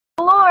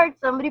Lord.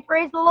 Somebody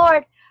praise the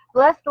Lord.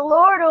 Bless the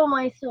Lord, oh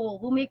my soul,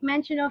 who make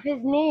mention of his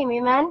name.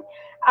 Amen.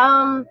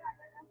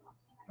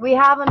 We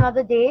have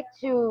another day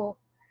to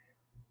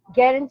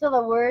get into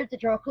the word, to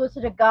draw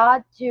closer to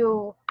God,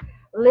 to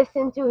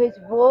listen to his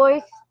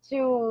voice,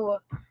 to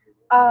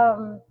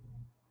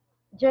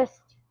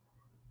just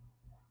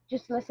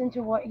listen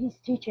to what he's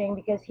teaching,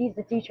 because he's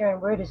the teacher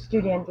and we're the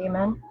student.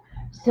 Amen.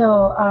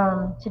 So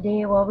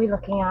today what are we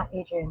looking at,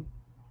 Adrian?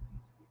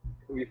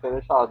 We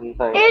finished Adden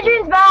time.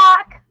 Adrian's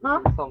back!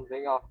 Huh?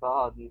 Something after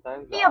Adden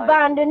time. He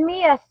abandoned me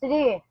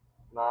yesterday.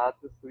 Nah, I had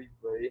to sleep,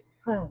 boy.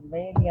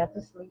 Baby, he had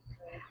to sleep.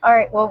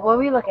 Alright, well, what are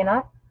we looking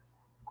at?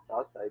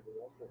 After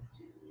Adden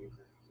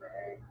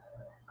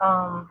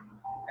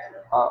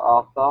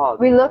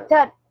we looked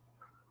at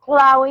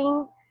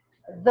plowing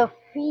the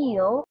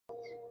field.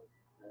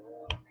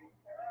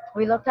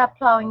 We looked at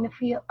plowing the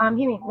field.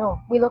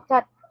 We looked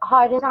at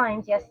harder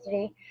times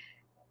yesterday.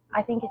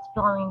 I think it's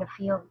plowing the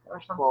field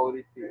or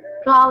something.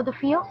 Plow the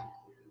field?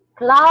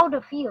 Plow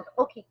the field.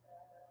 Okay.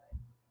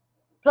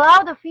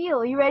 Plow the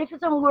field. You ready for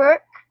some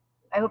work?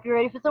 I hope you're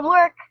ready for some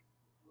work.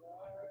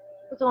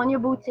 Put on your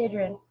boots,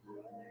 Adrian.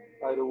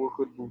 I don't work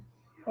with boots.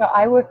 No,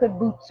 I work with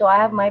boots, so I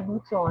have my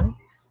boots on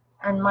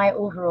and my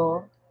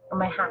overall and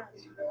my hat.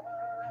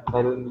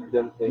 I don't need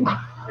them things.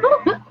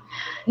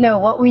 No,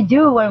 what we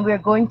do when we're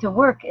going to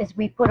work is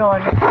we put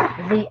on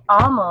the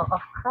armor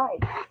of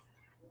Christ.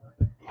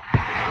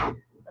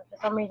 For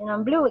some reason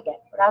I'm blue again,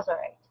 but that's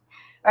alright.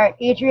 Alright,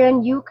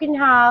 Adrian, you can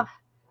have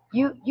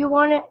you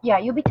wanna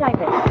you be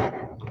typing.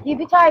 You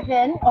be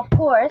typing, of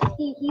course.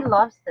 He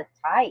loves to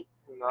type.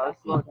 No,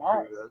 that's not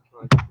true. That's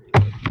not true.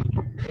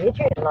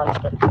 Adrian loves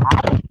to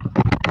type.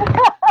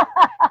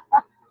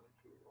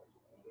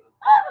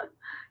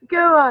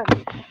 Come on.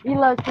 He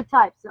loves to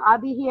type. So I'll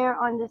be here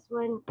on this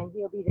one and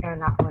he'll be there on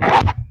that one.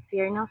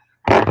 Fair enough?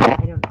 I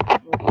don't know.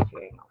 Maybe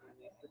fair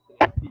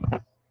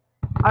enough.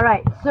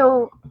 Alright,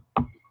 so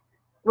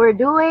what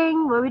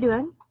are we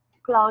doing?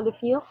 Plow the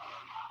field.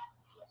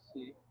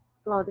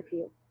 Plow the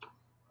field.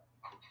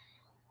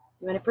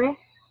 You want to pray?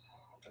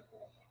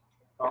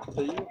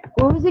 After you.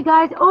 What was it,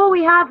 guys? Oh,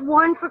 we have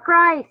one for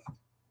Christ.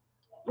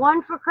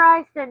 One for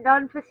Christ and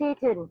none for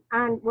Satan.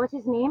 And what's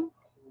his name?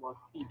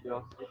 You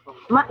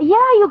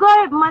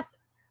got it.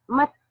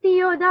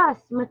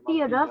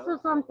 Matthias or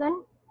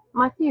something.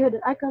 Matthias.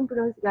 I can't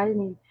pronounce the guy's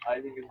name.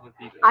 I think it's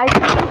Matthias. I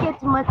think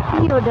it's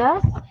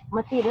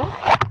Matthias.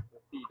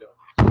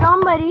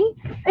 Somebody.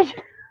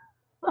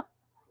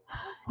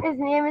 His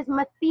name is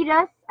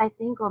Matthias, I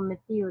think, or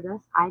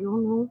Matthias. I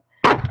don't know.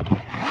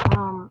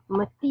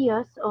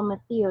 Matthias or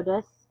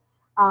Matthias.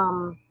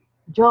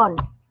 John.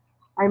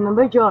 I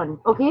remember John.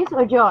 Okay,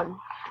 so John.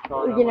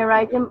 We're gonna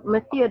write him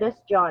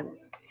Matthias John.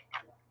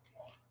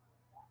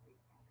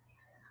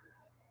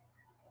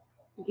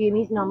 He gave me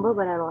his number,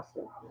 but I lost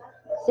it.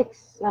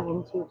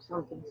 672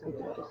 something.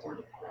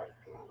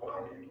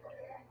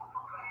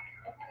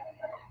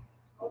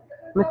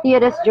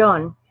 Matthias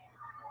John.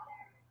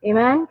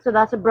 Amen. So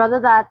that's a brother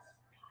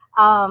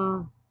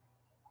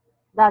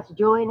that's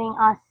joining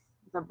us.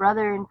 It's a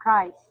brother in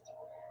Christ.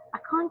 I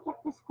can't get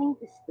this thing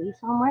to stay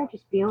somewhere.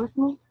 Just bear with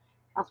me.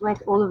 That's why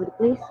it's all over the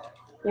place.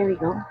 There we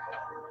go.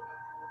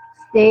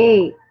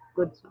 Stay.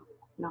 Good.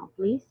 No,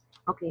 please.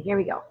 Okay, here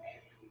we go.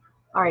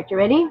 All right, you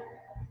ready?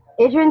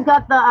 Adrian's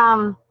got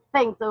the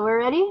thing, so we're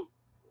ready?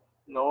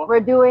 No. We're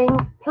doing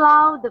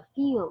plow the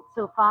field.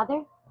 So,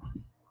 Father,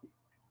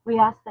 we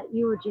ask that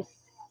you would just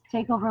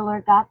take over,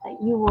 Lord God,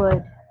 that you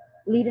would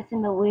lead us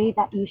in the way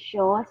that you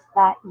show us,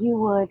 that you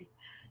would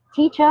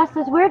teach us,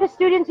 as we're the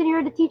students and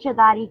you're the teacher,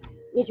 Daddy.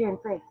 Adrian,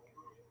 pray.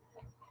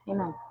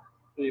 Amen.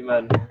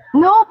 Amen.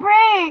 No,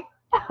 pray.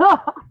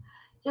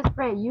 Just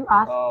pray. You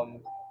ask.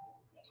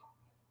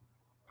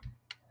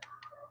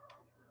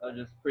 I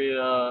just pray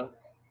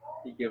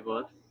he give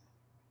us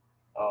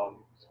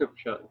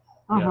scriptures.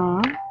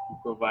 Uh-huh. Yeah,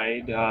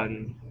 provide,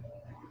 and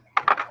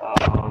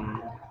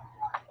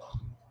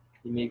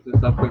he makes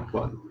us a quick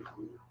one.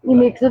 He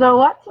makes it a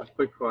what? A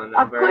quick one.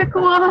 A quick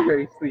one.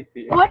 Very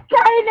sleepy. What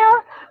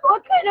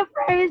kind of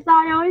prayer is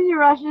that? Always you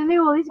rushing the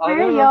Holy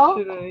Spirit, I yo.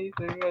 don't rush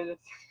anything.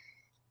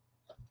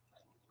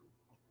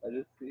 I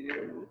just see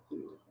it.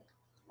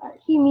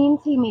 He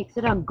means he makes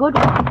it a good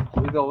one.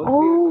 He's always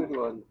a good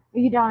one. Are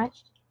you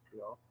damaged?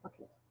 No.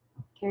 Okay.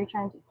 Carrie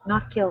trying to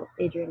not kill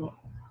Adrian yet.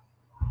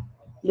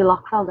 The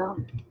lock fell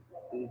down.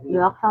 The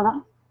lock fell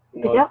down?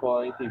 Pick it up?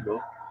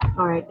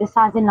 Alright, this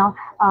has enough.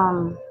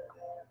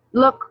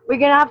 Look, we're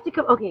gonna have to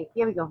come. Okay,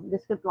 here we go.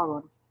 This could plug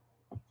on.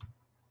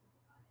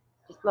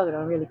 Just plug it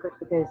on really quick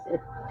because it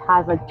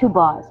has like 2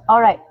 bars.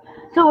 Alright,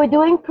 so we're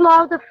doing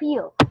plow the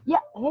field. Yeah,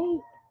 hey.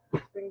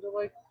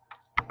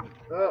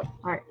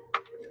 Alright.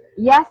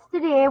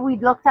 Yesterday we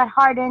looked at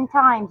hardened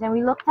times and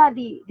we looked at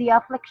the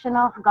affliction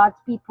of God's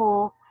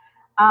people.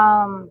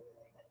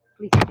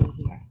 Please stay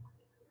here.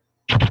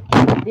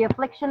 The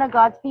affliction of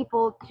God's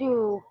people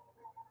to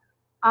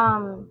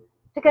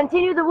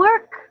continue the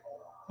work.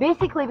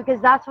 Basically,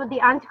 because that's what the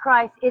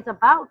Antichrist is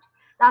about.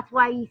 That's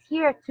why he's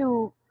here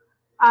to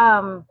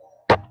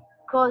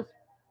cause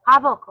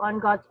havoc on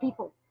God's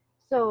people.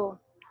 So,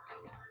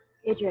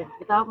 Adrian,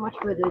 without much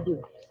further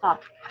ado,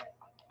 stop.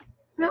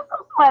 Don't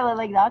smile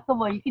like that.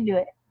 Come on, you can do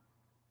it.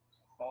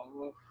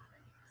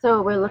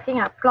 So we're looking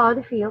at plough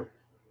the field.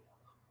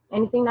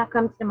 Anything that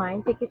comes to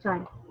mind, take your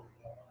time.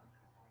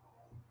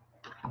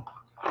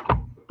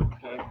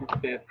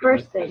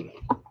 First thing.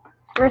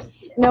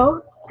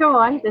 No, come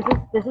on.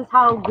 This is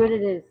how good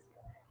it is.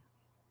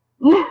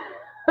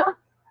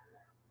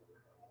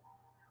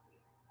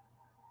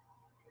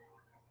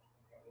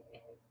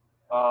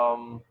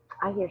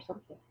 I hear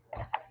something.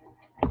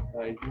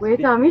 Wait,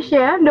 tell me,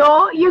 share.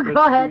 No, you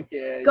go ahead.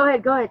 Go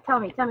ahead. Tell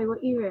me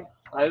what you hear.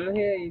 I don't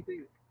hear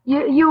anything.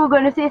 You were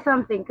gonna say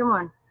something. Come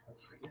on.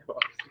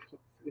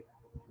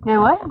 Hey,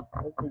 what?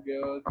 I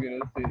forget what I was gonna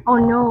say. Oh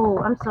no,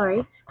 I'm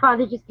sorry.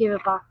 Father, just give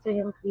it back to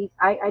him, please.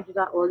 I do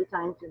that all the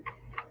time too.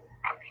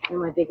 In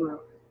my big mouth.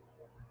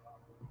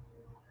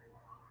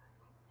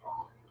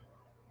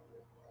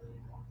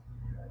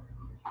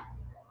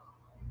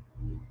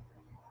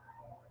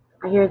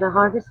 I hear the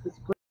harvest is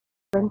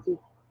plenty,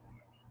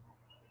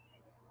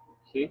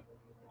 See?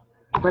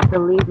 but the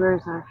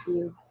laborers are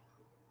few.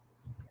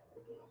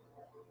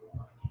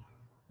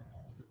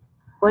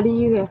 What do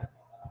you hear?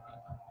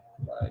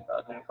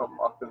 That didn't come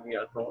back to me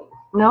at all.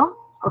 No?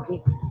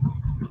 Okay.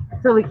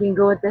 So we can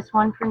go with this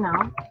one for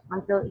now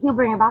until he'll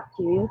bring it back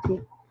to you. You'll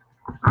see.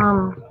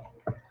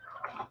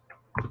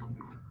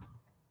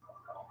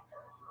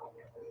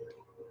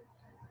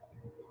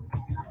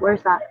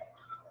 Where's that?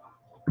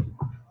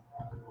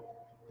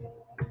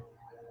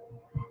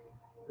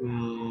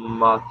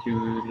 Matthew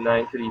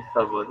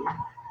 9:37.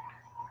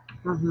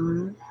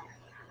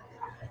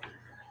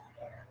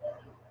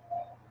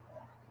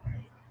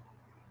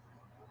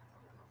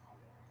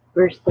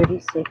 Verse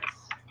 36.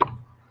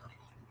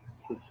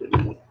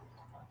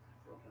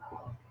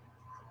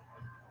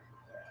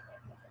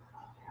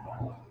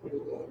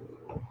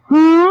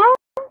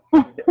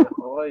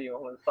 Oh, you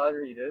want to start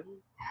reading?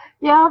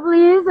 Yeah,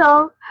 please.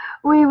 Oh,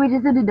 we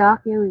just in the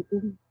dark here. We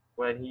can.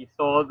 When he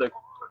saw the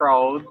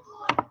crowds,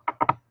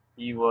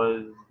 he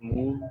was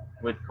moved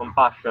with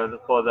compassion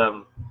for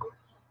them,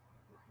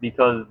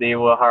 because they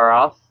were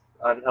harassed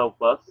and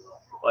helpless,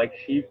 like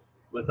sheep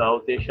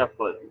without a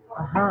shepherd.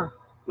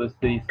 Verse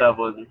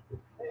 37.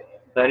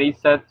 Then he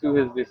said to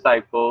his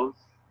disciples,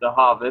 the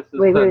harvest is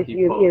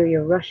plentiful.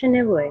 You're rushing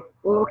away.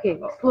 Oh, okay,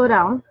 slow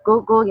down.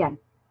 Go again.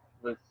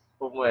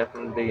 From where?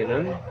 From the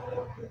beginning?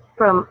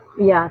 From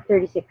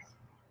 36.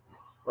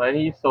 When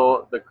he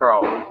saw the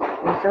crowd,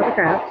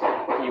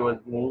 He was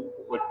moved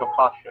with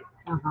compassion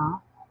Uh-huh.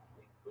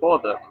 for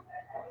them,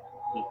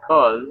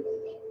 because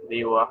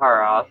they were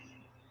harassed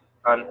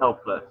and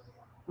helpless,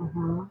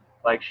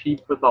 like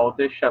sheep without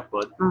a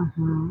shepherd.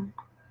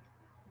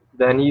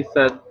 Then he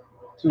said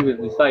to his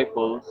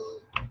disciples,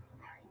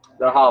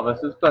 the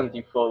harvest is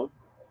plentiful,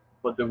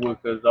 but the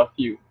workers are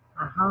few.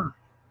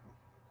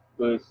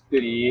 Verse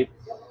 38.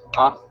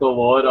 Ask the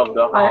Lord of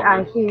the harvest.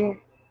 I hear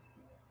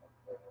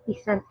he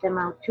sent them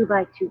out 2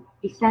 by 2.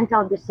 He sent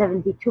out the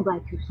 70 2 by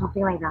 2,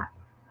 something like that.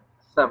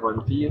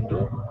 70, is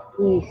it?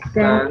 He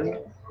sent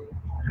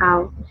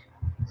out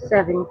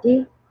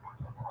 70.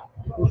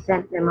 He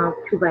sent them out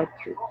 2 by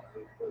 2.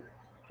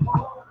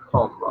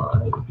 Come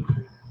on.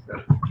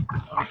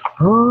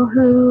 Oh,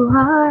 who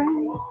are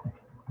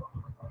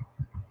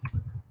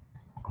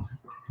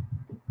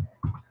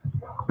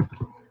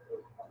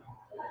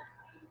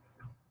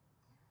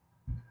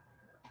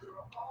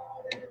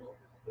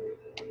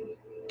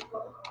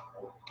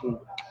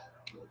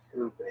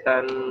Luke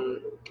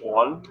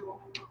 10:1.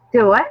 to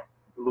what?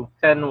 Luke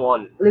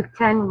 10:1. Luke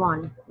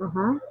 10:1.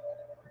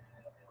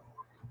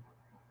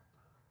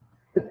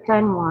 Luke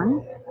 10:1.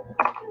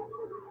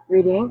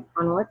 Reading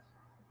onwards.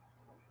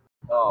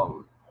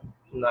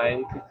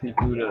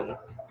 9:62 then.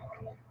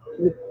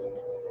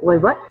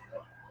 Wait, what?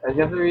 I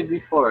have to read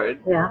before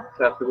it. Yeah.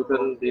 So I have to go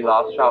to the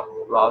last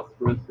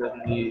verse in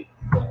the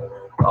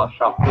last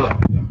chapter.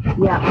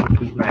 Yeah.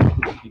 Which is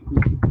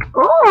 9:62.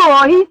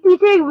 Oh, he's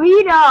teaching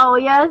me now.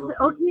 Yes.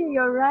 Okay,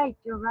 you're right.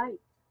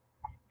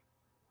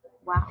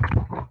 Wow.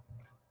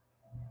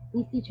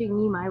 He's teaching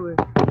me my word.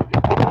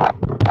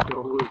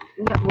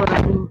 Yeah, what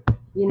I mean.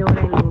 You know what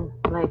I mean?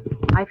 Like,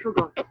 I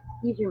forgot.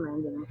 He's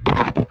reminding me.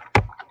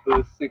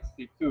 Verse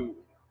 62.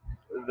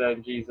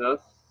 Then Jesus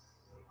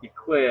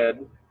declared.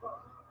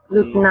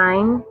 Luke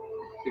 9.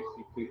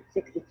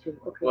 62.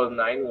 Okay. Well,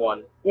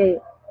 9:1. Yeah.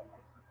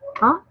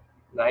 Huh?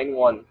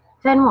 9:1.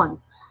 10:1.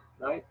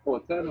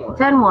 10:1.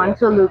 10:1. Yeah.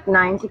 So Luke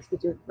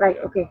 9:62. Right.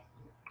 Yeah. Okay.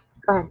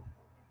 Go ahead.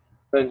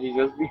 Then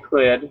Jesus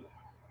declared,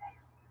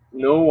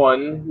 no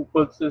one who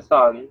puts his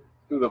hand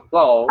to the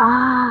plow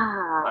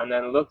and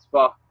then look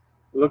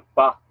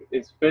back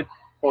is fit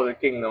for the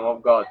kingdom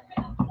of God.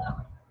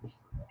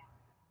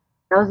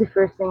 That was the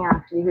first thing I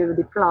actually heard with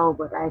the plow,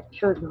 but I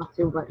chose not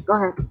to. But go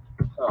ahead.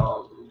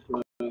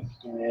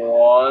 Verse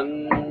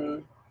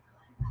 1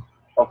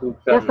 of Luke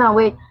 10. Just now,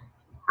 wait.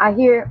 I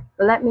hear,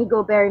 let me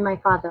go bury my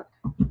father.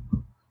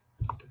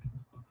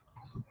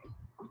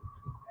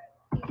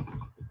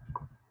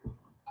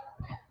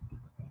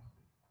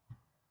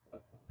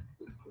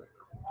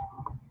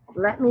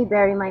 Let me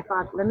bury my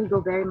father. Let me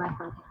go bury my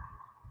father.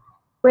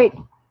 Wait,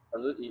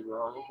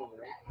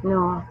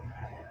 no.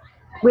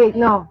 Wait,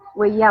 no.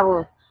 Wait, yeah,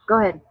 well, go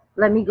ahead.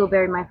 Let me go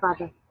bury my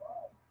father.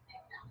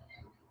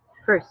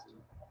 First.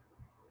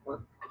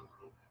 What?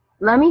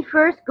 Let me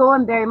first go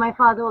and bury my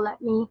father.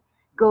 Let me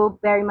go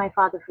bury my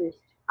father first.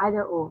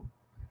 Either or.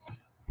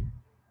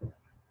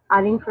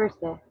 Adding first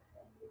there.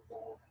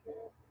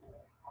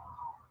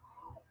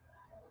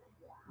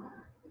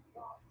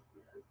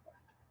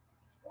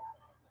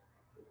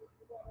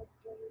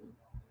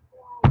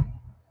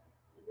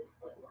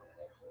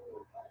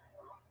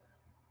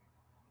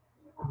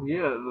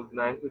 Yeah, Luke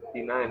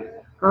 9:59.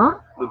 Huh?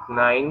 Luke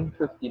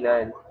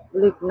 9:59.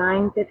 Luke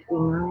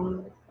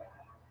 9:59.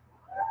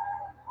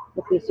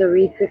 Okay, so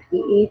read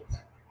 58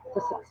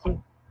 to 60.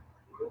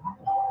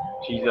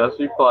 Jesus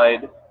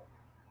replied,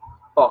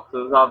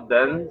 "Foxes have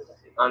dens,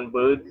 and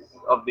birds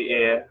of the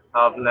air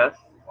have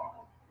nests,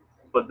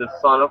 but the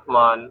Son of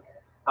Man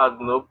has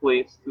no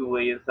place to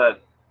lay his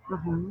head."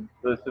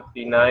 Verse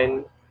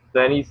 59.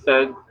 Then he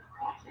said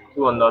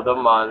to another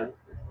man,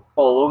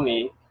 "Follow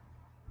me."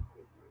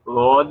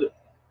 "Lord,"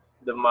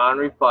 the man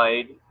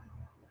replied,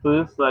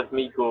 "first let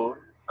me go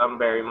and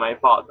bury my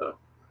father."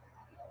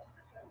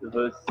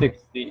 Verse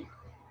 60.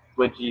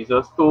 But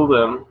Jesus told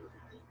him,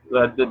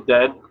 "Let the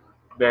dead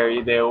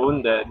bury their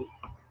own dead.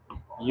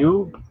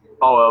 You, He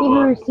who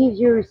however," receives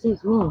you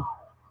receives me.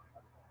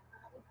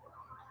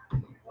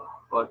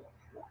 what?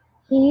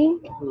 He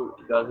Who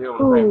does your own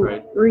who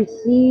handwriting?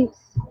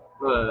 receives,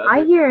 No,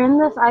 I hear in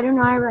this, I don't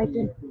know, I write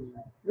it,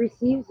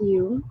 receives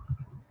you,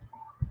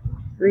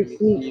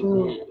 receives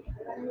me.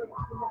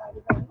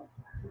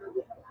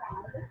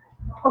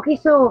 Okay,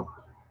 so,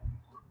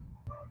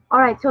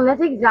 alright, so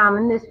let's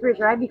examine this first,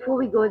 right, before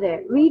we go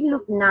there. Read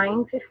Luke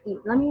 9:50.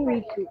 Let me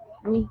read to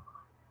me.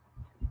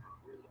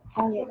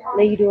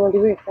 Let you do all the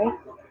work, right?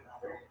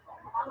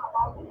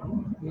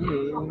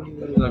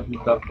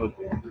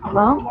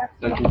 Well,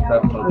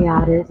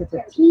 yeah, it is. It's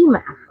a team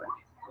effort.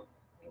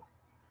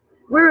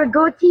 We're a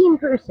go team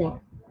person.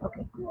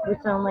 Okay, we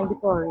sound like the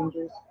Power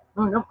Rangers.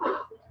 Oh no.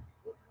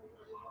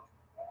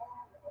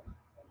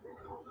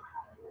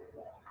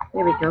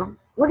 There we go.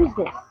 What is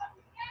this?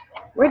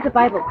 Where'd the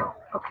Bible go?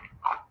 Okay.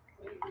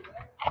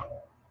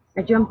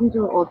 I jumped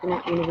into an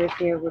alternate universe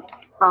here with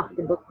half of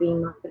the book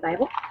being not the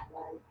Bible.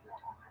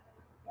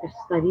 The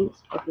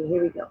studies. Okay,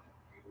 here we go.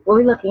 What are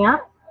we looking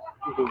at?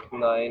 Luke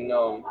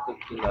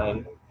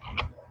 9:59.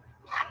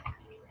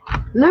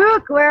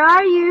 Luke, where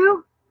are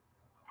you?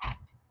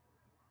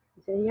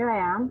 So here I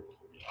am.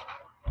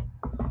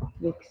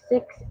 Luke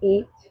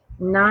 6:8,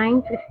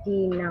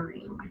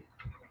 9:59.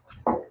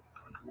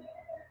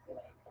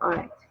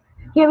 Alright.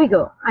 Here we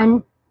go.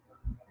 And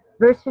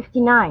verse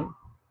 59.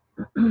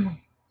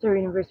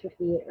 Sorry, in verse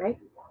 58, right?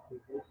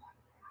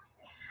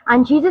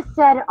 And Jesus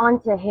said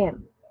unto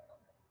him,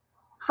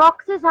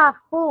 Foxes have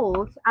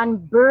holes,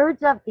 and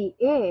birds of the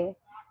air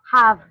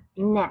have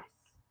nests.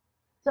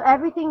 So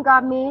everything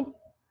God made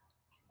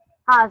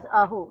has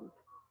a home.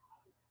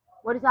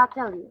 What does that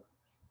tell you?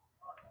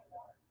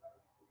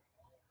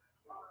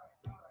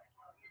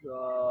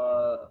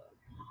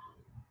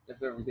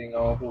 If everything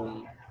our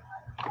home,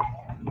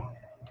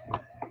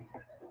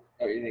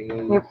 everything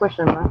is You're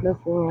pushing back this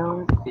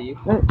thing. safe.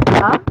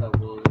 Huh?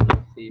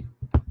 Safe.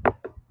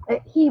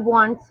 He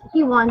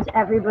wants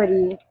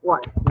everybody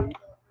what?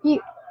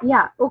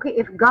 Okay,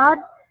 if God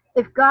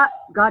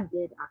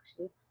did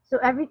actually. So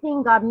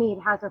everything God made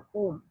has a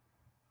home.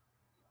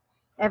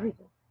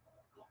 Everything.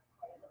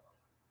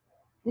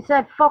 He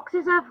said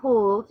foxes have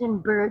holes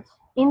and birds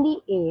in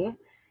the air,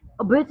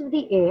 birds of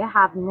the air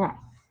have nests.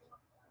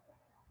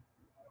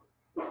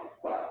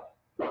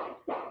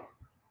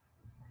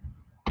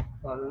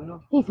 I don't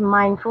know. He's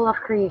mindful of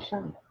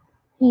creation.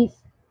 He's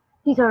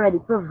already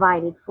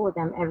provided for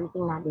them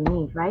everything that they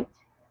need, right?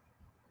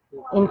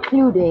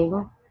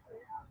 Including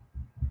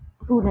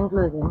food and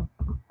clothing.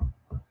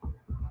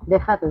 Their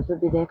feathers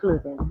would be their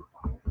clothing.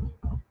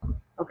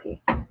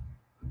 Okay.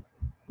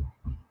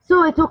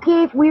 So it's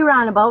okay if we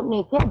ran about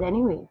naked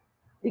anyway,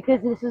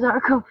 because this is our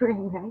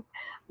covering, right?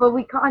 But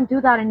we can't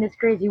do that in this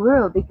crazy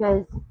world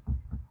because,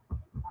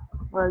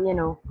 well, you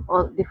know,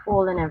 all the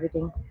fall and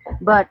everything.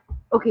 But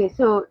okay,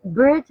 so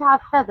birds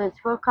have feathers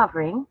for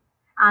covering,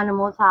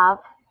 animals have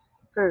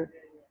fur.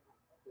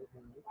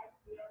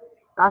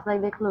 That's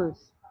like their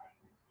clothes.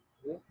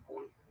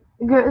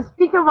 Girl,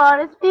 speak about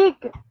it.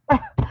 Speak.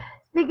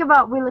 Speak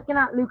about. We're looking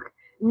at Luke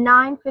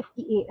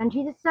 9:58, and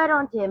Jesus said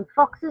unto him,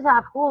 "Foxes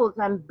have holes,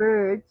 and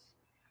birds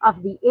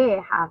of the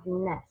air have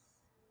nests."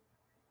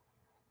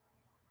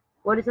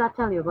 What does that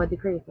tell you about the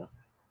Creator?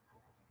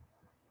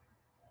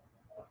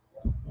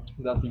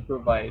 That he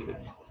provided.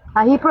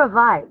 He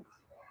provides.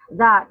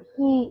 That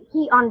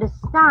he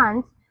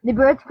understands the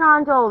birds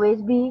can't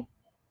always be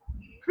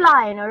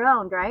flying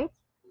around, right?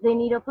 They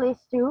need a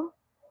place to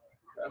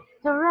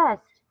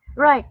rest,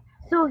 right?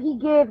 So he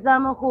gave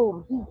them a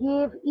home. He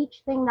gave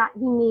each thing that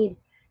he made.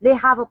 They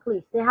have a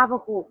place. They have a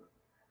home.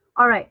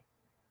 All right.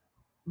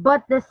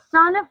 But the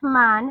Son of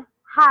Man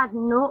had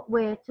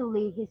nowhere to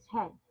lay his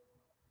head.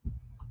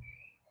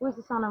 Who is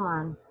the Son of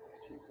Man?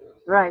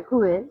 Right,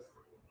 who is?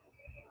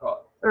 God.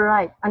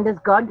 Right, and does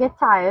God get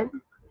tired?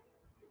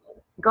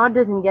 God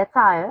doesn't get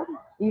tired.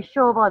 You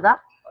sure about that?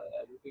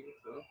 I don't think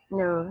so.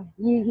 No.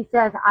 He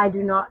says, I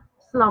do not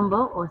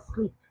slumber or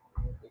sleep.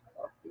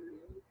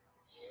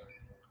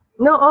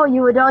 No, oh,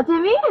 you were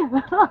doubting me?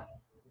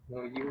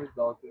 No, you was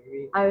doubting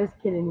me. I was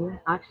kidding you,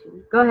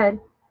 actually. Go ahead.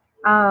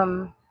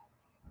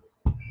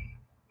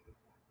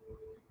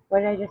 What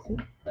did I just say?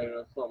 I don't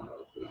know, something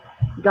else.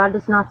 God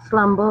does not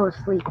slumber or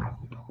sleep.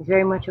 He's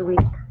very much awake.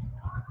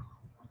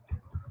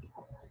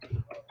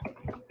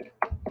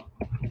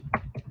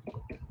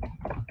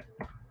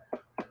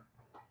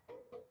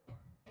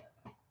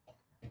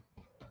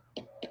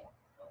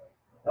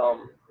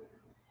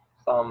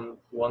 Psalm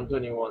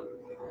 121.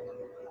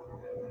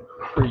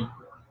 3.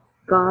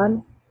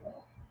 God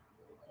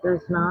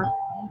does not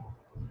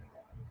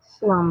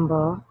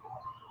slumber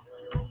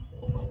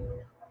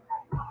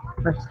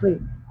or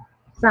sleep.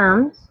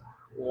 Psalms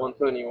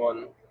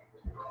 121.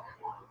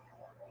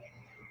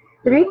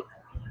 3.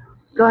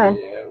 Go ahead.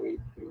 Yeah, wait.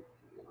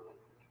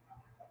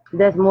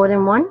 There's more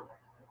than one.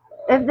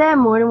 If there are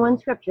more than one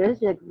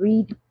scriptures, like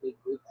read. It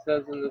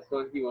says in this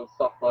one, he will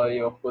suffer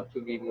your foot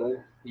to be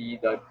moved. He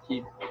that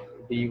keep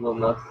thee will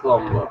not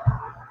slumber.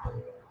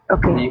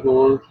 Okay.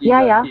 Behold, he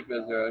Yeah, that yeah. keep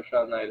Israel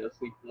shall neither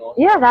sleep nor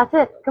Yeah, slumber. that's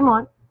it. Come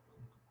on.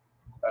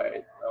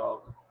 Right.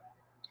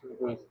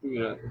 Verse 2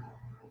 then.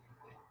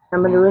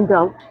 I'm doing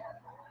doubt.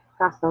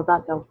 Cast out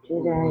that doubt.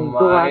 Then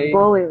go away.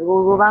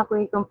 Go back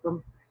where you come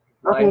from.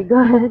 Okay, go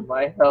ahead.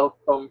 My help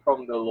come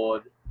from the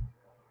Lord,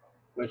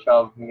 which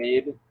have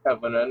made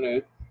heaven and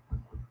earth.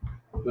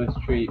 Verse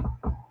 3.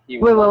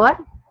 Wait, what?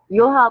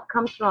 Your help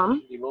comes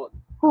from the Lord,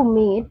 who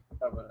made?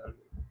 heaven and earth.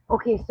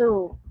 Okay,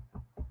 so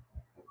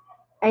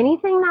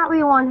anything that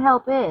we want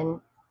help in,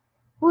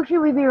 who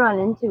should we be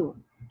running to?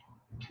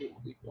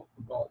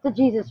 To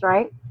Jesus,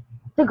 right?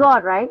 To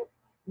God, right?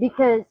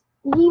 Because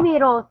he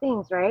made all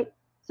things, right?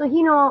 So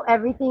he knows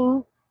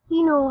everything.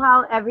 He knows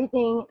how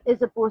everything is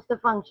supposed to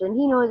function.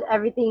 He knows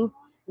everything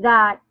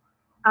that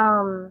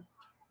how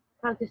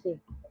to say?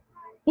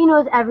 He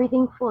knows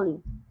everything fully.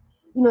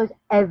 He knows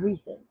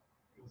everything.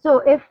 So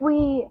if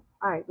we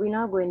alright, we're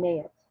not going there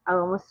yet. I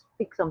almost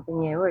picked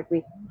something here.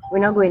 We're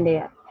not going there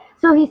yet.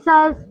 So he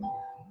says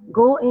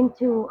go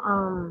into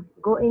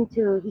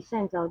he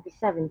sent out the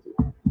 70.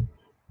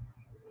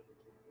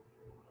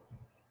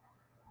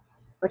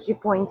 What's your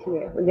point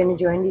here? We're gonna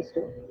join these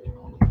two.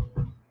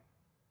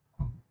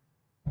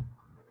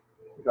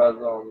 Because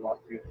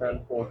Matthew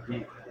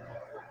 10:40.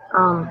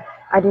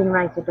 I didn't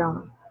write it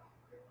down.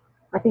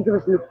 I think it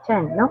was Luke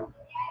 10, no?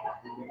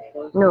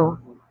 No.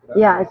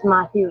 Yeah, it's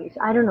Matthew.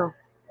 I don't know.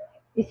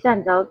 He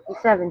sent out the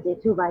 70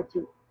 2 by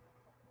 2.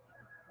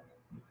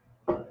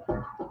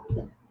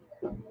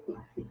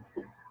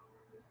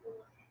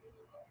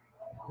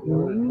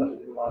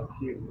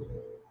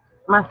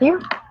 Matthew?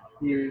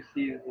 He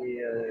receives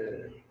me.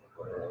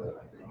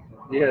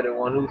 The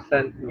one who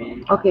sent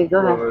me. Okay, go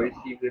ahead.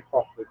 Received a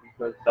prophet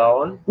because that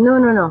one.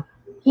 No.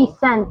 He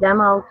sent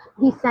them out.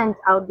 He sent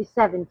out the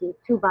 70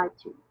 2 by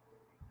 2.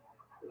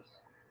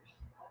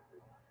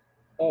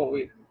 Oh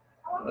wait.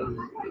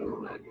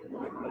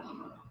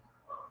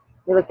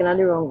 You're looking at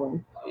the wrong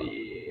one.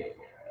 Yeah.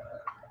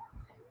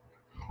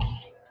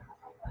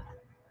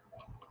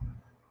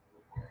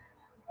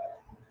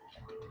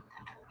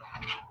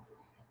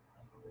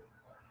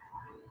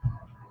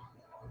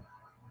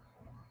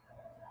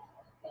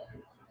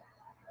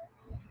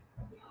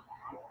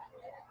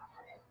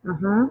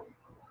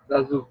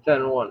 That's Luke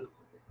 10:1.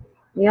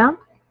 Yeah?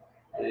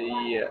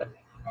 Yeah.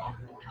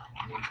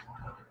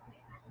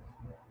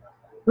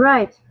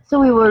 Right. So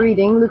we were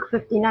reading Luke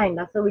 59.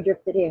 That's how we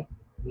drifted here.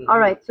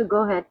 Alright, so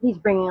go ahead. He's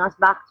bringing us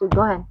back to,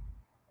 go ahead.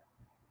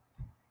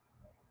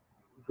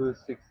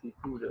 Verse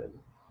 62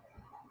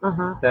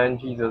 then. Then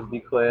Jesus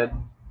declared,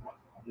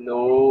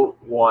 no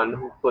one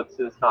who puts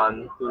his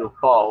hand to the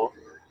plough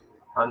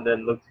and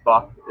then looks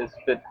back is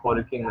fit for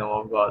the kingdom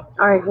of God.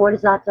 Alright, what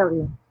does that tell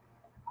you?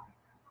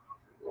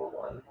 No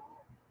one.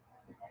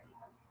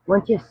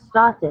 Once you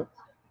start it,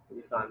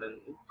 You can't then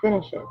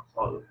finish it.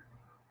 follow.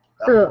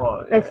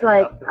 So it's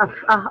like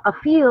a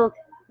field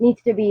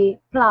needs to be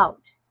plowed.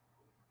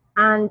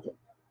 And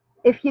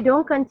if you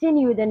don't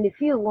continue, then the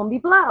field won't be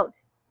plowed.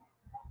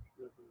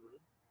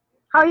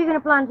 How are you going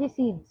to plant your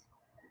seeds?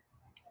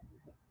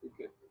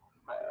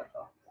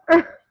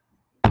 How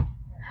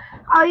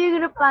are you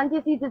going to plant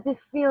your seeds if the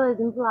field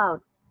isn't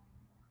plowed?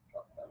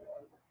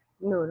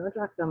 No, not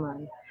tractor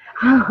man.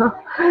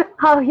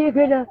 How are you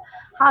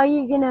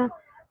gonna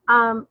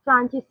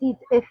plant your seeds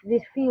if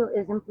this field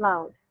isn't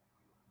plowed?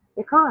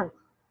 You can't.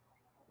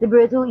 The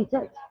birds will eat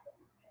it.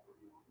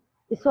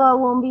 The soil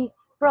won't be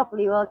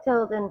properly well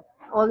tilled and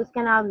all this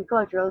kind of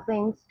agricultural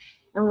things,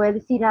 and where the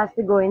seed has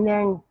to go in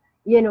there and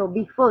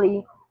be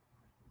fully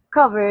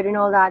covered and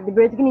all that. The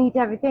birds are gonna eat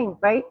everything,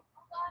 right?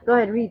 Go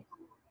ahead, read.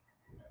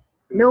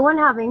 No one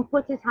having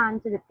put his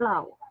hand to the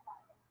plow.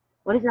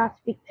 What does that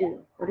speak to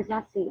you? What does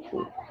that say to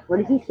you? What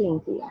is he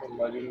saying to you?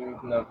 Somebody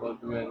who's never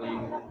do any.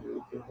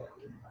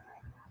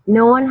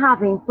 No one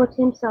having put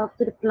himself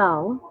to the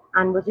plough,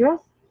 and what's the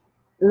rest?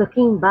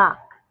 Looking back.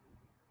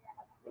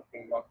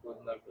 Looking back was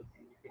never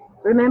sleeping.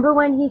 Remember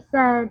when he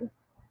said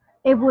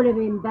it would have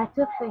been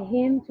better for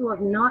him to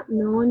have not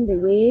known the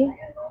way?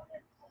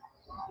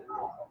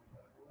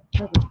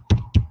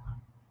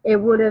 It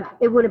would have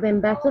been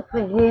better for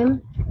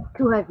him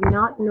to have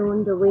not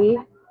known the way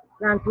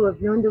than to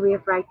have known the way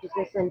of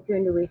righteousness and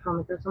turned away from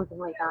it, or something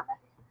like that.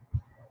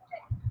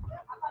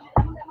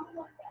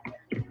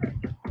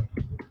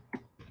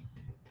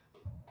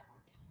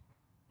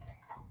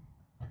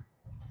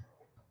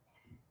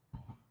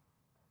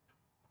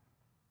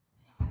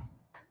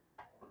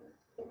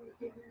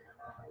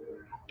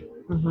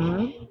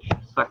 Mm-hmm.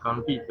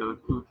 2 Peter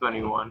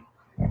 2:21.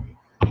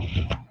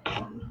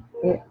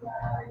 It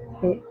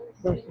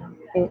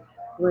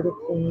would have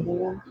been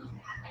there.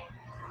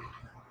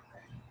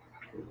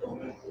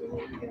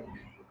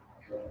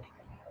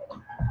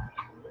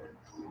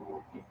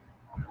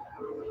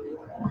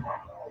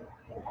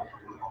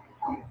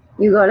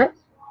 You got it?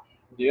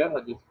 Yeah, I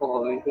just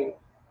call anything.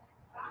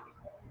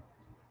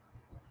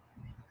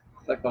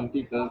 2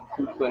 Peter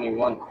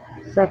 2:21.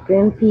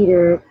 2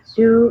 Peter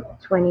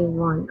 2:21.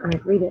 All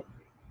right, read it.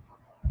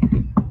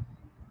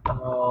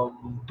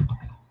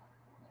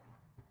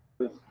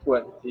 Verse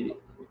 20.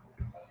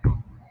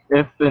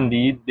 If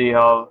indeed they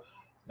have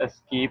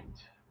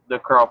escaped the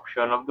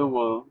corruption of the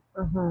world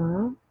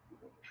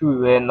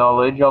through their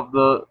knowledge of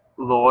the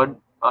Lord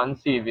and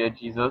Savior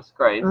Jesus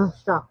Christ.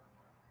 Stop.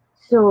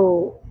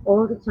 So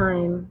all the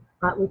time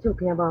we're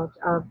talking about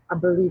a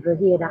believer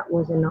here that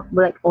was not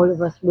like all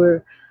of us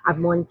were at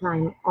one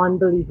time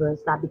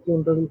unbelievers that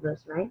became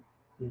believers, right?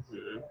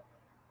 Mm-hmm.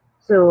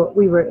 So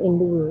we were in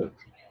the world.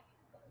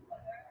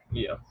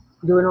 Yes.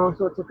 Doing all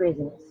sorts of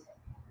craziness.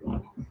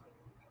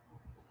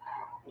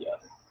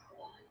 Yes.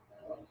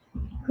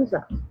 Who's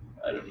that?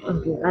 I don't know.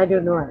 Okay, I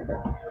don't know either.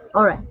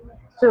 All right.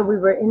 So we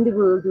were in the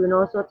world doing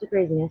all sorts of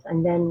craziness,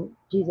 and then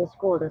Jesus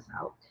called us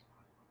out.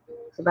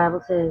 The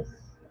Bible says,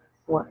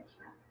 what?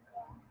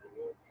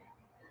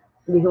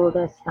 Behold,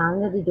 I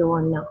stand at the door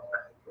and knock.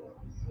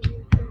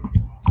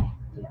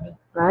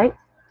 Right?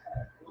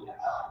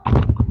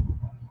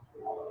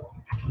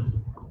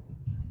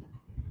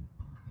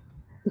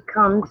 He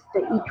comes to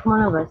each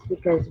one of us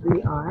because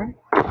we are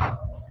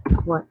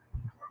what?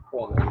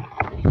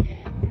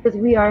 Because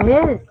we are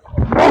His.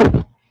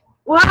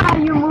 Wow,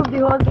 you moved the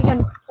whole thing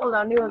and hold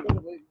on the whole thing.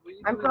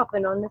 I'm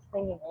propping on this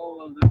thing. Oh,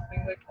 well, this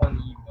thing like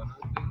uneven.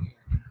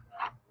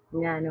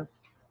 Yeah, I know.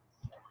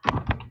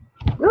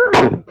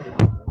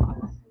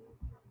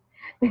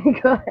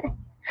 Go ahead.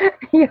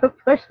 You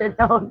push it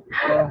down.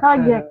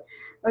 Okay.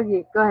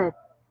 Okay, go ahead.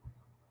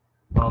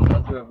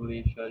 That's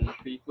Revelation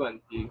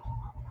 3:20.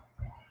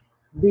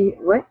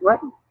 What?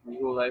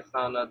 Behold, I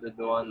stand at the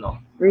door and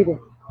knock. Read it.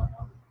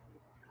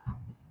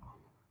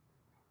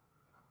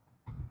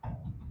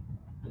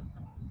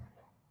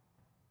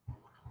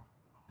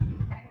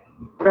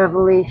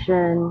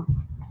 Revelation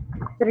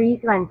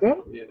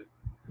 3:20. Yeah.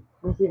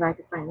 Let me see if I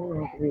can find it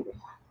and I can read it.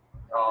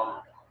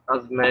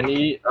 As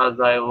many as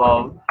I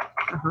love,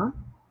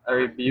 I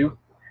rebuke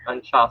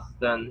and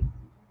chasten.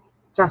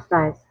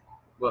 Chastise.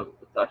 Well,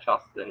 it's a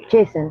chasten.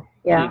 Chasten.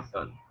 Yeah.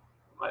 Chasten.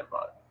 My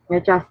bad. Yeah,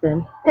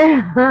 Chasten.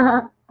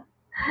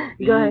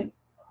 Go ahead.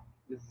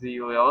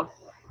 Zealous.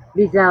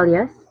 Be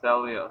zealous.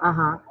 Zealous.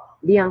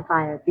 Be on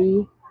fire.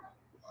 Be.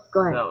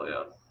 Go ahead.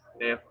 Zealous.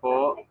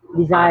 Therefore.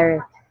 Desire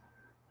it.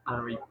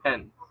 And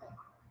repent.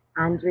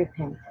 And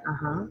repent.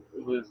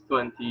 Verse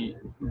 20.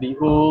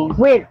 Behold.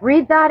 Wait,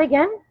 read that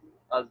again.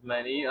 As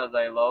many as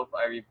I love,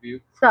 I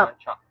rebuke. Stop. And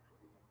chasten.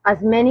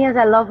 As many as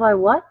I love, I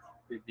what?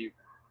 Rebuke.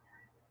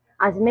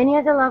 As many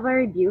as I love, I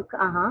rebuke.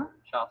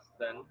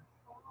 Chasten.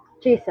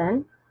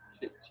 Chasten.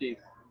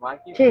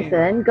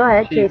 Chasten. Go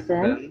ahead.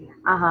 Chasten.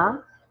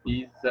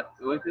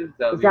 What is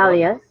zealous?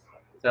 Zealous.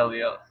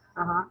 Zealous.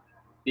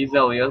 Be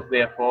zealous,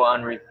 therefore,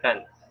 and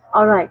repent.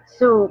 All right.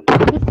 So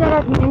he said,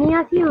 as many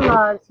as he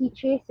loves, he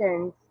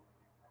chastens.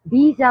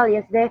 Be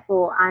zealous,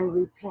 therefore, and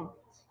repent.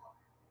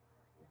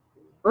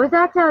 What does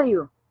that tell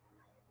you?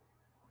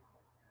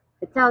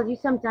 It tells you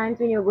sometimes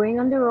when you're going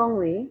on the wrong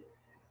way,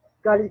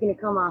 God is going to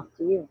come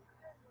after you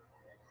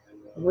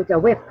with a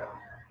whip.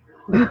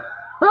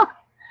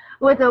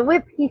 With a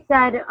whip, he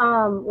said,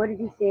 what did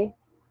he say?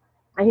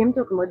 I hear him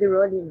talking about the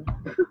rod, you know.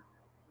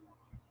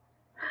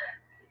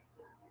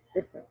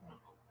 Listen.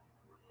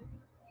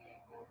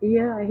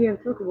 Yeah, I hear him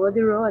talking about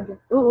the rod.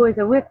 Oh, it's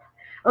a whip.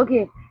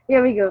 Okay,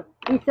 here we go.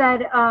 He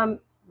said,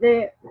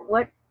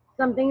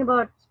 something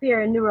about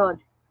spear and the rod.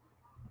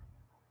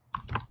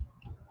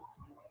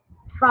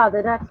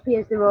 Father that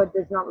spears the rod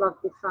does not love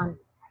his son.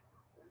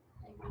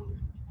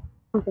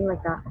 Something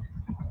like that.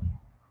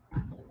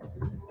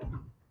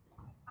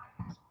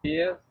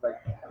 Spear?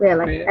 Yeah,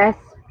 like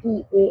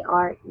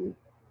S-P-A-R-E.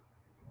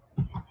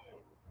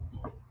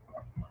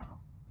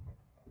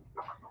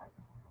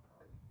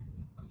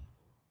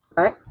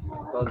 Right?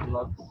 Does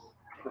not.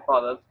 The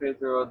Father spears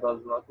the rod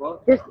does not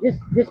what?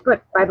 Just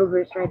put Bible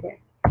verse right there.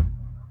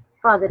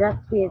 Father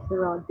that spears the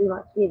rod, do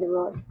not spear the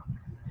rod.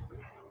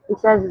 It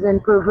says it's in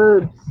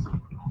Proverbs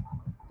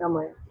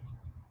somewhere.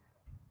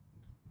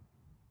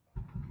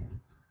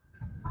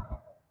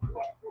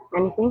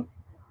 Anything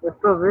with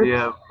Proverbs?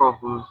 Yeah,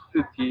 Proverbs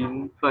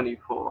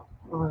 15:24.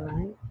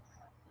 Alright.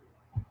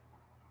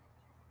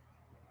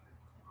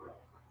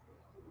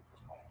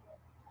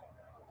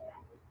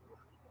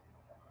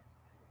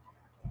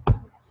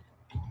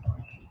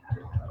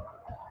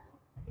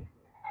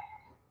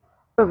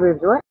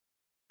 Proverbs what?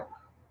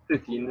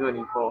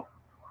 15:24.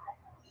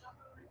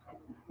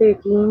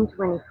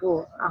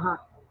 13:24.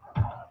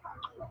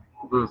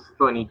 Verse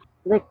 20.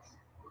 Licks.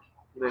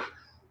 This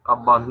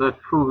abundant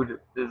food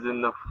is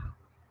in the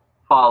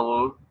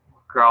fallow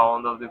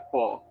ground of the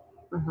poor,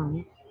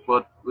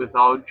 but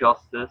without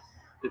justice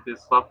it is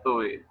swept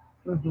away.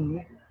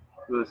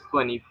 Verse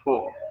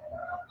 24.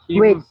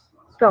 Wait,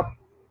 stop.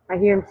 I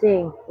hear him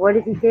saying, what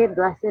does he say?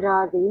 Blessed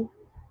are the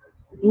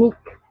meek,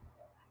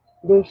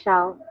 they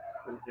shall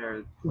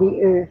inherit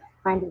the earth.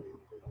 Find it.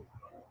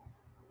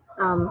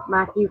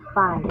 Matthew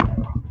 5,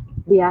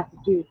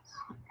 Beatitudes.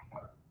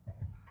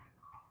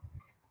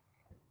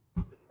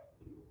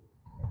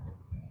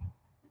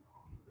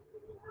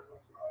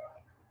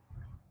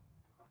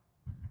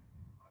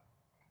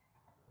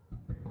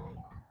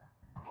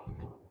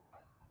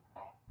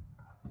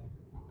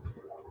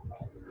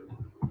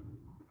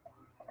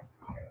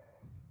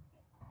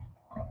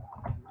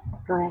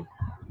 Go ahead.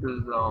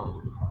 is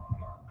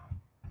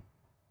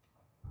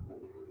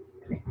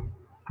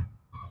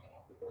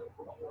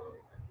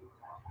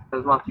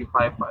that's Matthew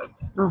 5:5.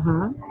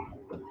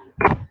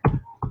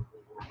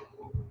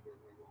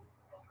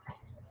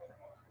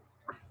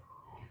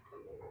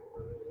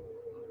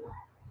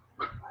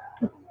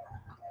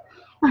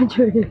 I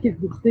try to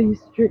give this thing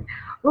straight.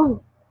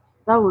 Oh,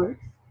 that works.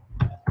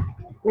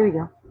 There we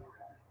go.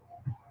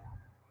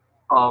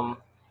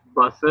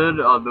 Blessed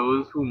are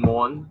those who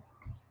mourn,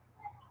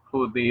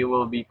 for they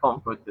will be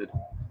comforted.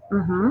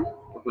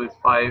 Verse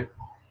 5.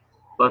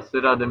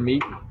 Blessed are the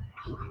meek,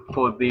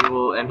 for they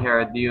will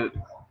inherit the earth.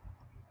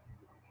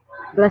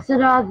 Blessed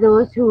are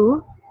those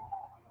who.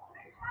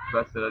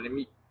 Blessed are the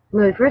meek.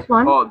 No, the first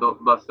one. Oh,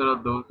 blessed are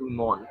those who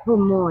mourn. Who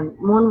mourn.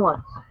 Mourn what?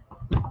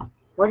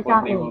 What is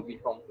For they will happening? be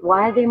comforted.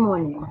 Why are they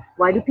mourning?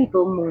 Why do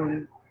people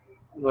mourn?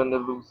 When they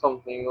lose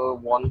something or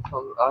want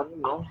something, I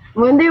don't know.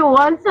 When they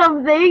want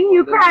something,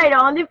 you cried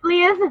on the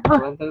place.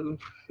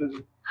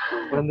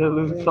 When they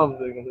lose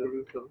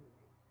something,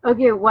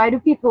 Okay, why do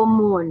people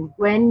mourn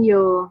when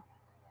you?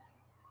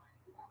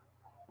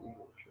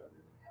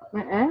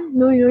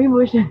 No, your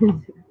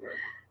emotions.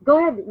 Go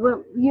ahead.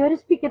 Well, you have to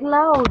speak it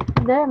loud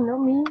for them, not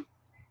me.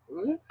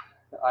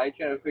 I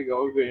try to figure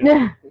out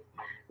where.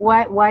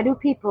 Why do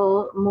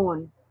people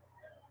mourn?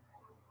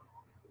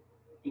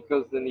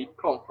 Because they need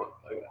comfort,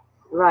 I guess.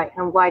 Right,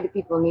 and why do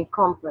people need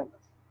comfort?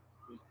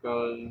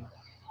 Because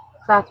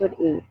Starts with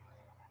A.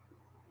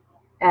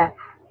 F.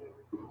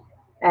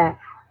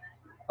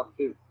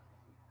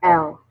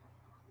 L.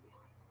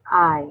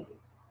 I.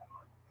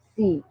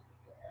 C.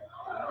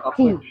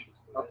 T.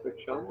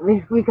 affliction.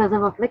 Because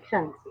of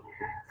afflictions.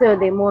 So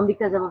they mourn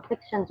because of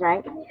afflictions,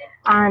 right?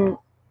 And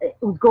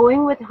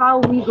going with how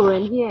we go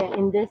in here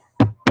in this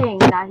thing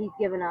that he's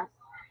given us,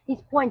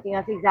 he's pointing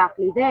us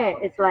exactly there.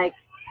 It's like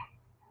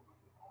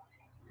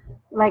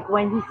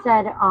when he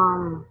said,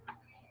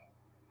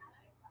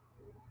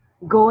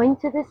 go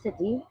into the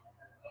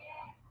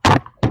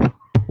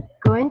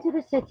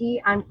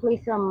city and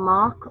place a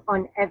mark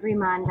on every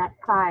man that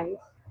cries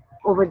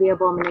over the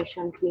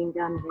abominations being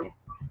done here.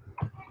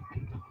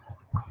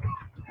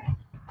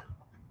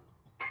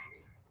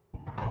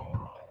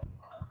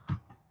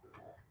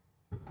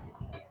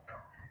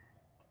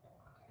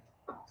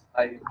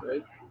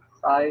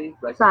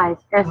 Size.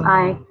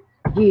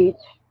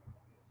 S-I-G-H.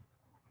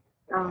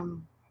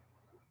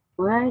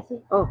 Where is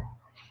it? Oh.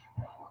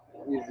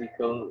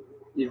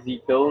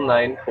 Ezekiel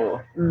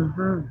 9:4.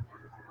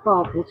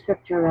 Powerful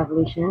scripture,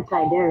 revelation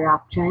inside there,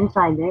 rapture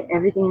inside there,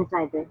 everything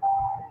inside there.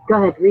 Go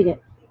ahead, read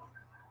it.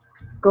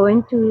 Go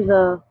into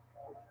the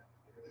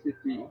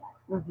city.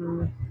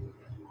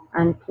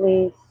 And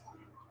place.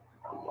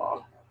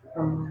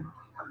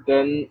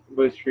 Then,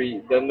 verse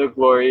 3, then the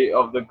glory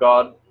of the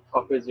God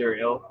of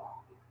Israel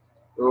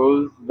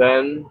rose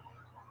then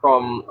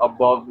from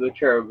above the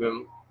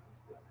cherubim,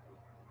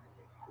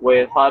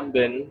 where it had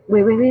been.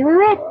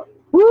 Wait.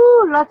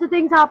 Woo! Lots of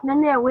things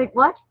happening there. Wait,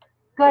 what?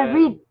 Go ahead,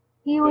 read.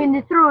 You in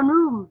the throne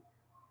room.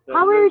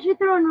 Where is your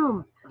throne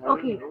room?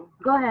 Okay,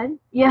 go ahead.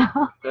 Yeah.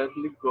 Then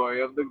the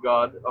glory of the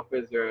God of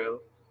Israel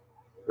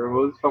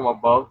rose from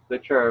above the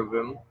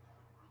cherubim,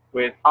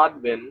 where it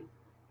had been.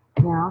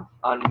 Yeah.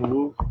 And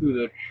moved to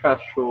the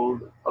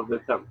threshold of the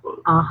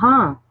temple.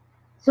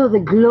 So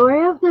the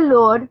glory of the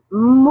Lord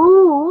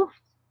moved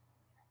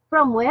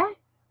from where?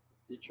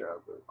 The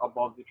cherubim.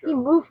 Above the cherubim.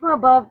 He moved from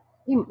above.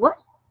 What?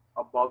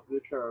 Above the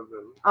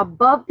cherubim.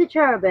 Above the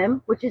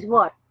cherubim, which is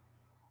what?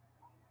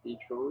 The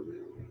throne.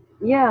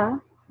 Yeah,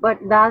 but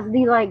that's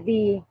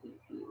the.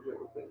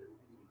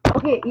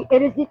 Okay,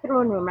 it is the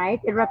throne room, right?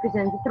 It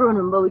represents the throne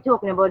room, but we're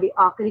talking about the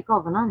Ark of the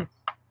Covenant.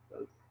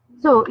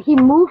 So he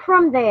moved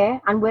from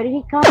there, and where did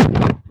he come? To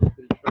the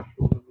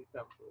threshold of the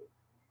temple.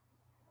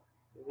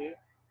 Here,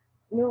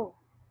 No,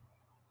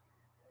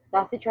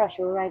 that's the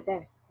threshold right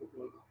there.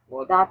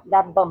 what?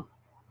 That bump.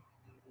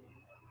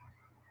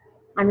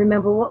 And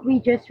remember what we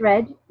just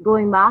read,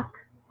 going back.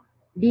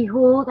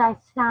 Behold, I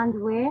stand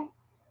where?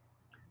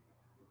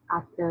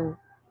 At the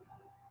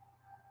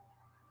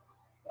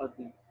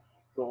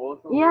Door.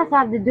 yes,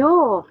 at the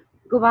door.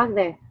 Go back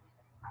there.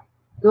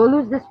 Don't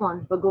lose this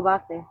one, but go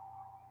back there.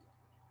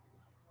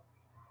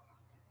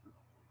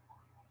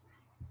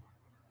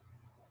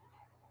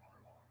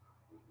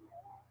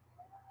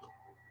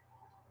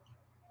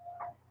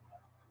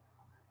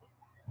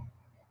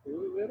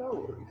 Where that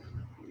was?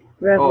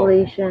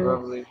 Revelation. Oh,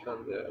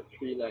 Revelation there,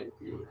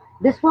 3:19.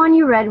 This one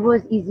you read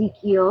was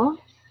Ezekiel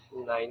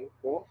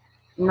 9:4.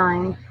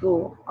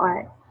 9:4.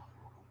 Alright.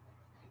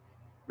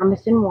 I'm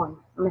missing one.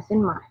 I'm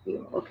missing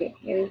Matthew. Okay,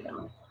 here we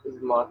go. This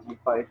is Matthew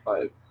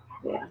 5:5.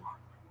 Yeah.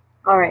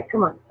 Alright,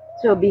 come on.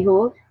 So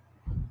behold.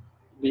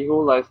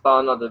 Behold, I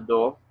stand at the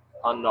door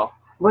and knock.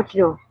 Which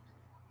door?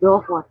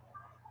 Door of what?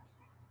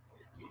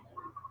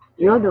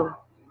 Your door.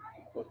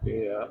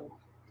 Okay, yeah.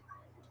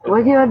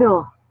 What's your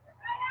door?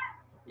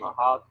 My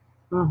heart.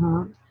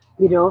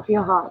 The door of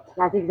your heart.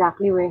 That's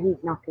exactly where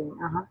he's knocking.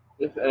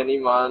 If any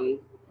man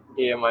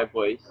hear my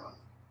voice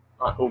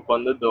and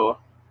open the door,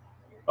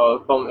 I will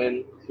come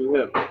in to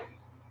him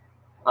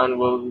and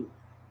will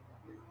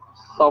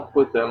sup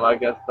with him. I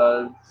guess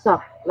that's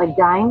So, like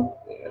dine,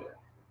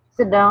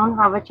 sit down,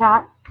 have a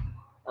chat,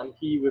 and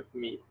he with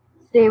me.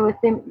 stay with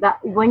him. That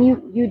when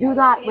you do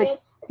that with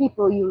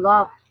people you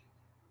love.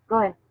 Go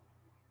ahead.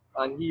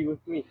 And he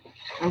with me.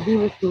 And he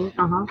with me.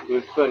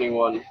 Verse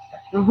 21.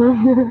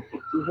 Mhm.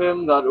 To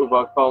him that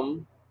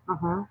overcome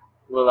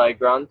will I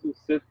grant to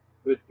sit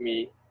with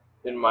me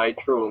in my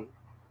throne,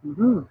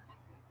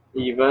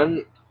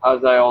 even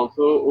as I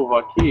also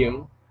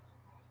overcame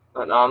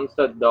and am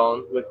set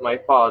down with my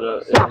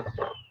Father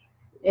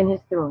in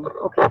his throne.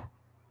 Okay.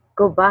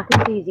 Go back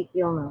into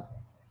Ezekiel now.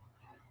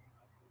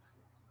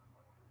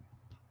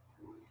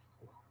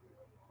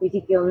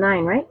 Ezekiel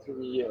 9, right?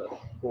 Yes,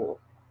 4.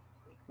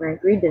 Right.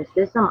 Read this.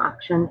 There's some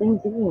action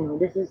things.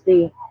 This is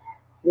the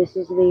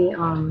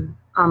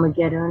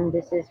Armageddon.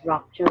 This is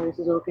rapture. This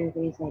is all kinds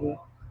of things like it.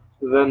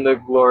 Then the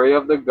glory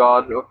of the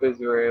God of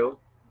Israel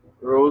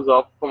rose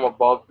up from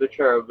above the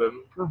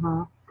cherubim,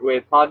 where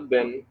it had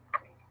been,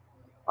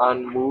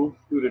 and moved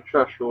to the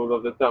threshold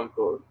of the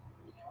temple.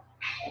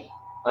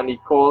 And he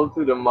called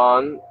to the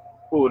man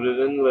clothed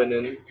in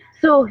linen.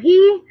 So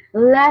he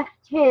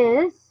left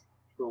his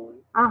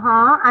throne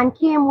and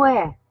came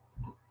where?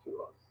 to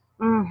us.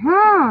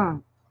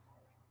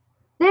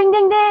 Ding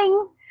ding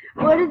ding.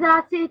 What does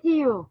that say to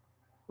you?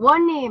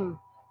 One name.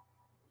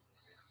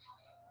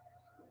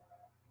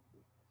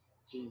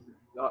 Jesus,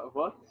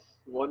 what?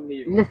 One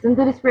name. Listen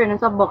to the spirit and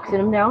stop boxing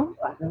him down.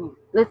 I don't.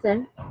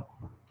 Listen.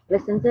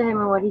 Listen to him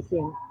and what he's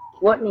saying.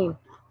 What name?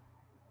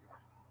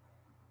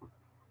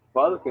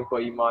 I'm looking for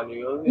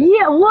Emmanuel.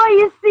 Yeah, what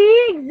you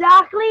see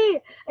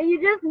exactly, and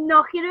you just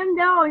knocking him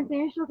down,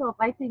 saying, "Shut up!"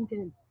 I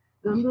thinking,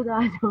 don't do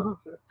that.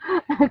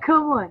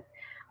 Come on,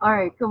 all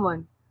right, come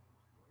on,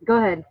 go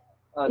ahead.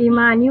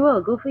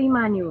 Emmanuel, go for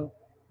Emmanuel.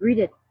 Read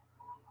it.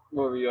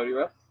 Will we read the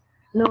rest?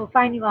 No,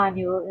 find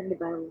Emmanuel in the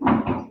Bible.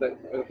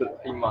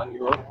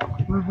 Emmanuel.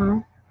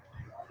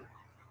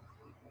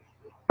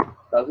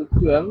 Does it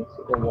 2 M's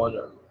or 1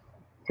 M?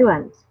 2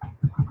 M's.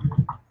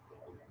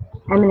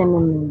 M.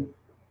 Emmanuel.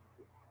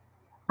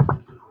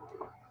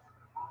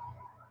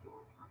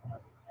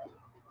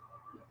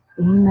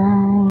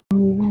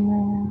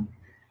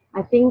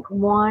 I think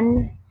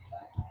 1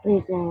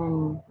 is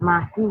in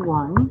Matthew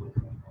 1,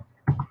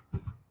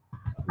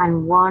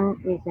 and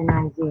 1 is in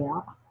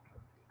Isaiah.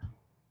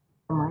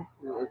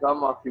 Is that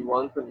Matthew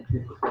 1,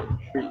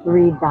 22-23?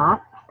 Read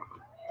that.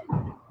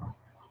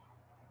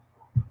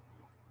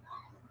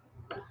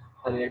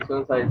 And the next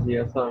one's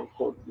Isaiah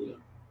 7:14.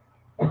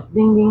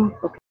 Ding ding.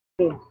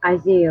 Okay.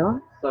 Isaiah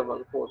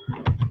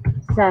 7:14.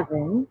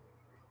 7:14.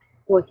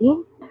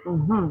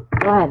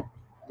 Go ahead.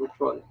 Which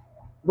one?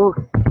 Both.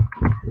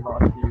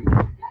 Matthew.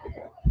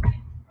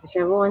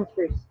 Whichever one's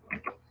first.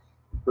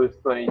 Verse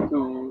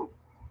 22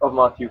 of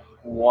Matthew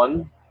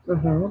 1.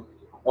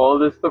 All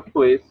this took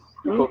place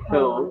to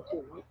fulfill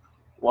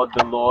what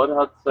the Lord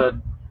had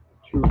said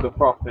through the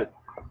prophet.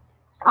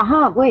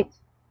 Wait.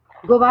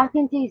 Go back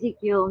into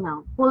Ezekiel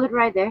now. Hold it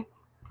right there.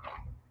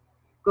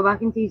 Go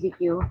back into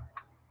Ezekiel.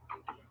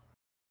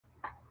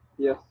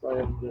 Yes, I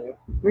am there.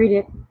 Read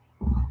it.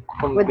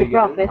 From with the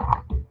prophet.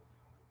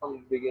 From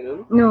the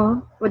beginning?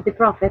 No, with the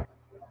prophet.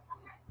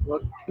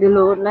 What? The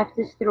Lord left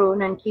his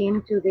throne and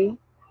came to thee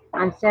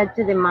and said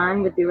to the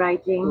man with the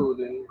writing.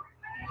 Clothing.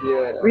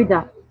 Yeah. Read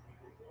that.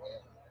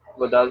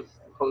 But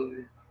that's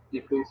from the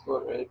first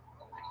one, right?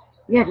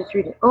 Yeah, just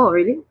read it. Oh,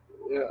 really?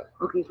 Yeah.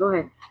 Okay, go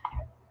ahead.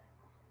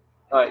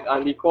 Alright,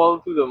 and he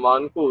called to the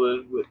man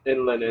clothed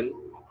in linen,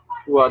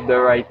 who had the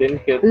writing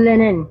kit.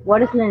 Linen. What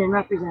does linen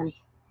represent?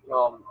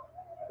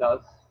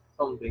 That's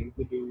something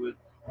to do with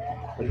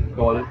And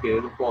God is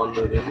created for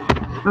under them.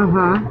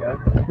 Yeah.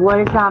 What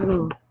does that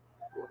mean?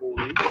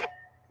 Holy.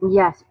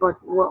 Yes, but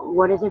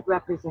what does it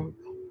represent?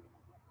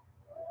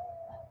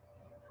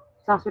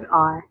 Starts with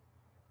R,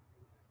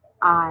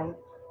 I,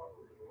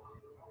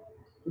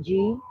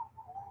 G,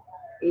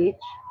 H,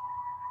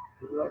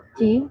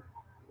 T.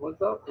 What's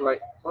that?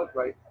 Right. What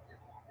right?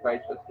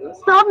 Righteousness.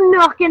 Stop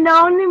knocking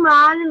down the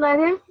man and let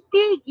him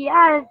speak.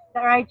 Yes,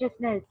 the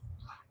righteousness.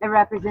 It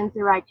represents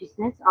the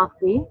righteousness of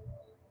the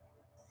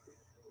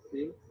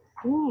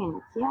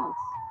saints. Yes,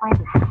 find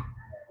it.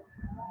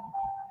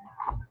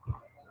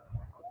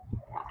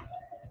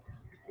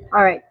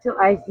 All right, so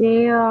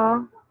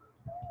Isaiah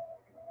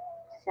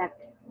 7.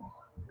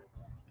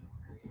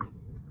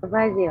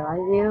 Isaiah.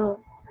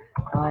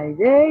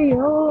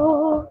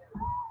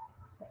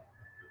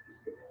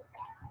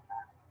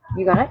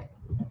 You got it?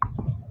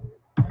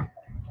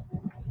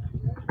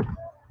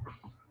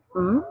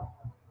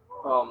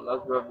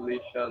 That's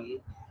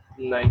Revelation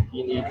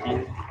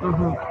 19:18.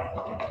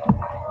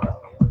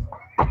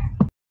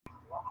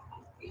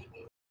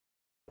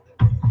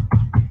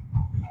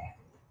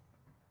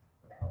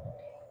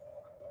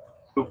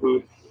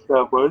 Super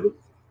 7.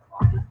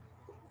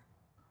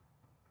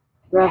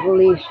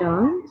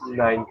 Revelation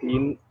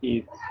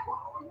 19:8.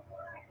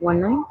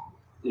 1:9.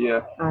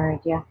 Yeah. All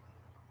right, yeah.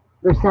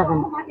 Verse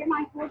 7.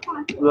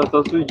 Let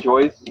us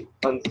rejoice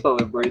and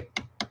celebrate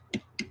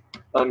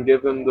and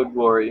give him the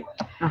glory.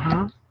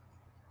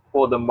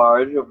 For the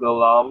marriage of the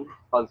Lamb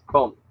has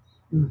come,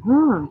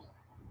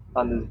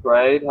 and his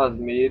bride has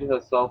made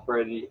herself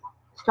ready.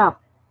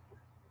 Stop.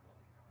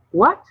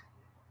 What?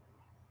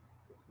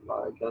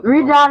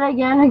 Read that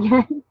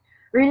again.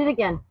 Read it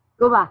again.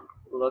 Go back.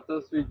 Let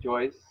us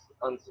rejoice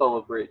and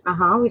celebrate.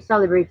 We're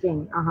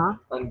celebrating.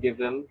 And give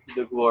him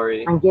the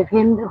glory. And give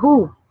him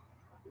who?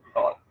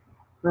 God.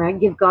 Right,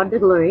 give God the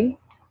glory.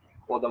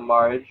 For the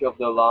marriage of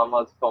the Lamb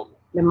has come.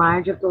 The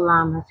marriage of the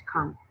Lamb has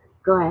come.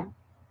 Go ahead.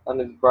 And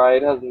his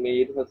bride has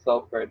made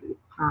herself ready.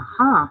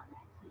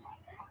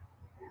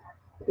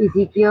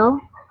 Ezekiel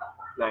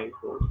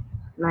 9:4.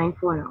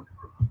 9:4 now.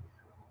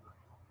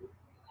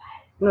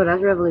 No,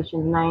 that's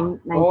Revelation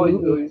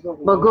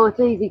 9:19. But go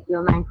to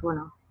Ezekiel 9:4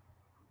 now.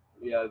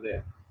 Yeah,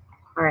 there.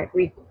 All right,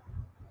 read.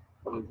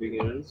 From the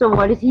beginning. So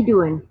what is he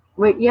doing?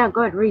 Wait, yeah,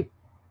 go ahead, read.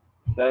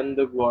 Then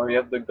the glory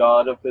of the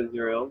God of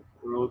Israel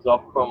rose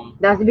up from...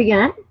 That's the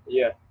beginning?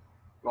 Yeah.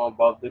 From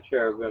above the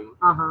cherubim.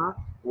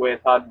 Where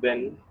it had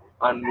been,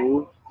 and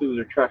moved to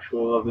the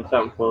threshold of the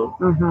temple.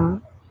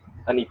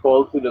 And he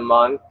called to the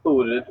man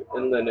clothed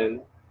in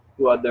linen,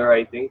 who had the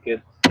writing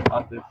kit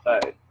at his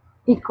side.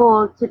 He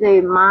called to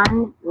the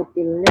man with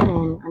the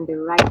linen and the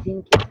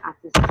writing kit at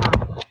his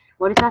side.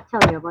 What does that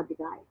tell you about the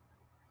guy?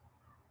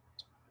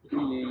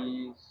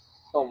 He's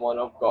someone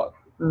of God.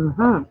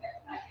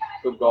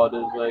 So God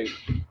is like,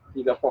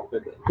 he's a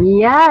prophet.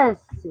 Yes.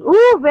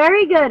 Ooh,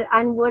 very good.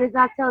 And what is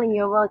that telling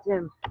you about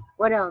him?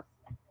 What else?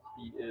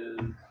 He is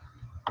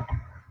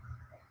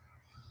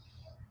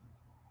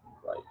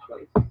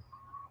righteous.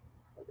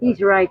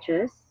 He's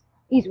righteous.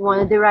 He's one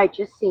of the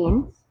righteous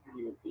saints.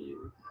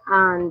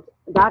 And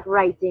that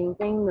writing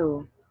thing,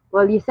 no.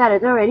 Well, you said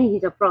it already.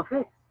 He's a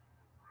prophet.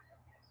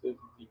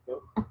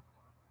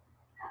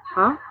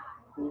 Huh?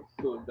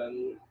 So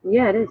then,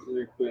 yeah, it is.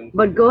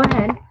 But go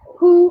ahead.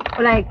 Who,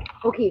 like,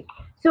 okay.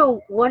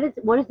 So what is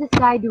this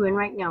guy doing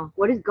right now?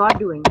 What is God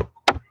doing?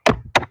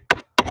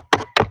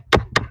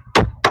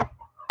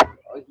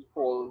 He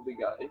called the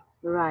guy.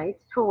 Right.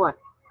 For what?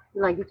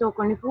 Like you talk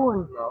on the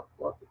phone. No,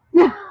 for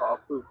a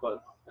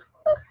purpose.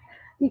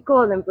 He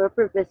called him for a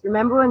purpose.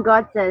 Remember when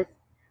God says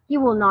he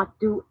will not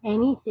do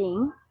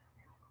anything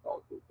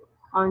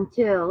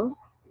until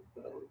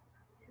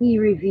he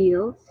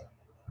reveals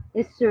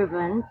his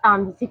servants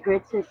the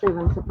secrets to his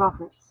servants, the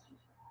prophets.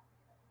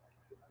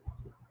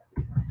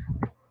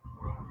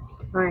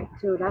 Alright,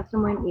 so that's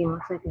somewhere in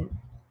Amos, I think.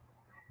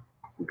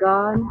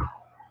 God.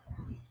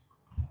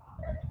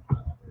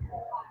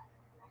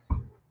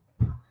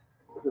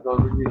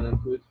 Without revealing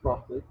to his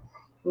prophets.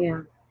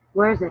 Yeah.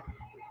 Where is it?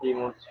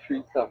 Amos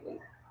 3:7.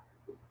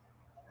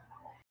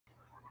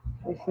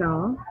 It's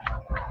now.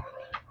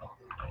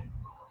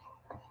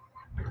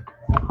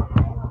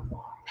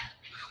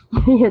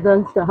 You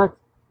don't start.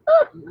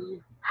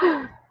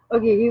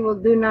 Okay, he will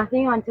do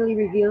nothing until he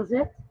reveals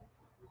it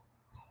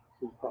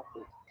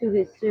to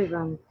his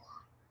servants.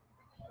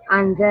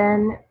 And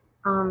then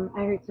I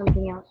heard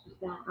something else.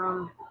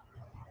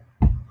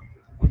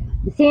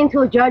 The saints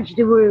will judge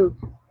the world.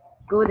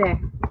 Go there.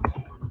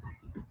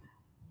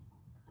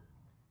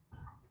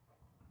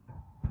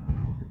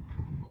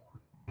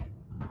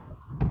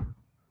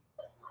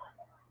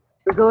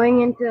 We're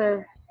going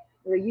into.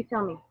 Well, you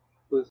tell me.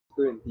 1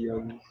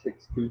 Corinthians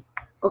 6:2.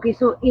 Okay,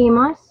 so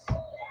Amos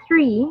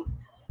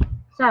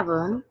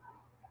 3:7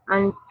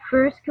 and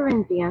 1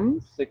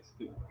 Corinthians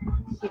 6:2.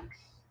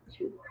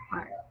 6:2.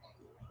 Alright.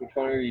 Which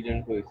one are you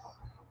reading first?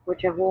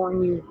 Whichever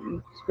one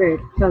you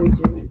spirit tell you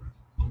to read.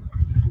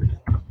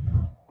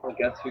 I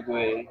guess we go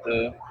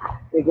into.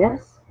 I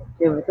guess.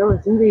 You have to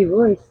listen to your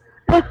voice.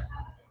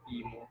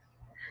 Amos.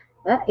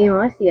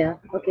 Amos, yeah.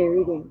 Okay,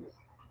 reading.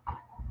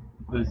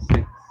 Verse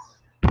 6.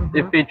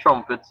 If a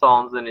trumpet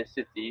sounds in a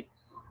city,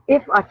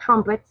 If a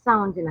trumpet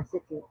sounds in a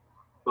city,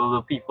 will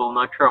the people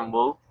not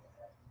tremble?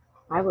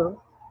 I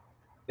will.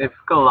 If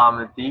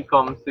calamity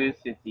comes to a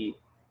city,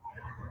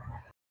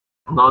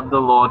 not the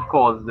Lord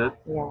caused it.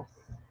 Yes.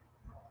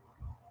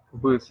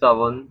 Verse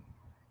 7.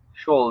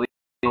 Surely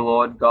the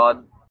Lord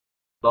God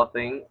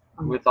nothing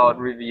without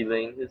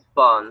revealing his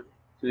plan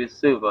to his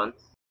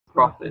servants,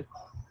 prophets.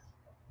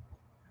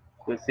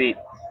 Verse 8.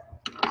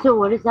 So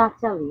what does that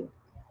tell you?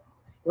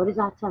 What does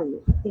that tell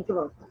you? Think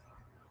about that.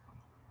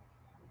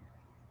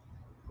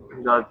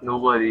 That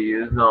nobody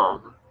is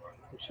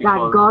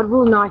That God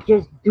will not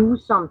just do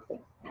something.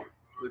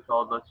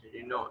 without letting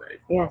you know, right?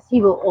 Yes,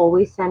 He will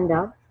always send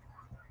a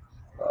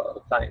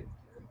Time.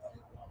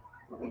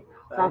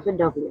 starts with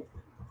W.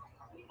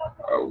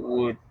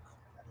 Would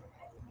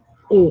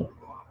A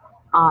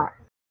R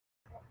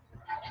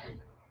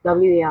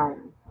W A R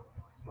N.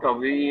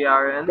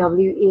 WERN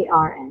W A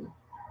R N.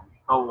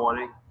 a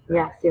warning.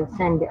 Yes, He'll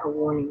send a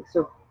warning.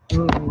 So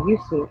you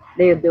see,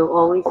 He'll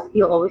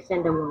always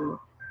send a warning.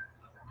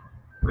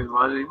 Wait,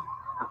 what is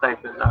a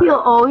type in that? He'll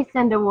always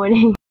send a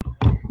warning.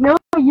 No,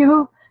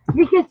 you,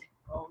 because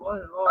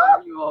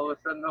What? You always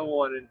send a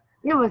warning.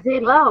 you will say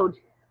it loud.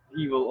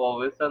 He will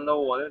always send a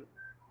warning.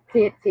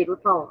 Say it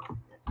with power.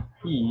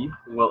 He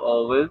will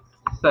always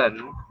send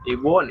a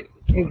warning.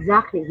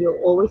 Exactly. He'll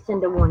always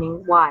send a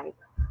warning. Why?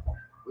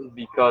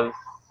 Because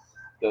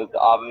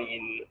I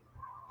mean,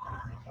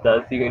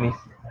 that's the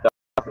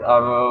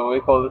only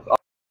we call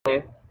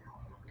this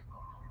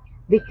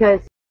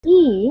Because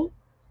He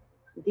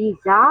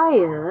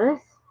desires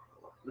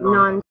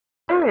none to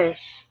perish.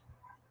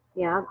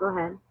 Yeah, go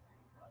ahead.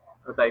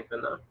 a type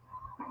in that.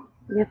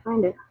 Yeah,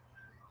 find it.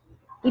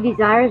 He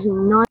desires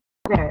none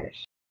to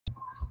perish.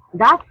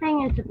 That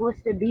thing is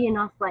supposed to be in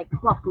us like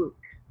clockwork.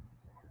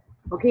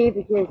 Okay,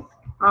 because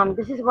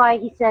this is why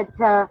He said,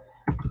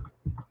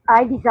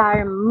 I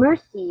desire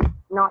mercy,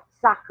 not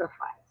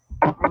sacrifice.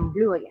 And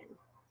blue again.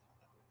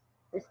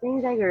 This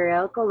thing's like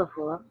real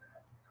colorful.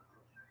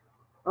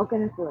 How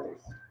can I feel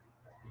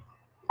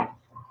this?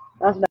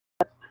 That's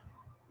bad.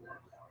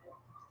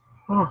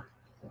 Oh,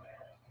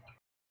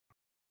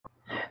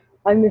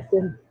 I missed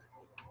him.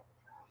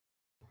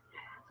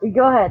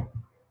 Go ahead.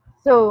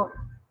 So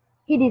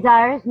He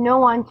desires no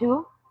one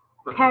to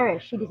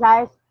perish. He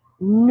desires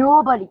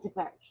nobody to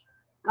perish.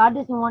 God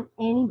doesn't want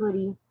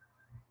anybody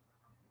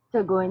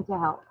to go into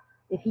hell.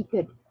 If He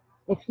could.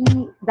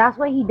 That's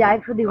why He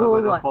died for the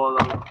whole world.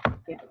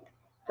 Yeah.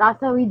 That's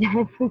how He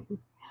died for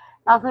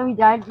that's how He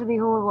died for the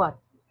whole what?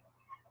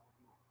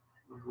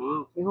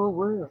 The whole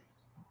world.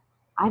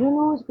 I don't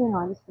know what's going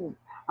on this phone.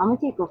 I'm gonna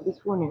take off this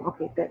phone and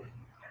okay, good.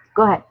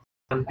 Go ahead.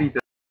 And Peter.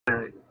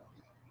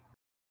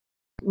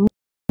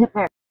 The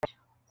perish.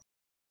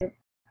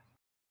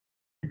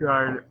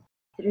 God.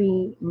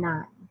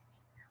 3:9.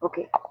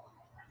 Okay.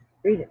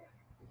 Read it.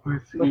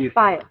 Verse With 8.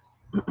 fire.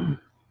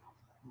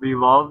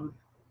 Beloved,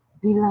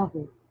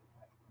 Beloved.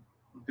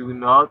 do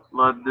not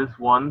let this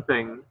one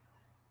thing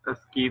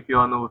escape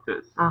your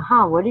notice.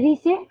 What did He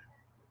say?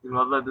 Do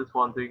not let this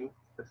one thing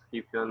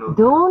escape your notice.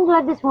 Don't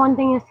let this one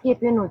thing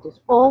escape your notice.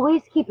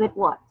 Always keep it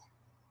what?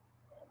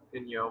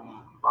 In your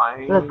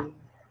mind. Look.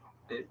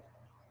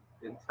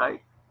 Inside.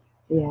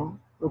 Yeah,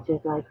 which is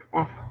like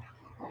F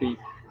P.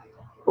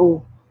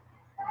 O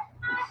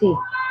C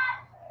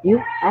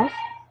U S.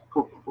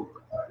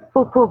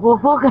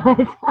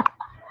 Focus.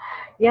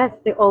 Yes,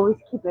 they always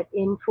keep it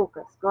in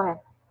focus. Go ahead.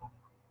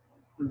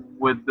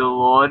 With the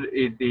Lord,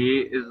 a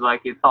day is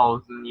like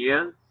 1,000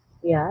 years,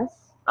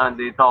 Yes. and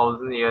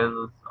 1,000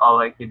 years are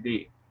like a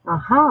day.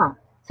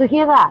 So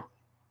hear that.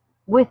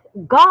 With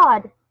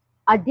God,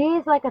 a day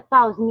is like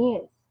 1,000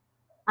 years,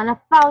 and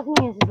 1,000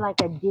 years is like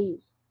a day.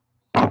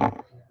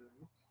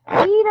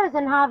 He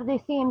doesn't have the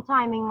same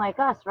timing like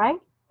us, right?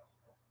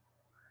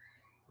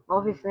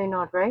 Obviously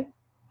not, right?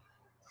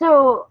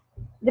 So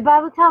the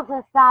Bible tells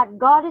us that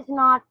God is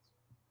not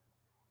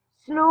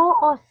slow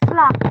or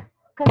slack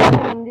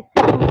concerning the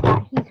things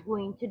that He's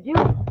going to do,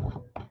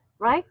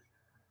 right?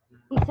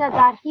 He said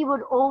that He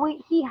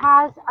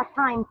has a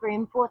time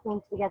frame for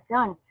things to get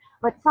done,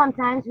 but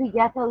sometimes we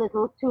get a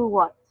little too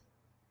what?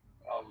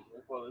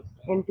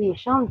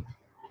 Impatient,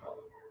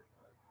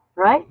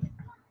 right?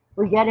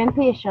 We get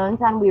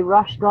impatient and we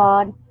rush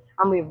God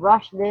and we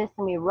rush this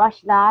and we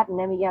rush that, and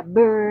then we get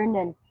burned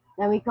and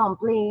then we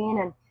complain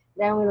and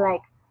then we're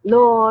like,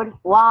 Lord,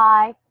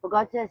 why? But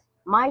God says,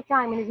 my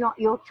timing is not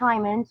your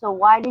timing, so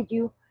why did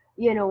you,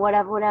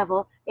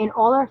 whatever. In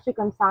all our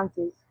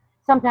circumstances,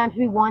 sometimes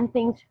we want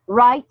things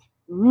right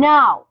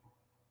now.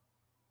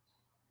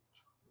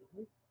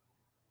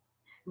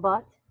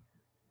 But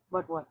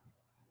what?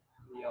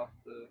 We have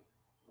to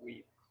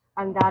wait.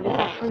 And that is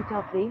a fruit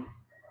of the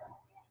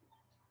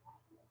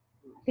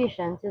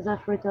patience, is a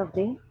fruit of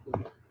the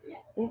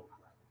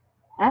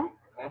eh?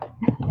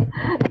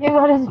 You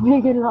gotta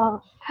speak it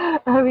loud.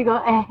 We go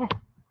eh.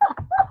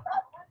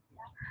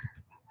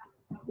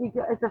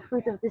 It's a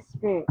fruit of the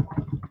spirit.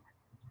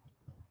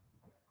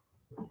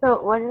 So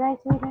what did I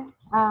say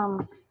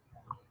there?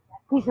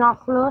 He's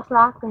not slow or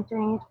slack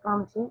concerning his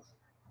promises.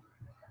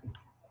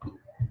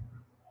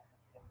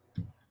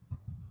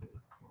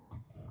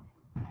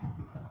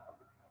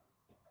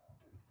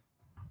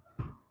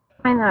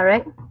 Find that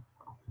right?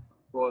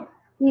 What?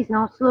 He's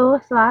not slow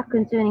or slack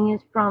concerning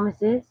his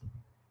promises,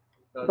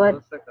 That's but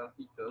the second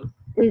feature.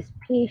 is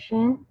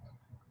patient.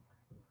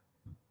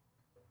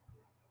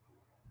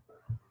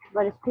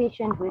 But is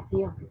patient with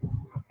you.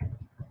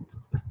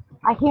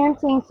 I hear him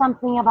saying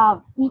something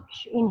about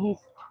each in his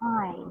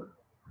time.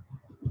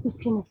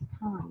 Each in his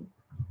time.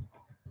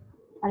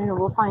 I don't know,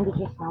 we'll find it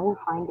just now. We'll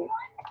find it.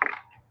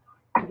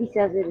 If he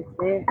says it, it's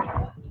there.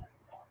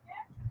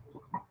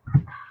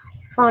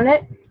 Found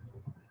it?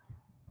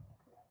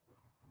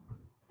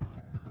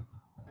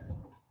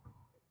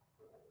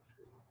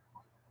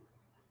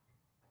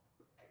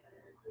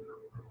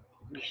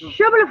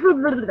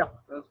 Shabba-da-flub-da-da-da.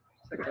 That's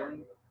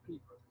second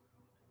Peter.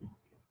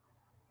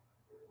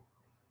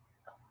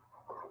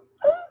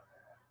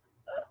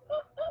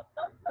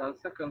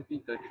 That's second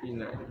Peter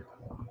 3:9.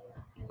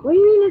 What do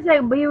you mean it's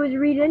like, but he was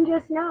reading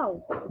just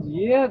now?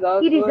 Yeah,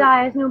 that's He what.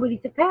 desires nobody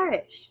to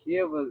perish.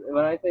 Yeah, but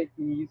when I say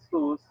he's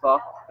so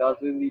soft,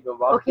 that's what lead them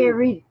back Okay,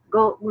 to.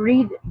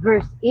 read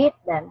verse 8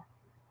 then.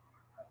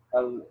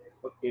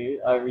 Okay,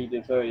 I read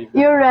it already.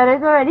 You read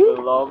it already?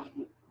 Beloved,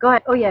 Go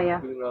ahead. Oh,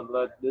 yeah. do not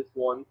let this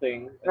one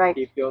thing Right,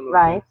 escape your notice.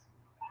 right.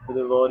 For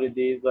the Lord, a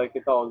day is like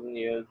 1,000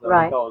 years, and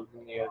Right.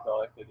 1,000 years are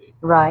like a day.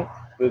 Right.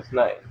 Verse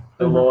 9.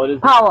 The Mhm. Lord is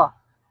Power.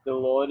 The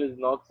Lord is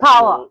not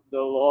Power. slow.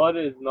 The Lord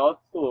is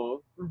not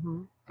slow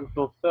Mm-hmm. to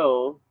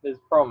fulfill His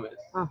promise,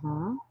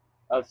 Mm-hmm.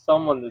 as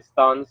some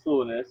understand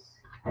slowness,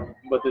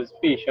 but is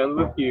patient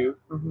with you,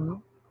 Mm-hmm.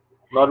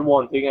 not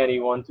wanting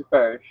anyone to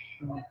perish,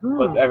 Mm-hmm.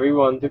 but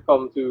everyone to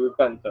come to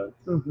repentance.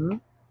 Mm-hmm.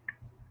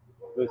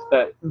 Verse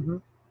 10. Mm-hmm.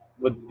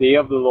 But the day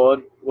of the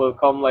Lord will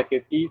come like a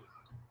thief.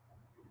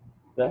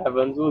 The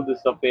heavens will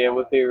disappear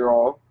with a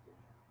roar.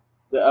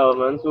 The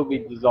elements will be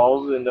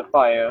dissolved in the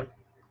fire,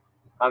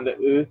 and the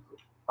earth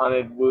and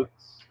its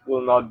works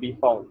will not be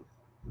found.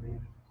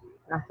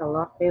 That's a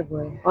lot, big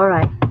boy. All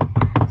right.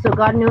 So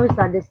God knows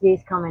that this day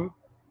is coming.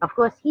 Of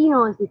course, He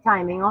knows the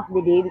timing of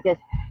the day because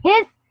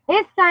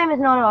His time is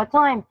not our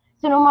time.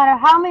 So no matter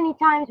how many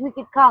times we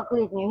could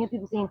calculate, and you hear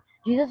people saying,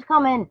 Jesus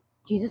coming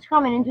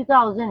in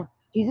 2000,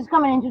 Jesus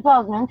coming in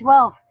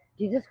 2012,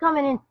 Jesus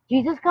coming, and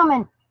Jesus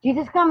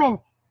coming,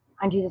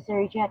 and Jesus said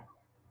it yet.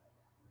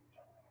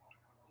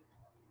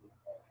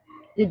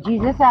 Did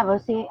Jesus ever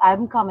say,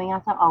 I'm coming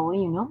at an hour,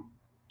 you know?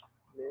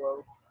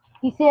 Well,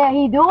 He said,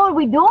 we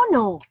don't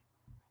know.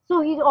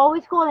 So He's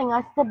always calling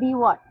us to be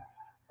what?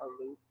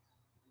 alert,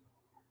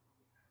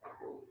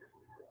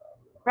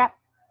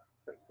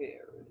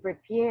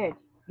 Prepared.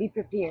 Be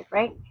prepared,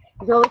 right?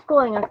 He's always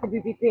calling us to be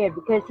prepared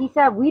because He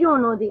said we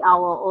don't know the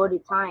hour or the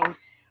time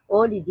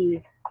or the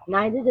day.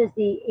 Neither does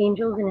the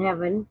angels in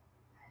heaven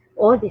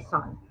or the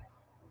Son.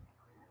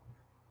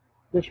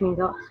 Which means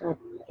us.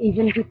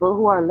 Even people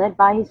who are led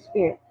by His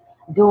Spirit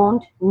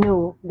don't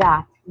know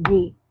that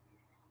day.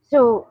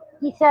 So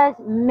He says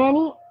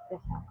many.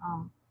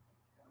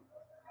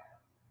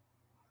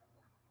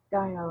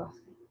 Darn, I lost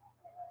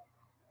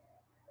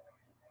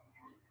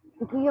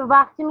it. Can you give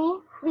back to me,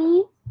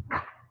 please?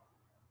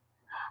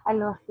 I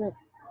lost it.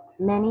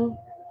 Many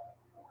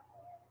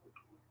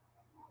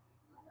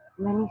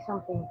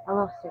something. I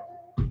lost it.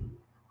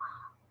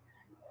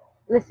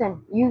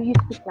 Listen, you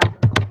speak now.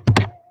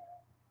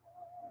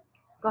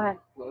 Go ahead.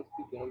 not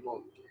speaking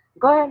about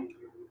Go ahead.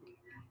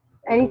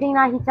 Anything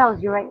that He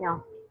tells you right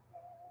now.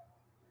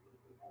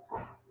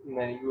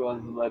 many who are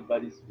led by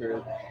the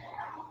Spirit.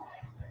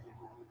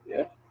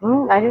 Yeah.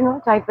 I don't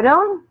know. Type it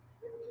down.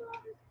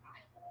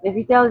 If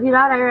He tells you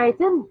that, I write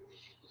it.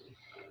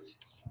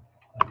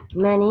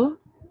 Many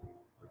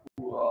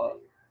Who are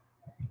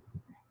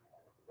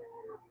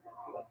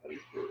led by the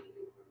Spirit.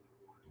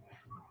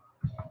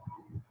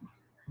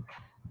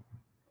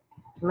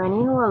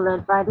 who are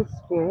led by the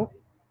Spirit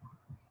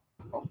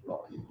Of God.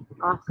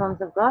 are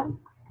sons of God.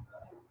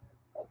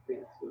 I think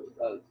so.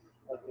 I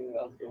think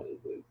that's what it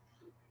is.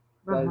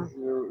 Mhm. That's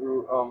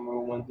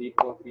Romans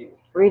 8:14.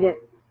 Read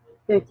it.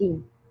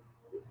 13.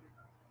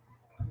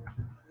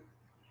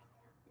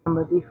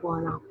 Number before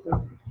and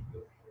after.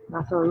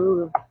 That's our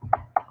rule.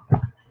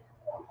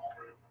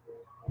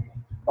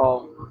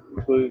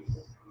 Verse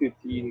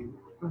 15.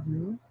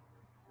 Mm-hmm.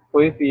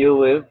 For if ye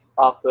live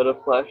after the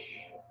flesh,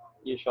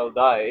 ye shall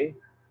die.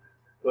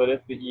 But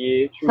if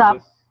ye Stop.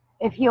 choose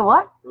If you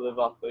what? to live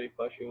after the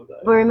flesh, you will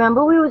die. But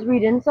remember, we was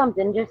reading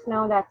something just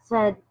now that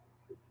said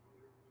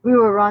we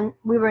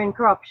were in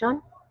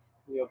corruption.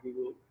 Yeah, we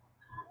will.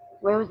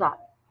 Where was that?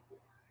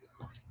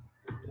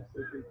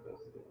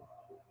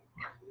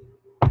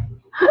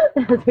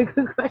 That's a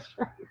good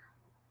question.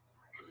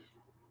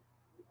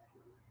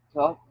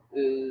 Top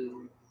is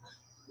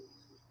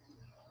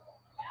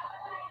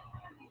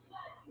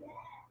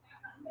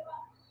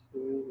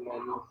too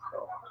many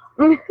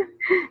stuff.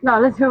 No,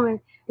 let's do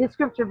it. The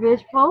scripture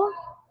page full.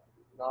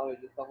 Now we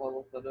just have a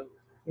look at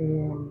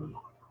them.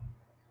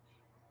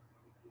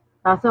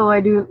 That's how I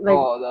do, like,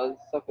 Oh,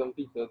 that's 2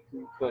 Peter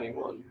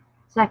 2:21.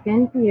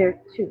 2 Peter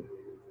 2.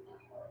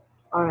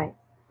 Alright,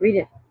 read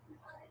it.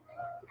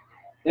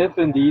 If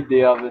indeed they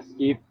have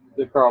escaped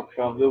the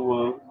corruption of the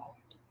world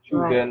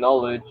through Right. their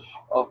knowledge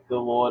of the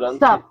Lord and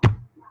Stop.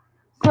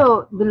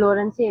 So, the Lord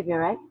and Savior,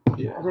 right?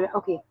 Yeah.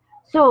 Okay.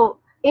 So,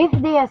 if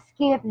they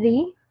escape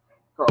the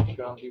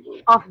corruption of the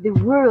world. of the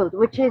world,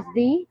 which is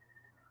the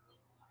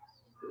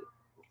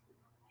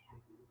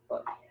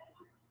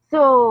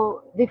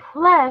so the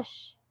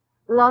flesh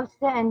loves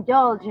to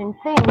indulge in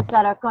things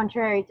that are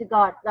contrary to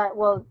God, that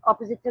well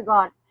opposite to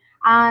God,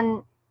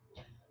 and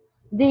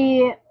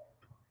the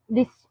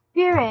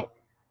spirit,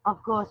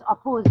 of course,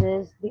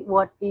 opposes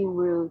what the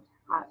world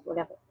has,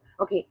 whatever.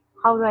 Okay,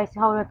 how do I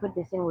put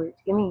this in words?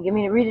 Give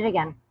me read it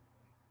again.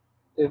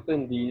 If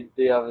indeed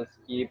they have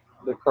escaped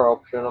the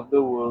corruption of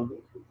the world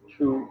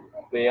through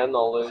their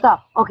knowledge.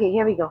 Stop. Okay,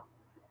 here we go.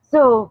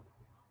 So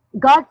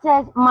God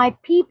says, "My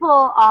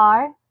people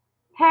are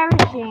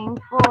perishing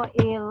for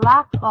a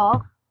lack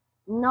of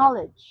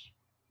knowledge."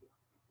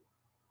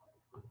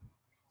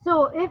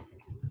 So if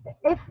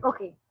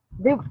okay,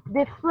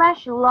 the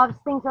flesh loves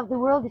things of the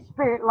world, the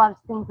spirit loves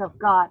things of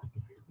God,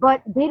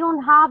 but they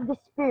don't have the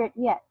spirit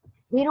yet.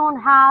 They don't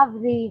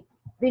have the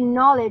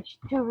knowledge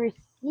to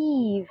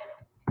receive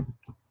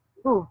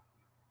who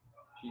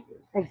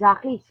Jesus.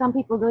 exactly. Some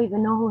people don't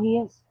even know who He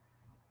is.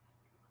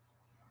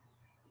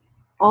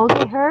 All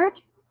they heard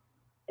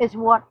is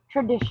what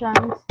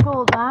traditions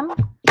told them,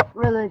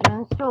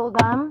 religions told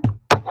them.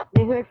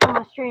 They heard from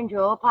a stranger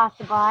or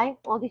passerby,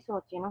 all these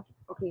sorts, you know.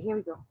 Okay, here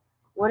we go.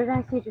 What did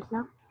I say just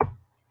now?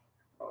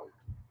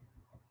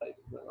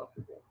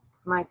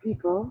 My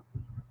people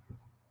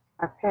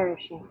are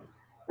perishing.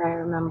 I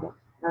remember.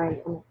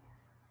 Alright.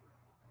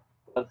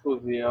 That's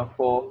Hosea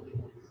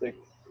 4:6.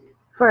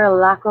 For a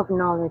lack of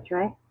knowledge,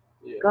 right?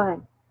 Yeah. Go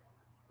ahead.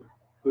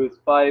 Verse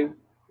 5.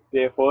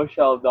 Therefore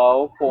shalt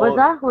thou fall. Was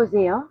that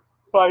Hosea?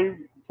 5,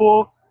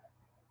 4,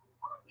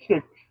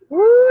 6.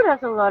 Woo,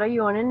 that's a lot of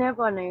yawning there,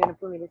 but now you're gonna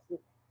put me to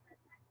sleep.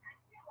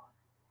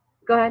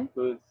 Go ahead.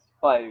 Verse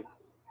 5.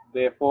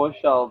 Therefore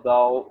shalt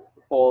thou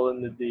fall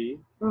in the day,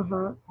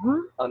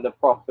 and the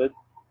prophet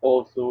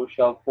also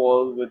shall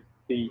fall with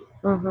thee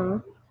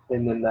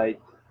in the night.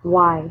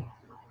 Why?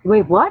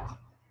 Wait, what?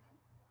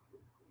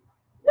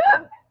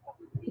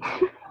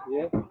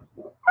 Yeah.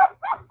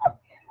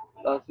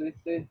 That's what it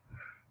says.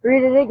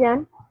 Read it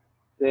again.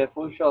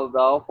 Therefore shalt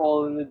thou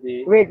fall in the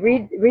day. Read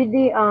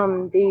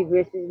the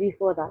verses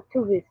before that.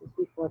 2 verses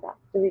before that.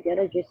 So we get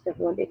a gist of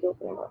what they're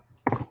talking about.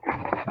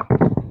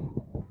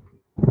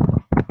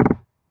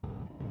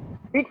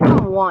 Read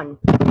from 1.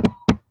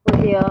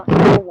 Hosea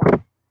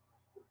 4:1.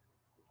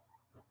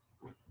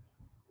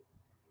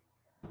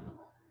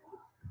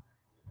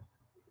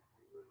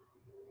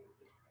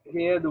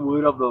 Hear the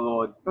word of the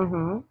Lord.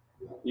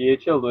 Ye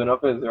children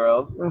of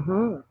Israel.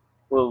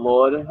 The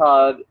Lord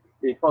had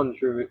a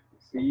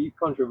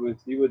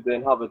controversy with the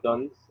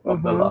inhabitants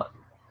of the land.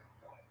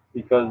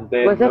 Because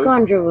they What's a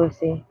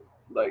controversy?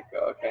 Like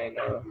a kind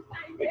of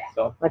mix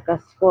up. Like a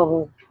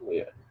squabble.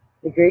 Yeah.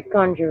 The great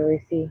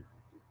controversy.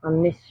 A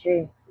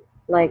mystery.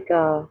 Like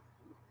find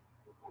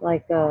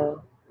a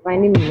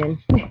meaning.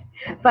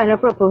 Find a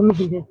proper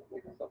meaning.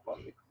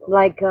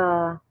 Like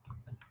a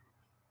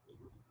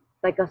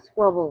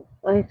squabble.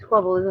 A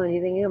squabble is the only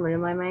thing human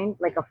in my mind.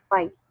 Like a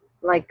fight.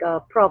 Like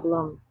a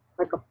problem.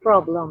 Like a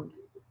problem.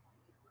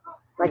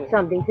 Like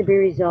something to be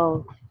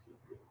resolved.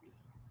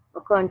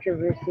 A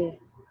controversy.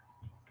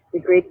 The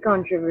great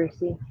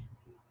controversy.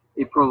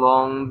 A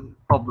prolonged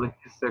public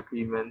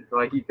disagreement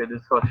or heated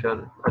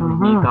discussion, a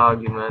debate,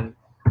 argument,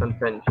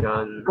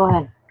 contention. Go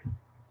ahead.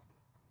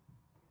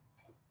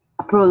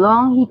 A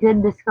prolonged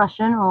heated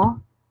discussion or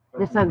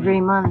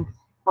disagreement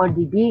or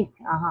debate.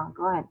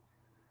 Go ahead.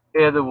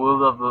 Hear the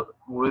word of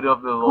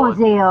the Lord.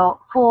 Hosea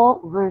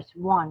 4 verse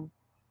 1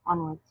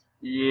 onwards.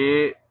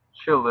 Ye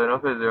children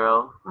of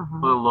Israel,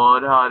 the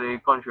Lord had a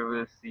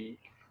controversy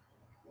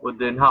with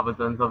the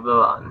inhabitants of the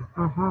land,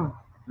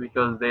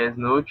 because there is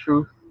no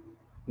truth,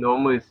 no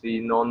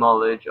mercy, no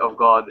knowledge of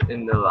God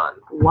in the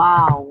land.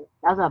 Wow,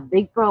 that's a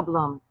big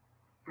problem.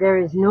 There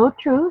is no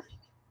truth,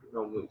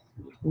 no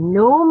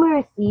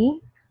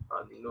mercy,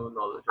 and no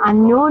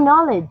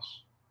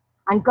knowledge.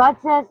 And God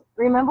says,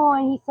 remember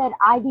when He said,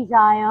 "I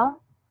desire."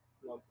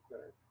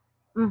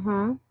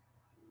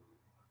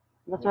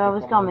 That's what I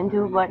was coming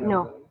to, but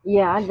no.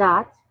 Yeah,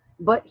 that.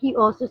 But He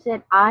also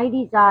said, "I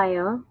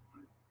desire."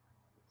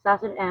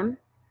 Starts with M.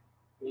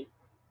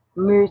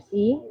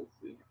 Mercy,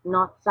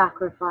 not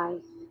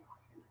sacrifice.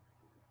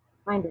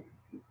 Find it.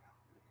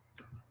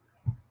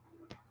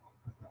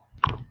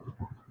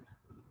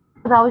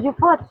 That was your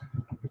foot.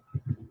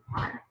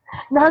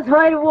 That's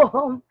why it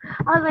warm.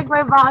 I was like,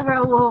 my bag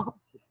are warm.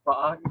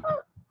 Bag?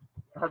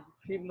 That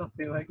seemed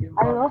nothing like it.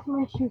 I lost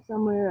my shoe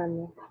somewhere on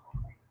there.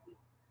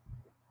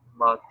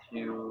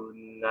 Matthew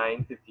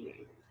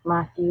 9:13.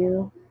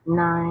 Matthew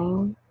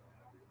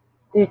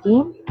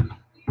 9:13.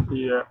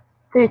 Yeah.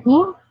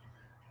 13.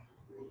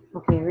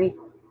 Okay, read.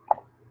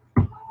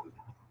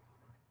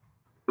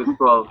 Verse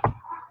 12.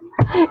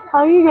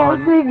 How you guys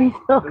say me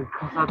so? Because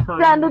I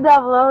told Send the you.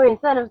 devil away.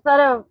 Send him.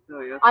 Send him. So,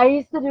 yes. I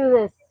used to do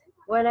this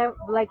when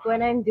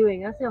I'm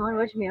doing. I say, man,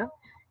 watch me up.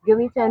 Give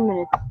me 10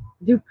 minutes.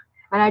 Doop.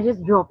 And I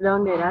just drop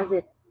down there. That's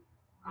it.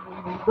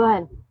 Go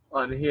ahead.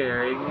 On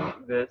hearing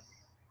this,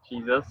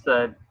 Jesus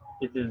said,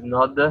 "It is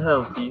not the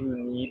healthy who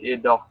need a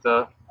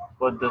doctor,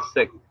 but the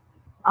sick."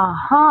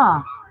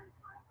 Aha.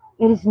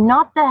 It is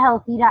not the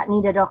healthy that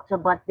need a doctor,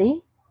 but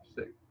the.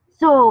 Sick.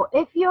 So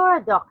if you're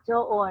a doctor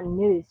or a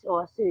nurse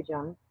or a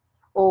surgeon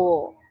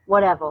or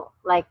whatever,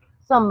 like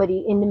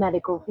somebody in the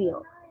medical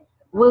field,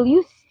 will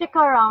you stick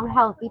around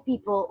healthy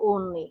people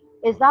only?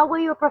 Is that where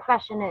your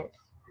profession is?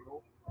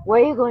 No,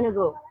 Where are you going to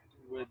go?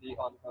 where the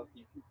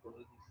unhealthy people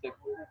is the sick.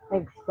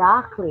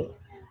 Exactly.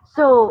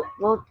 So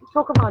we'll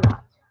talk about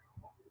that.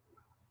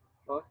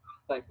 What?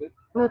 Type it.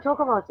 We'll talk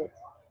about it.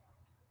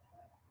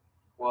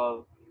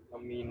 Well, I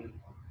mean,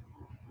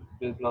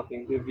 there's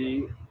nothing to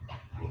be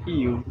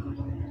healed.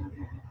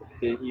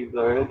 They healed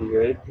already,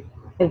 right?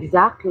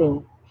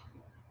 Exactly.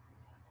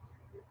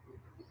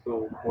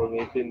 So what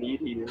makes it need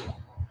healing?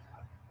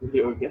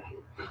 Okay.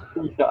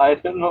 Yeah, I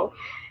don't know.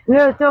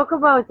 No, talk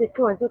about it.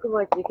 Come on, talk about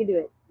it. You can do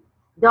it.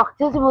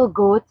 Doctors will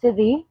go to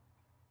the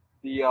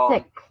The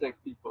sick. sick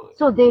people.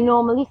 So they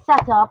normally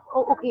set up,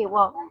 oh, okay,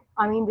 well,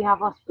 I mean, we have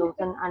hospitals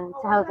and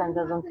health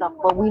centers and stuff,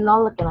 but we're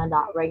not looking at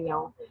that right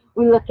now.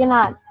 We're looking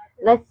at,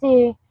 let's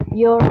say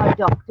you're a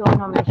doctor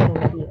on a mission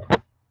field.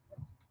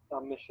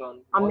 A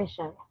mission. A What?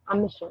 mission, a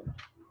mission,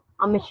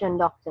 a mission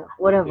doctor,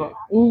 whatever. Okay.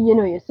 You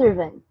know, you're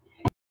serving.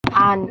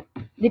 And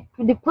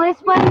the place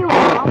where you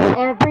are,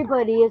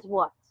 everybody is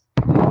what?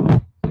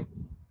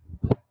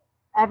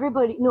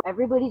 Everybody, no,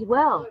 everybody's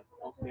well.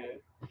 Okay.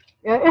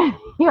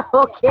 You're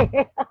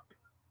okay.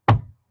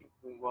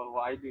 Well,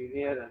 why do you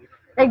hear then?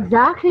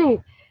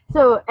 Exactly.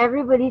 So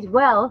everybody's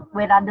well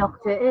where that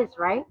doctor is,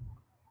 right?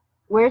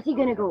 Where's he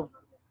gonna go?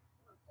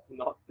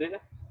 Not there.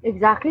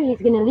 Exactly.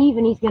 He's gonna leave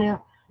and he's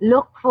gonna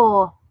look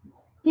for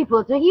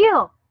people to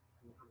heal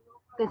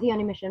because he's on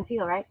a mission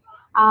field, right?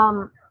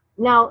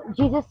 Now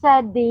Jesus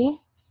said the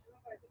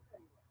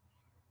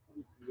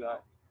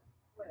That,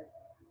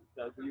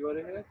 that's what you want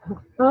to hear?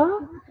 huh?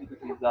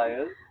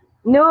 Desires.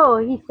 No,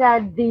 he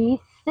said the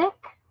sick,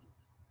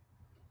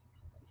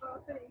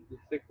 The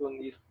sick will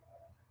need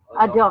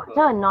a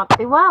doctor, not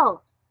the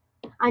well.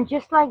 And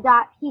just like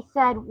that, he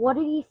said, what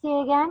did he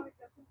say again?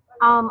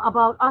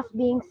 About us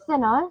being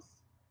sinners.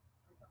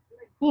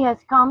 He has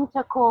come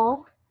to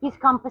call. He's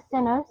come for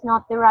sinners,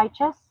 not the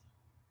righteous.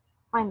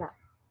 Find that.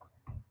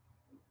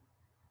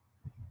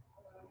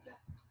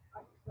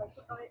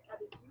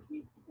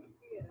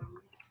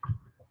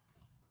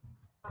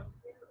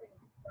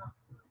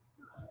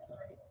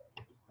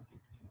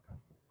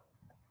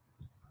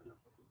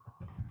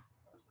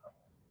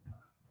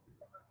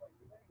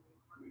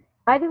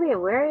 By the way,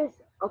 where is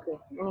okay?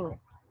 Anyway,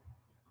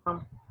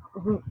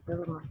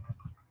 never mind.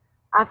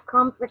 I've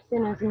come for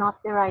sinners,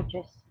 not the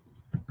righteous.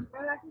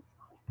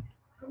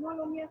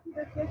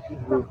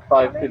 Luke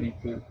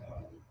 5:32.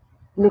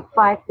 Luke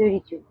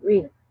 5:32.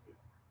 Read.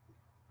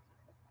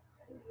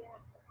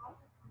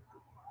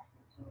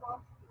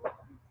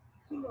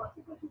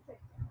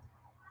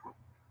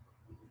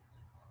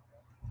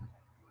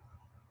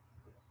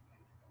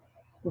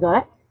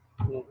 Got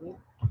it?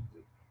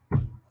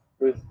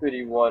 Verse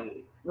 31.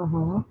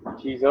 Mm-hmm.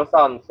 Jesus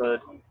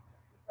answered,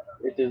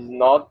 "It is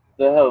not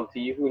the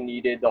healthy who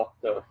need a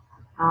doctor,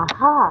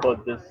 Aha.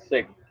 but the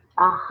sick.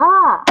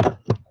 Aha.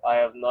 I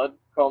have not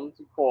come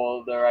to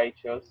call the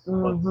righteous,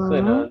 but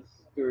sinners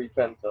to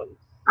repentance."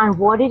 And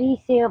what did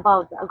he say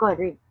about that? Go ahead,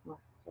 read.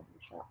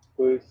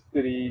 Verse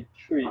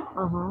 33.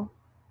 Mm-hmm.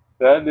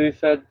 Then they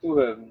said to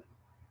him,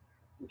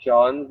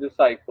 "John's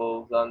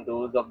disciples and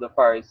those of the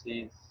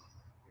Pharisees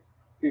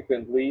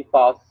frequently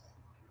fast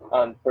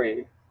and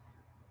pray,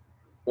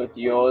 but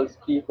yours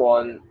keep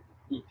on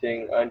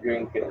eating and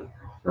drinking."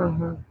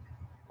 Mm-hmm.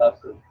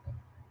 That's it.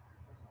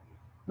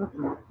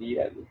 Mm-hmm. The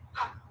end.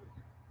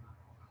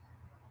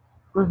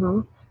 Mm-hmm.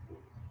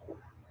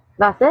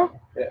 That's it?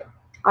 Yeah.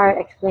 Alright,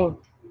 explain.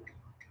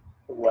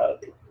 Well,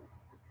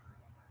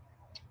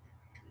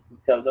 you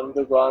tell them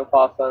to go and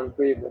fast and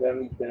pray, but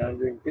them eating and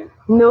drinking.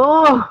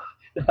 No.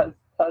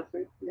 That's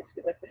it.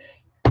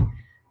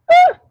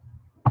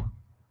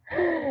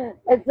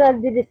 It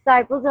says the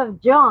disciples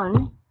of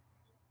John,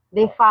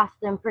 they fast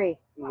and pray.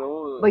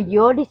 No. But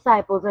your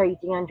disciples are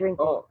eating and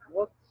drinking. Oh,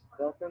 what's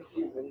that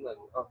confusing then?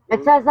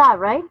 It says that,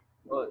 right?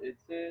 Oh, it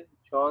says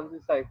John's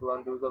disciple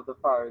and those of the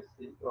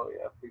Pharisees. Oh,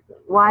 yeah,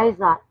 frequently. Why is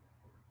that?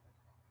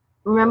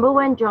 Remember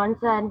when John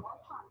said,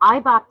 I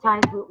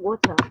baptize with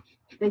water,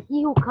 but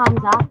he who comes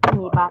after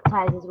me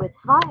baptizes with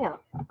fire,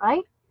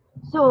 right?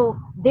 So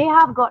they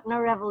have gotten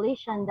a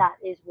revelation that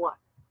is what?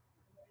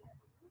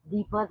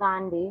 Deeper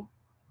than the...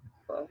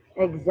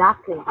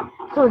 Exactly.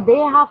 So they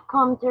have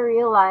come to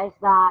realize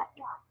that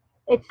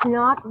it's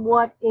not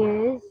what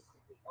is...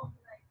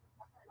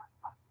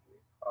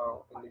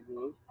 In the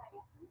group,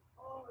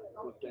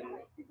 within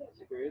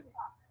spirit,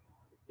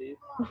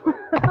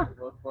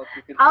 what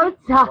you can outside.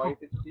 see, what you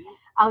can see.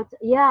 out.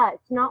 Yeah,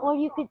 it's not what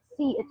you could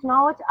see. It's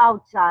not what's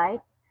outside,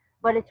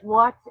 but it's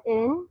what's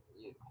in.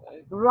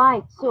 Inside.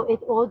 Right. So it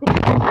all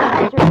depends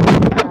on the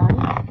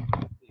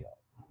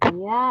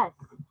circumcision. Yes.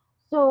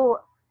 So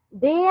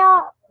they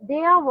are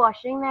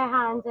washing their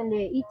hands and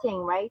they're eating,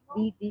 right?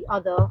 The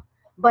other,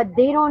 but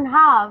they don't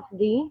have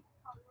the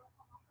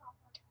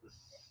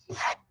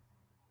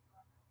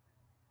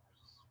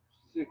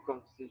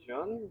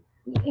Circumcision.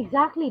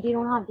 exactly. They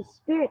don't have the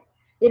spirit.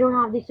 They don't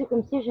have the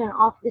circumcision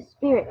of the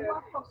spirit.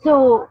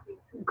 So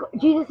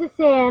Jesus is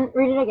saying,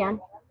 read it again.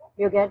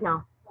 You're good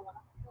now.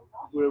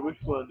 Where, which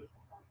one?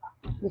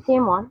 The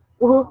same one.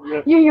 Oh,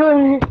 Yeah.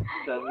 you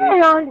Then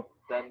you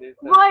they said,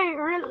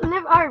 boy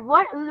live or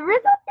what?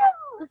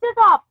 Sit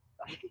up.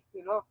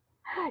 you know,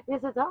 You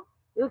sit up.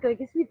 You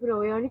can sleep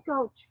away on the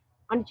couch,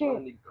 on the chair.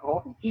 on the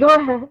couch. Go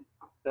ahead.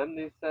 Then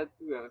they said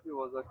to him, if it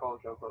was a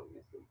couch, I'll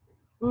probably say.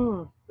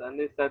 Mm. Then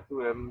they said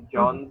to him,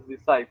 John's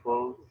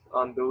disciples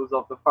and those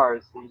of the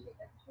Pharisees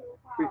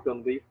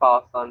frequently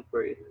fast and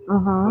pray,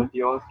 Uh-huh. but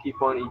yours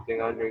keep on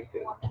eating and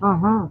drinking.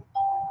 Uh-huh.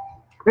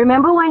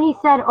 Remember when he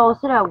said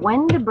also that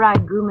when the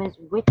bridegroom is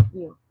with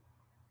you,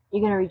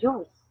 you're gonna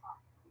rejoice.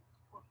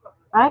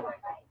 Right?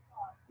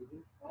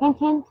 Hint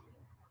hint.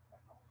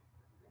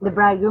 The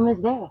bridegroom is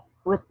there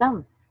with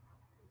them.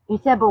 He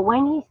said, but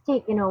when he's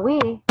taken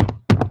away,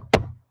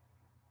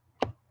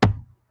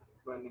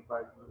 When the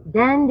bridegroom,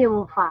 then they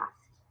will fast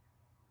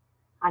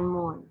and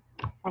mourn.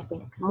 I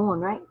think. Mourn,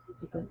 right?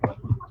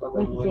 but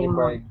When then you when say the mourn.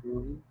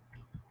 bridegroom,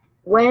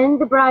 When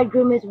the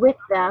bridegroom is with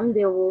them,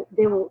 they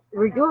will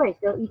rejoice.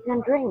 They'll eat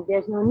and drink.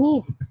 There's no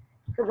need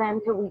for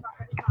them to weep.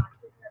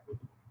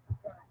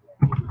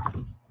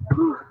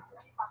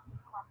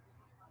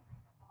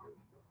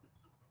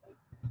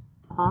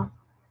 Huh?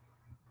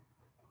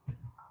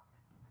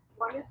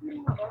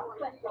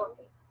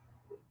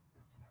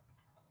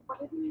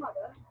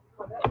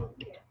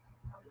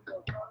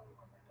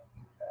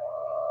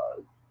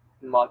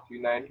 Matthew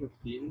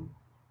 9:15.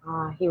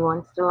 He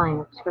wants to line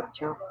up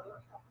scripture.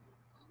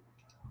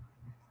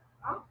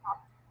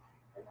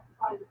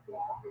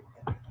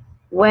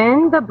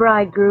 When the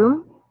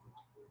bridegroom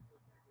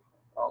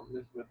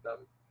Is with them.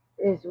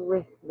 is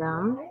with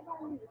them,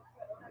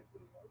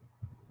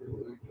 They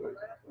will rejoice.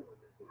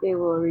 they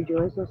will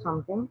rejoice or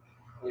something.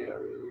 Yeah,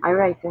 really. I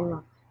write them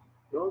up.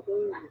 No,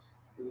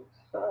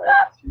 it's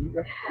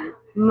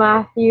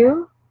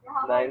Matthew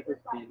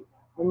 9:15.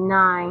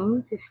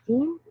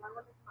 9:15.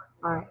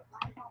 All right.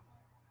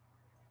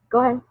 Go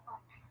ahead.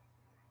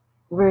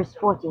 Verse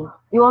 14.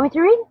 You want me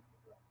to read?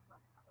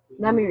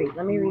 Let me read.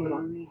 Let me read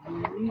one.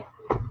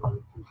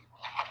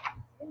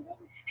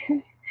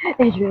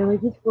 Adrian,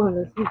 just fall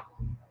asleep.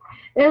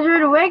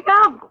 Adrian, wake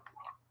up!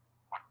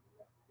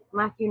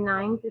 Matthew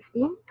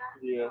 9:15.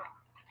 Yeah.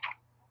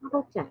 How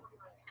about 10?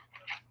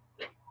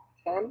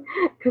 10?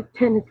 Because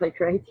 10 is like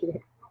right here.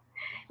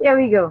 Here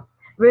we go.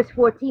 Verse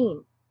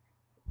 14.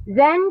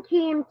 Then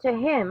came to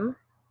him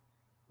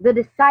the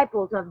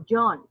disciples of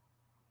John,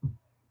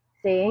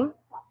 saying,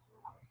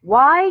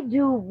 why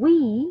do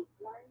we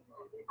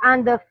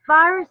and the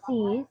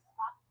Pharisees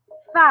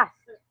fast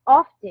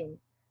often,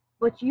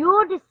 but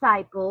your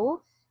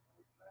disciples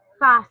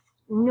fast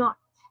not?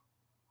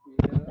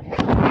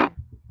 Yeah.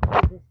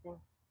 What is this thing?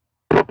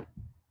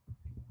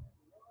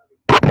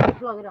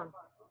 Plug it on.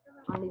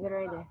 I'll leave it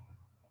right there.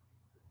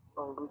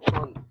 Oh, which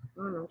one?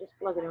 No, just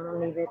plug it on and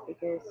leave it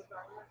because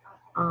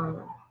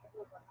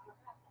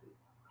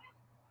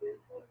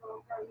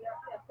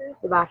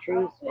the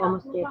battery's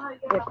almost dead.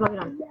 Yeah, plug it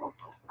on.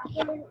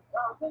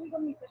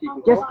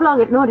 Just plug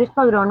it. No, just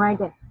plug it on right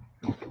there.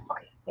 Okay.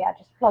 Yeah,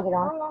 just plug it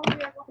on.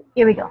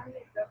 Here we go.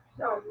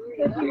 So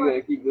you're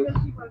gonna keep this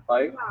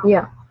 5?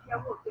 Yeah.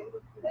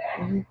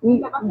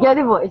 Get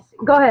the voice.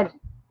 Go ahead.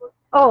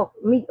 Oh,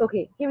 me.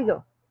 Okay, here we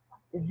go.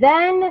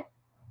 Then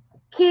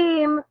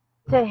came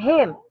to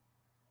him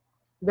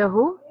the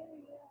who?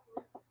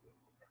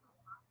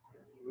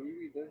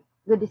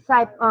 The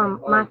disciple.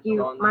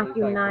 Matthew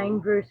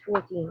 9 verse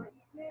 14.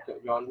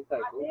 John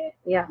disciple.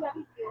 Yeah.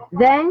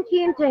 Then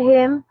came to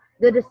him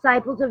the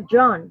disciples of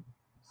John,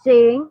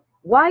 saying,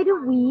 why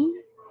do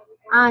we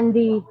and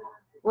the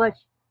what?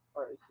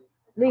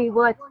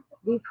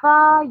 The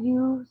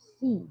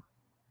Pharisees.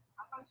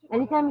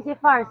 Anytime you say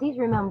Pharisees,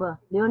 remember,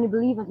 they only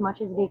believe as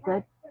much as they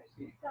could.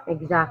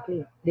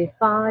 Exactly. The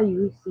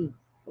Pharisees.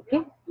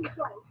 Okay?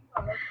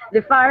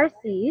 The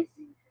Pharisees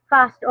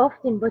fast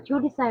often, but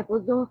your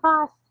disciples don't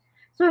fast.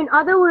 So in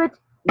other words,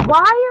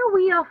 why are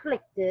we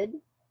afflicted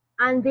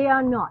and they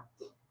are not?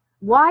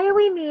 Why are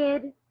we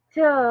made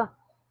to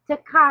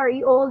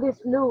carry all this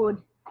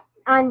load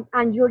and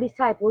your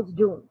disciples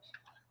don't?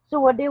 So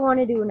what they want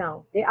to do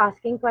now? They're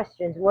asking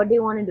questions. What they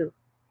want to do?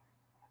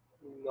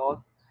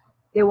 Not.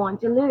 They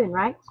want to learn,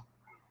 right?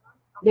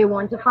 They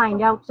want to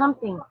find out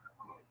something.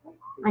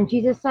 And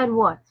Jesus said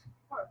what?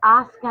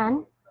 Ask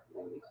and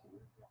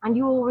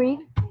you will read.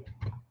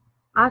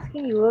 Ask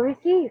and you will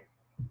receive.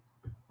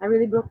 I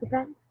really broke the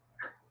pen.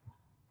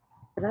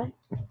 Did I?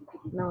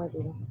 No, I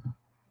didn't.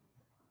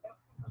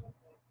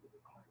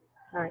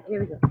 All right,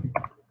 here we go.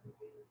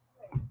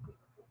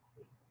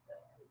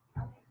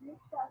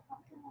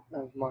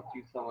 That's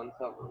Matthew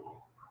 7:7.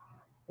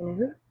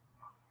 Mhm.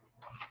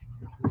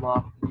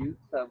 Matthew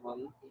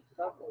 7:7.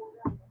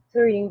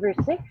 So reading verse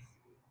 6.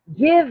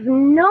 Give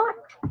not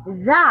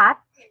that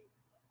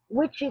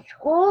which is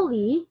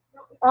holy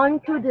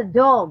unto the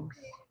dogs,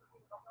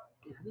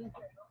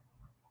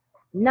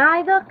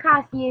 neither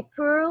cast ye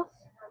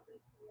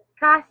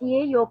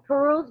your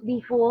pearls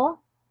before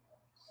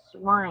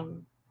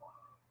swine.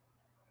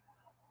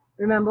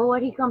 Remember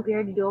what he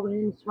compared the dog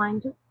and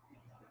swine to?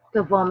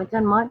 To vomit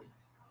and mud.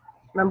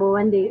 Remember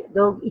when the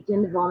dog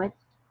eating the vomit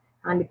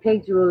and the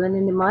pigs rolling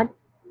in the mud?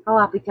 How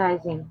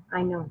appetizing,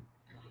 I know.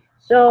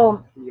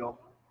 So, Yup.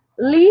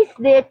 least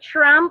they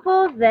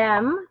trample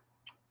them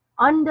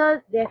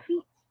under their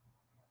feet.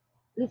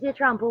 Least they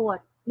trample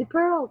what? The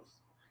pearls.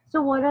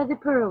 So what are the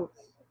pearls?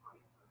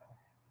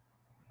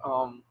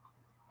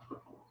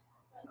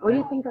 What do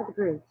you think are the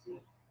pearls?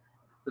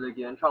 But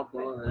again,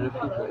 trample and the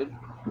feet, right?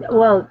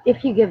 Well,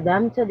 if you give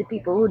them to the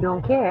people who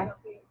don't care,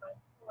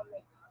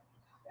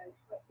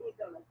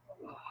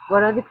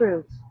 what are the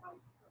pearls?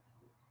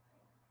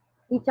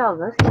 He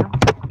tells us, you know.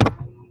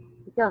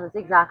 He tells us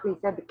exactly. He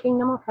said the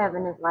kingdom of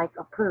heaven is like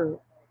a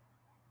pearl.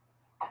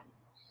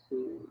 So,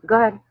 Go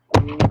ahead.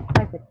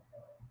 Type it.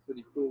 so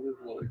the pearl is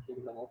what the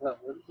kingdom of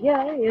heaven.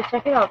 Yeah, you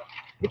check it out.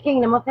 The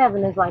kingdom of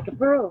heaven is like a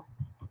pearl.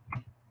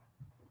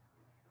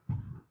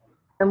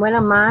 And when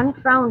a man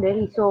found it,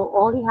 he sold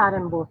all he had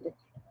and bought it.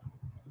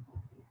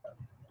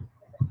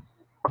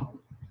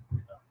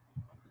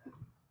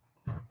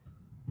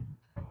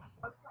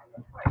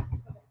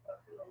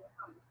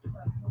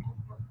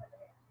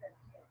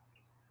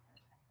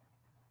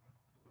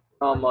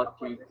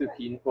 Matthew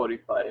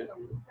 13:45.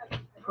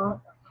 Huh?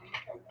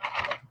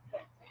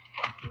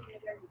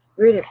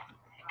 Read it.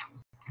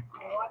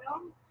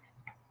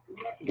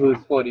 Verse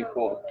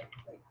 44.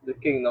 The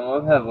kingdom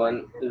of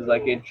heaven is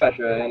like a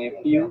treasure in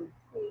a field.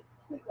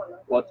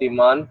 What a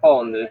man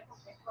found it,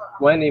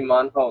 when a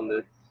man found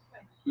it,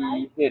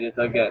 he hid it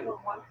again.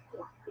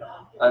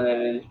 And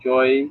in his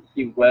joy,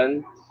 he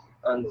went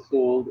and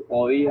sold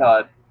all he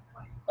had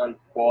and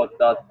bought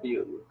that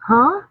field.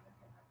 Huh?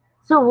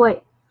 So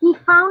wait, he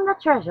found the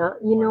treasure.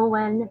 You know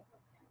when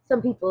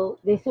some people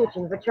they're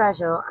searching for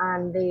treasure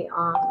and they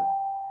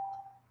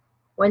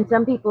when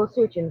some people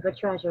searching for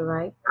treasure,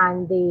 right?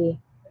 And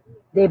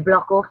they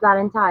block off that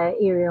entire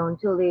area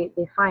until they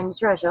find the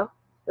treasure.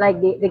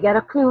 Like they get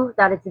a clue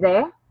that it's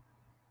there,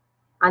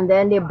 and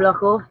then they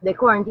block off, they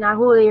quarantine that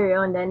whole area,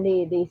 and then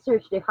they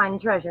search, they find the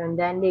treasure, and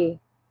then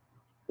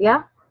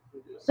yeah.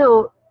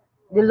 So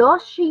the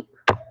lost sheep,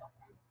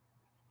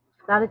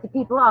 that is the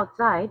people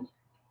outside,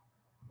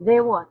 they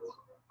what?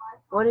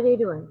 What are they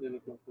doing? They're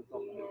looking for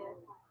something.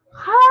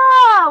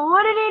 Ha!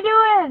 What are they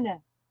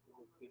doing?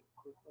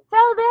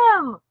 Tell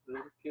them. They're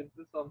looking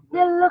for something.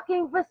 They're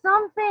looking for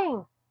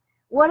something.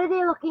 What are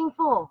they looking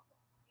for?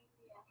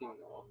 Kingdom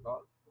of God.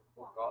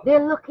 Oh, God.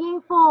 They're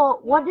looking for,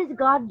 what does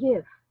God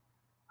give?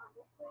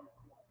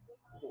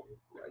 Oh,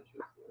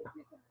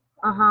 righteousness.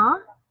 Uh-huh.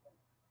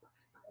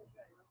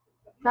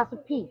 That's a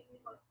P.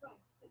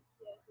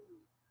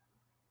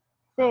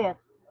 Say it.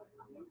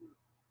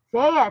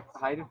 Say it.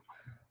 I don't.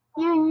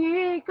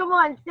 Come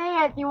on,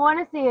 say it. You want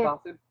to say it.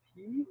 That's a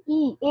P?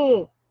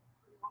 E-A.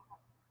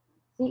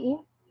 C-E?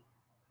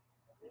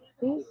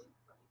 Peace?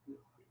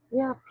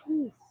 Yeah,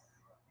 peace.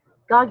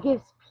 God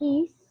gives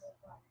peace.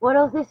 What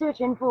else they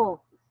searching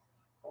for?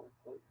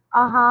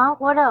 Uh-huh.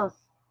 What else?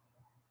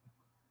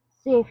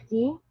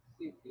 Safety.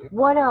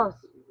 What else?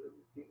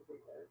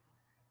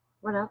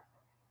 What else?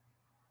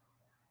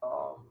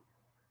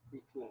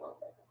 Eternal.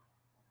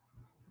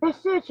 They're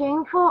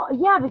searching for,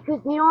 yeah,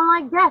 because they don't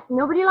like death.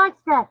 Nobody likes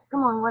death.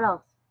 Come on, what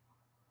else?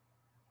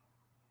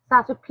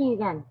 Starts with P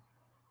again.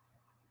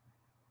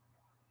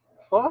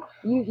 What?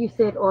 You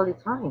say it all the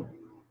time.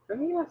 I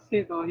mean, I say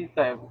it all the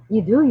time.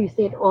 You do, you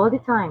say it all the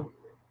time.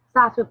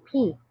 Starts with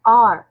P,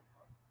 R,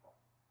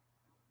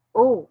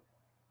 O,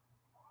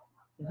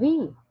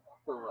 V.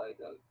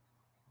 Provider.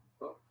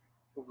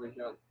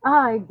 Provision.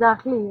 Ah,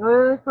 exactly.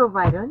 What is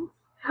providence?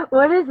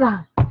 What is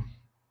that?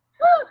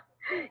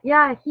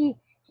 Yeah,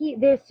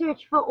 they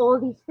search for all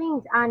these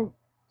things, and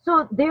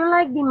so they're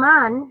like the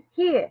man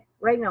here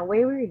right now.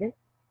 Where we read it?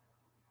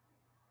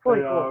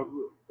 44.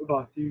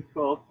 Matthew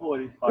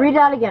 12:45. Read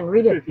that again.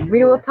 Read it.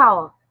 Read it with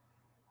power.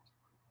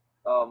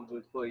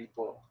 Verse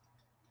 44.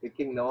 The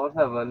kingdom of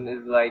heaven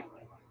is like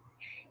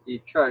a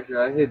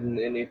treasure hidden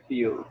in a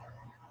field.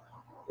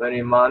 When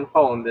a man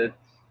found it,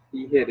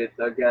 he hid it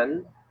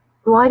again.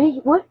 Why did he,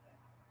 what?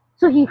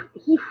 So he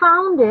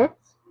found it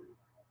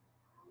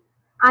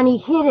and he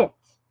hid it.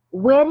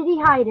 Where did he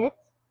hide it?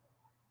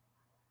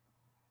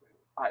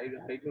 I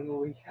don't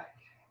know.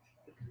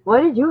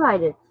 Where did you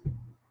hide it?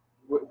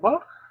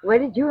 What? Where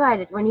did you hide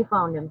it when you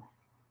found him?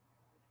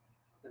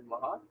 In my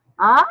heart.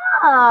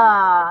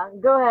 Ah,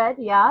 go ahead,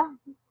 yeah.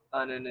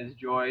 And in his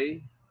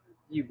joy,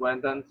 he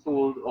went and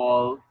sold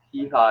all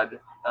he had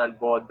and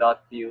bought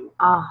that field.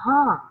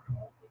 Uh-huh.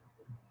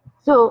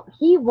 So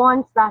he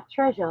wants that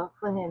treasure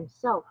for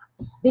himself.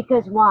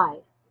 Because why?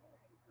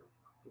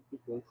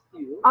 People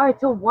steal. Alright,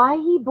 so why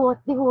he bought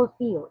the whole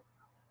field?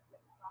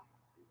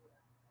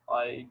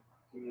 Why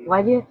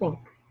do you think?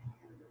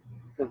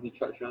 Because the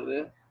treasure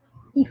there.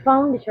 He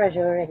found the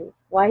treasure already.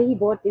 Why he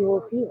bought the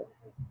whole field?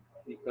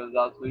 Because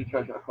that's where the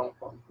treasure come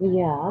from.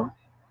 Yeah.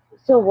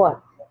 So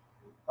what?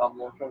 Have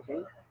more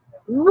treasure.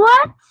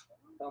 What?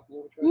 Have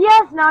more treasure.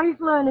 Yes, now you're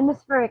flowing in the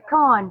spirit.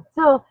 Come on.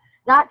 So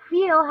that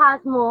field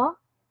has more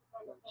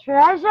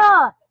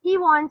treasure. He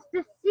wants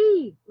to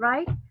see,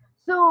 right?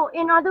 So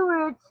in other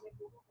words,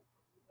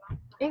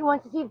 he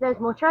wants to see if there's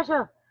more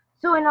treasure.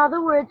 So in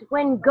other words,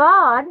 when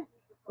God,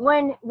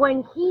 when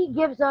he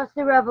gives us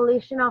the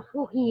revelation of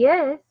who he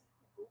is,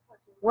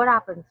 what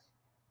happens?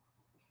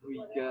 We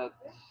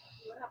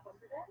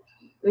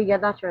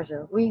get that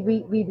treasure.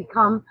 We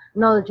become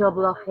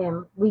knowledgeable of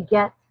him. We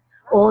get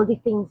all the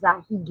things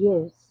that he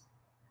gives.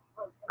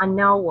 And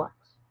now what?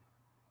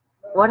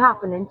 What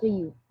happening to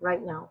you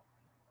right now?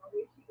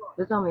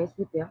 Just tell me,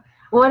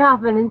 what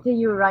happening to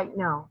you right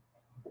now?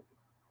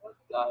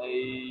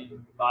 I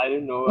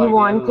don't know. You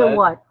want to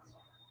what?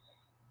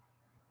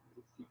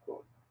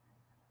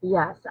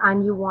 Yes,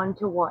 and you want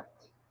to what?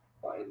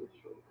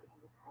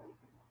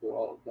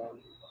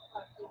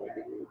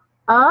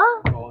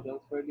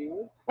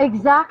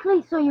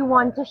 Exactly. So you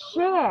want to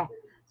share.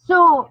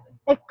 So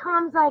it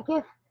comes like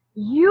if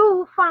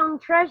you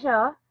found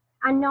treasure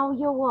and now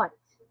you're what?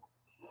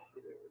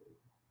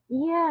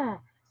 Yeah.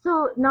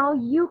 So now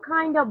you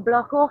kind of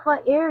block off an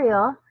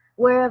area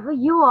wherever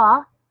you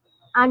are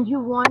and you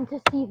want to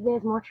see if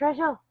there's more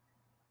treasure.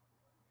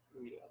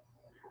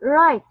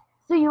 Right.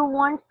 So you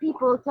want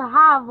people to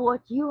have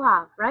what you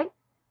have, right?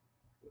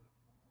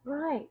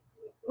 Right.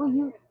 Oh,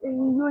 you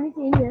only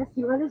saying yes.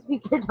 You want to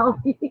speak it out.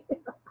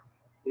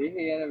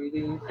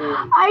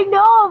 I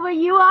know, but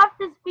you have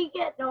to speak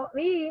it, not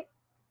me.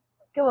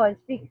 Come on,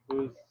 speak.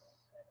 Verse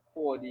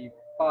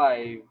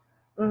 45.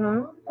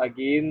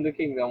 Again, the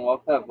kingdom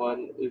of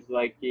heaven is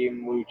like a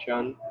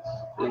merchant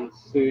in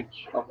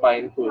search of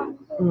fine pearls.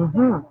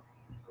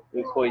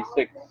 Verse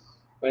 46.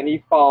 When he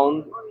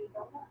found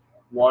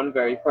one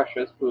very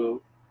precious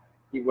pearl,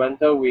 he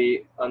went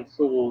away and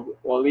sold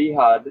all he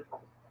had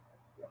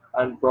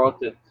and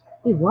brought it.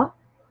 What?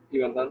 He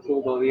went and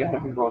sold all he had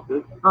and brought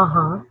it.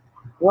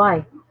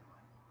 Why?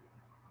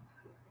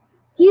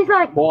 He's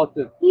like bought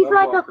it. He's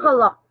like a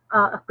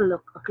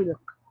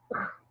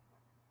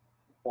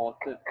bought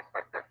it.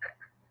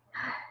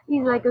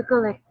 He's like a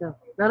collector,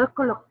 not a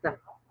collector.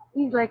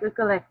 He's like a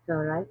collector,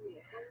 right?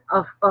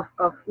 Of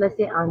let's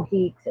say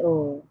antiques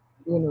or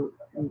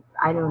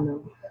I don't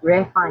know,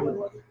 rare finds.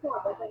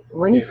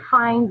 When he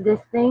finds this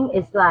thing,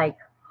 it's like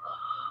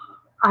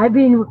I've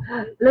been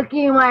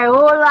looking my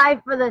whole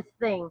life for this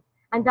thing.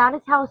 And that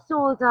is how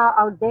souls are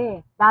out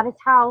there. That is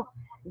how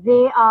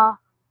they are,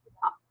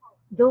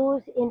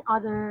 those in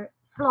other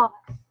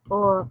flocks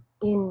or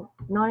in,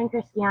 not in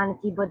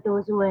Christianity, but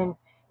those who are in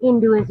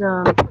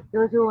Hinduism,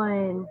 those who are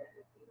in...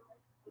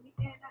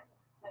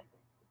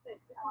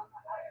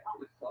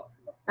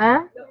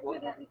 Huh?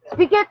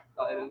 Speak it.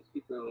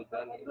 Speak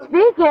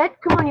it.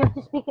 Come on, you have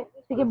to speak it.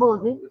 Speak it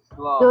boldly.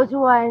 Those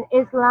who are in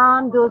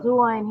Islam, those who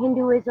are in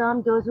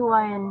Hinduism, those who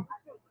are in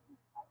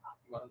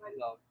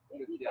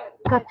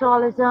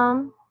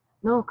Catholicism.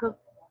 No,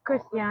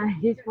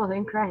 Christianity is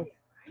following Christ.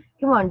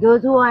 Come on,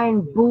 those who are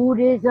in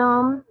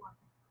Buddhism,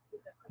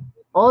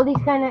 all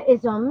these kind of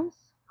isms,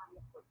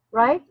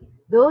 right?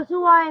 Those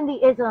who are in the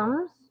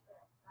isms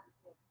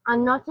are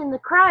not in the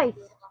Christ.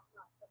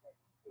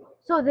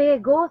 So they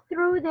go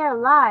through their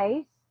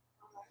lives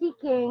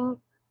seeking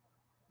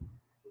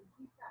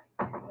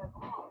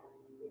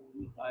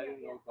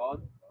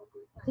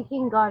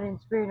seeking God in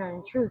spirit and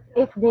in truth.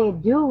 If they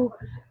do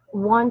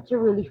want to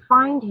really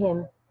find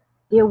him,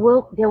 there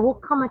will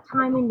come a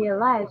time in their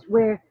lives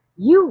where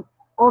you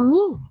or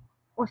me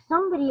or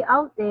somebody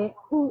out there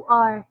who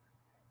are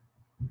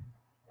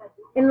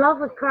in love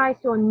with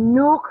Christ or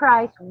know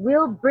Christ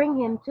will bring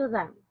him to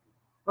them,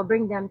 or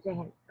bring them to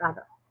him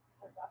rather.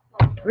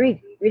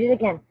 Read it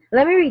again.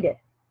 Let me read it.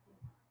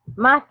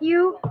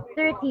 Matthew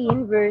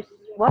 13 verse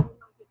what?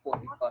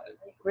 45.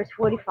 Verse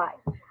 45.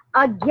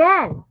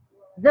 Again,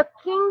 the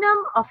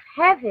kingdom of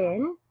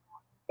heaven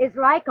is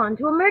like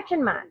unto a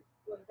merchantman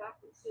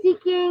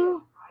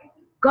seeking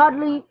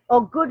godly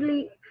or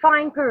goodly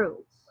fine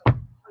pearls.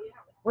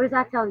 What does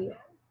that tell you?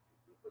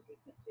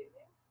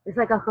 It's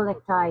like a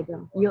collector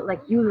item.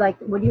 What do you like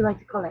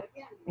to collect?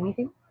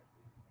 Anything?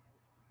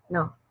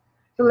 No.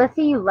 So let's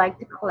say you like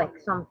to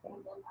collect something.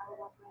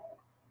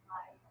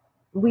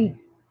 Weed.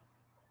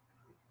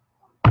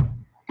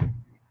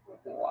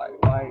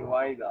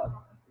 Why that?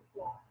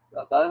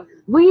 That's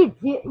Weeds.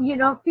 You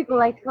know, people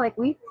like to collect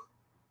weeds.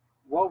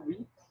 What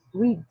weeds?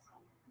 Weeds.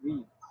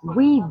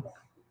 Weeds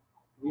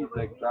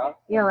like grass?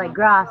 Yeah, like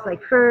grass,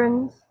 like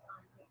ferns.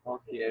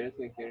 Okay, I just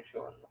making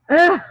sure.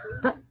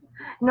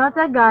 Not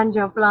a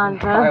ganja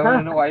plant. I want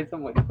to know why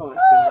somebody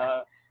collecting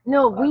that.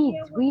 No,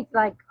 weeds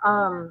like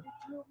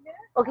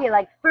okay,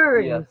 like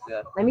ferns. Yes.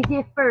 Let me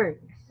say ferns.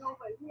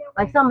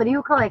 Like somebody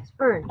who collects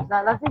ferns.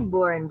 That's like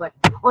boring, but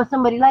or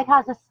somebody like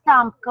has a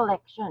stamp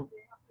collection.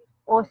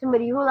 or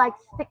somebody who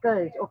likes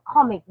stickers or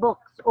comic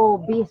books or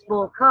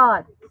baseball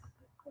cards.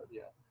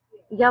 Yeah.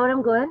 You get what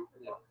I'm going?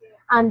 Yeah.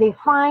 And they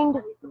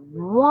find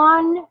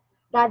one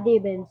that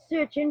they've been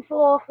searching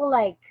for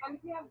like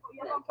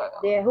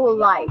their whole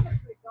life.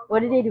 What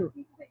do?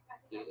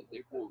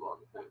 They hold on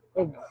to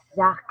it.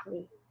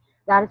 Exactly.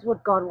 That is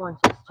what God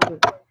wants us to do.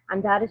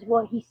 And that is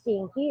what he's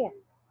saying here.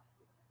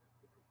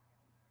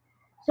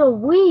 So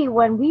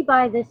when we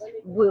buy this,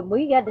 when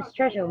we get this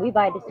treasure, we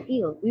buy this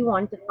field, we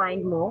want to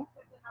find more.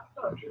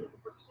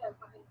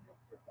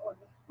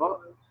 But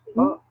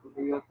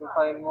we have to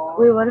find more.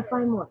 We want to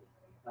find more.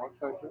 More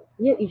treasure.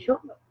 Yeah, you sure?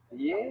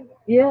 Yeah.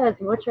 Yes,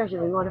 more treasure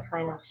we want to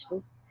find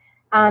actually.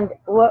 And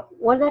what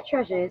that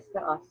treasure is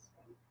to us.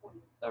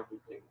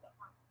 Everything.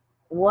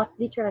 What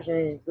the treasure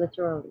is,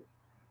 literally.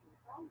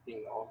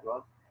 Thing of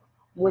God.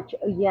 Which,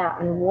 yeah,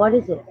 and what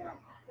is it?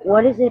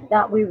 What is it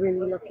that we're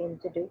really looking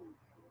to do?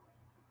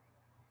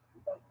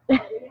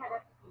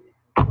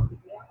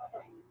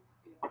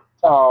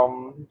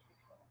 Come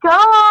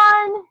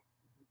on!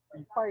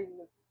 We find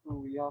it, so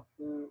we have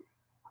to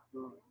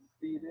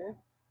see this.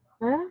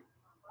 Huh?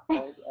 I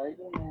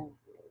don't know.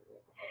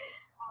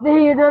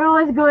 You don't know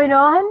what's going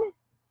on?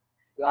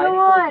 Come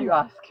on. You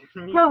asking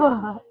me. Come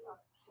on.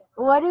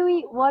 What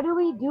do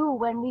we do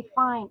when we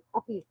find,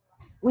 okay,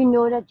 we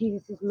know that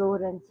Jesus is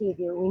Lord and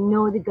Savior. We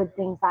know the good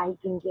things that he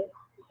can give.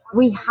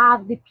 We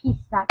have the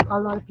peace that a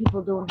lot of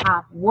people don't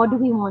have. What do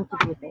we want to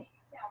do with it?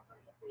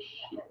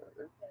 Share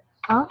it.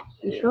 Huh?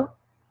 You sure?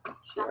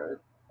 Share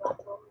it.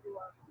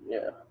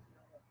 Yeah.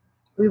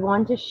 We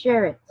want to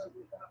share it.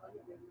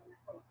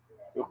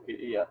 Okay,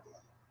 yes.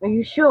 Are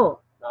you sure?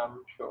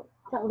 I'm sure.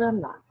 Tell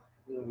them that.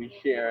 We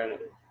share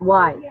it.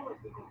 Why?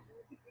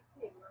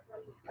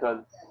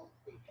 Because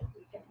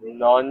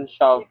none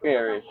shall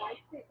perish.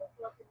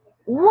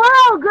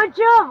 Wow, good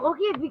job.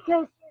 Okay,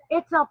 because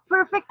it's a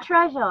perfect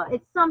treasure.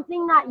 It's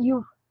something that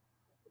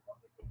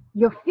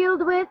you're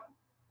filled with,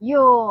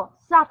 you're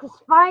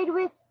satisfied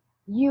with,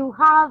 you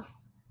have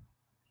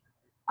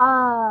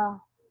I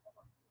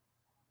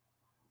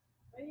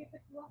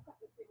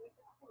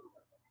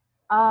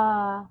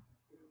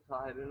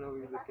don't know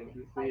what you can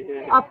say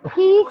here. a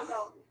peace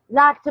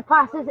that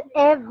surpasses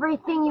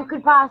everything you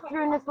could pass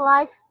through in this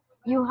life.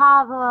 You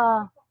have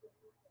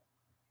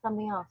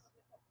something else.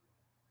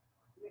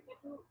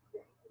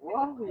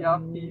 What? You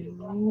have peace.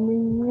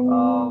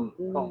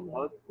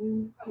 Comfort.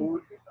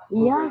 Food.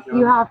 Yes,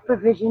 you have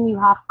provision, you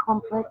have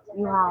comfort,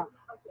 you have.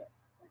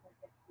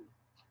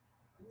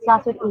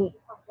 Starts with E.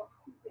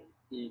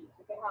 E.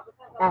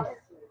 S.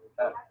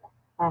 F.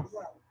 S.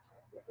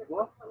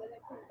 What?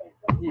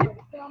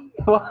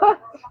 What?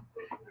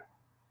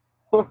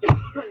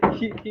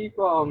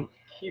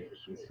 keep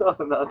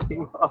spelling that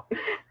thing out.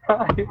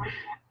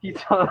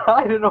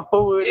 I don't know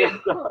what it is.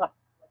 I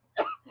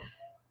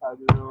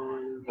don't know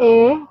what it is.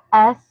 A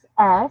S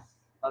S.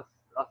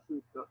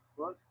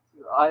 What?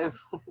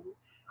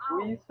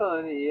 We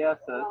spelling the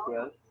ASS,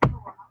 yes.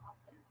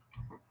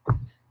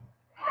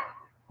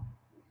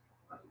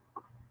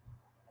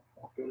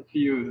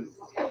 Confused.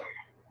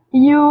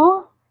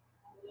 U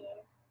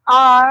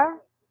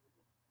R.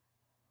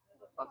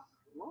 What?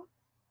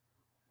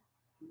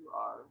 You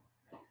are.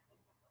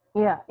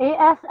 Yeah.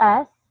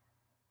 ASS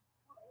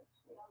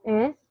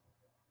is.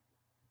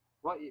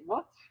 What?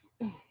 What?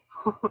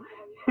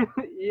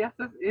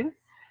 ESS is?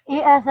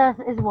 ASS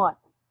is what?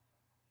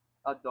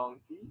 A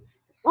donkey?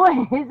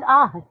 What is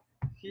us?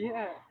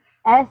 Yeah.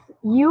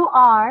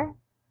 SUR.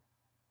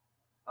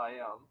 I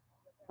am.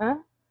 Huh?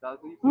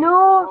 That's what you say?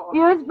 No,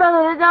 you spell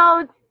it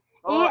out.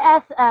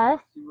 ASS.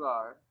 You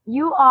are.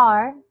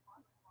 UR.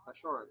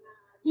 Assured.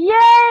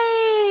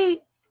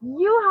 Yay!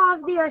 You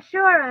have the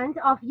assurance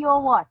of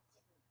your what?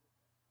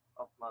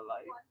 Of my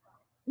life.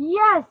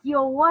 Yes,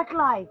 your what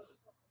life?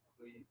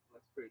 My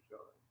spiritual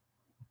life.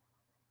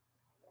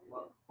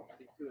 Well,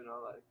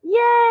 eternal life.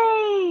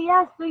 Yay!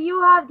 Yes, so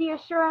you have the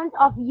assurance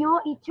of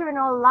your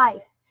eternal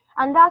life.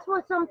 And that's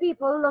what some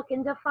people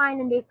looking to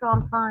find and they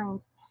can't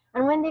find.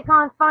 And when they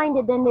can't find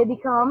it, then they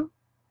become,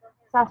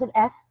 starts with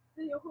F.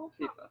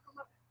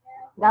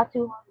 That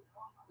too.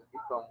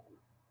 Become.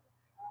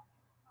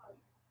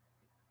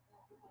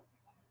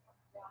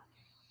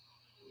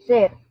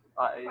 Say it.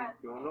 I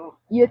don't know.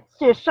 You're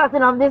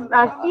shutting off this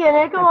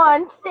CNN. Come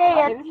on,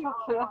 say it.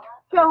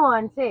 Come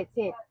on, say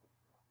it.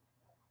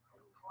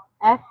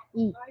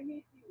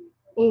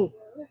 F-E-A.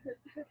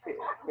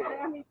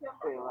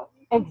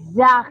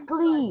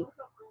 Exactly.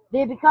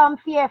 They become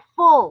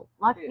fearful,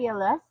 not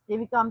fearless. They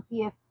become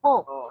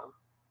fearful. Oh.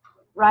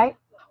 Right?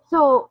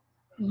 So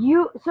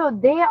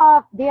they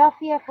are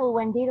fearful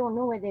when they don't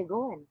know where they're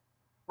going.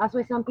 That's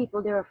why some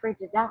people, they're afraid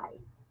to die.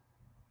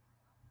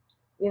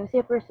 You ever see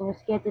a person who's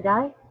scared to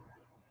die?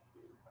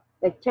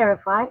 Like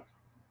terrified?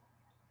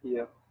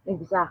 Yeah.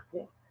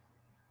 Exactly.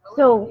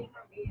 So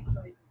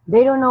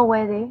they don't know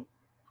where they,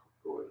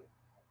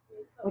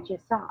 which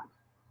is sad.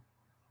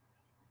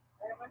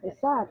 It's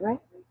sad,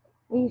 right?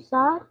 Are you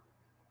sad?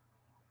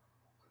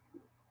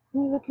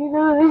 You look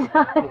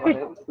sad.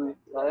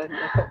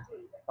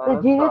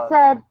 So Jesus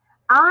said,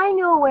 I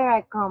know where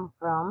I come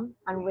from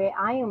and where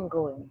I am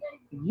going.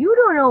 You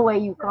don't know where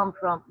you come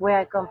from, where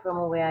I come from,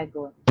 or where I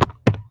go.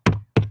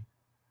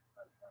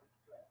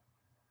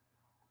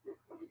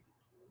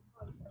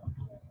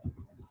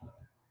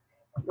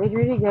 Wait,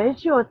 really good.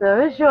 It's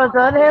shorter. It's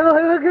shorter. There,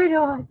 what's going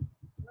on?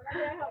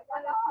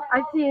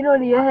 I see it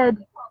on your head.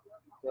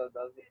 So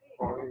that's it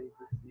for me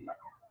to see.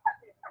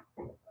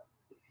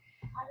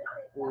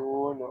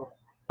 Oh no.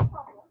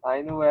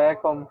 I know where I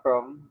come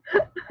from.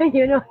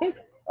 You know it?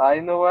 I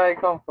know where I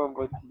come from,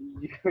 but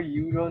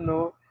you don't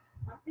know.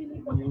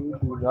 You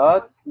do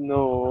not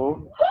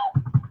know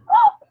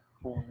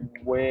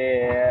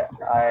where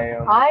I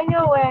am. I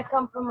know where I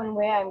come from and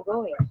where I'm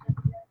going.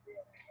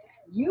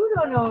 You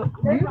don't know.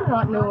 You do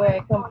not know where I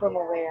come from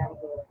or where I'm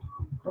going,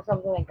 or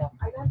something like that.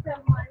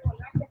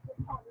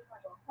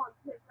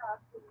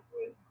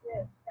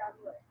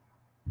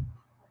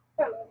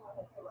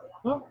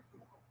 Hmm?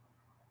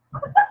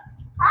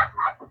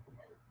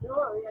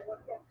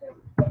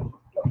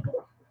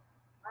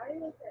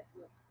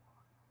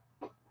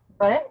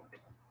 Got it?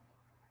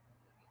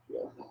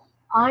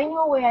 I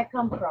know where I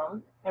come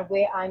from and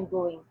where I'm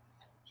going.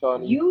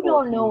 John You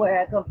don't know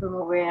where I come from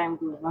or where I'm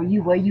going, or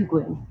where you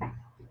going.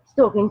 He's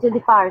talking to the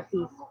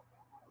Pharisees.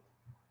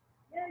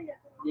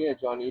 Yeah,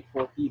 John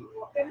 8:14.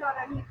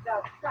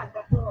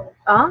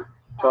 Huh?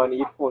 John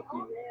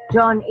 8:14.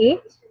 John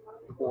 8?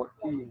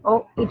 14.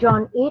 Oh,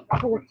 John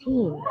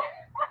 8:14.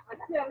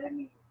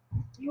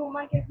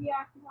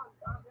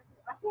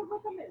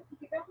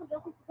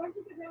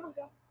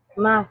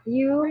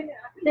 Matthew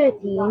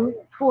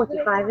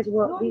 13:45 is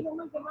what we.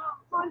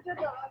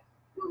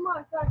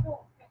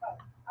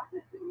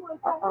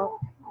 Uh-oh.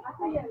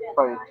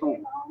 Sorry,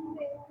 2.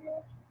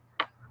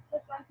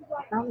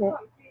 Found it.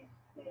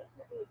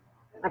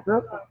 I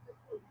broke it.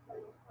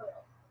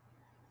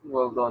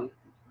 Well done.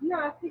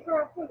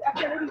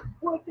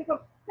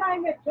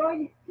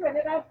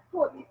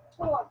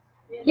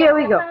 Here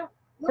we go.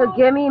 So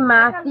give me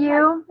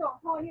Matthew.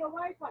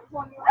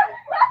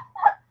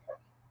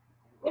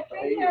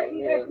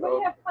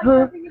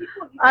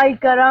 Ay,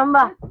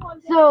 caramba.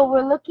 So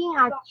we're looking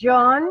at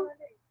John.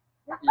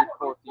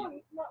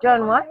 8:14.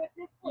 John what?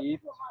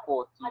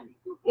 8:14.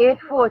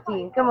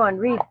 8:14. Come on,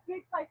 read.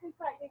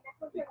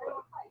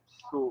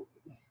 So,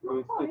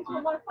 verse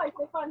 13.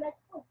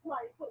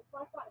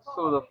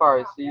 So the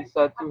Pharisees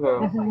said to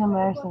This him, is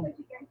embarrassing.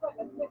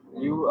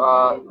 "You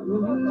are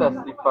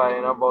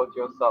testifying about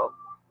yourself.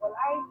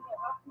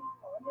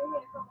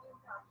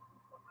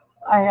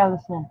 I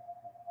understand.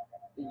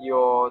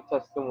 Your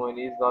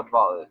testimony is not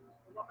valid."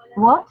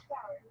 What?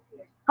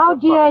 How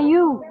dare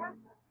you?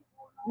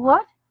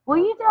 What? Will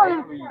you tell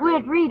him?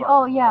 Wait, read.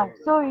 Oh, yeah.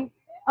 Sorry.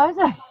 I'm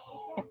sorry.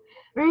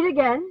 Read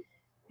again.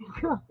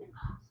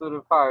 So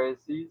the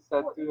Pharisees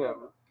said to him,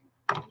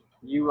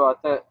 "You are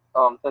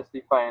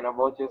testifying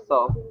about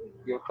yourself.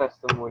 Your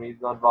testimony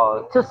is not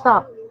valid." So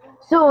stop.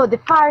 So the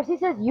Pharisee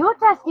says, you're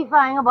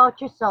testifying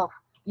about yourself.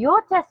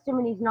 Your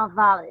testimony is not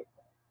valid.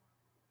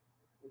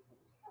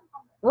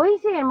 What are you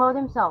saying about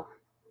himself?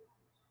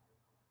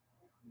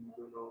 You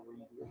don't know what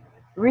you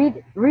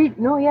do. Read.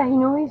 No, yeah, he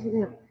knows.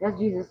 That's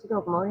Jesus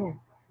talking about here.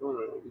 No,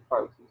 the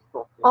Pharisees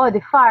talking. Oh,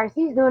 the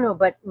Pharisees don't know,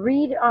 but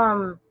read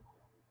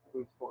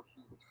Verse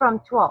 14. from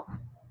 12.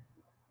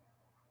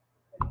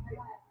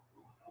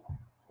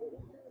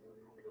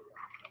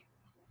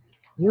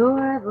 Your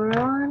ever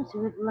arms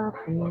with love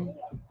for me.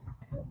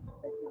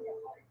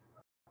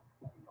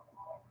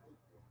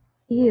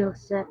 He'll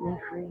set me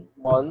free.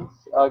 Once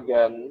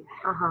again,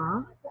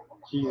 Uh-huh.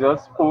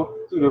 Jesus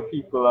spoke to the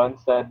people and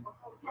said,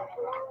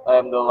 "I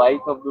am the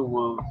light of the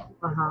world.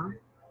 Uh-huh.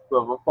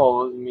 Whoever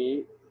follows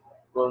me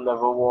will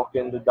never walk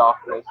in the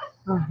darkness,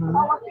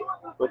 Uh-huh.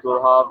 but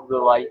will have the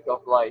light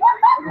of life."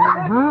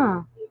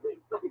 Uh-huh.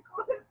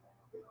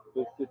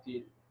 Verse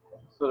 15.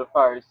 So the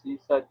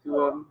Pharisees said to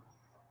him,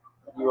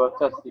 "You are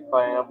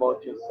testifying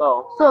about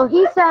yourself." So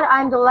he said,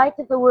 I'm the light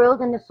of the world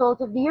and the salt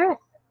of the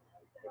earth.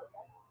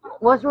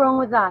 What's wrong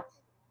with that?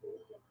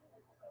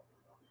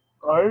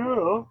 I don't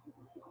know.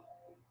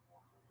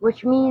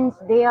 Which means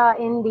they are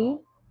in the.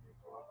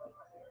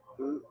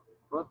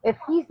 What? If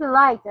he's the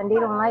light and they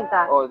don't like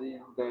that. Oh,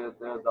 they're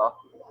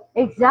darkness.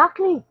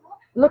 Exactly.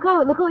 Look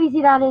how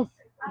easy that is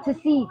to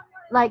see.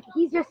 Like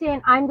he's just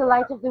saying, I'm the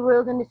light of the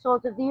world and the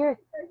salt of the earth.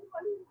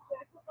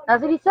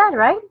 That's what he said,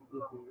 right?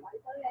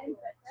 Mm-hmm.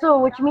 So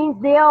which means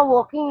they are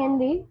walking in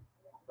the.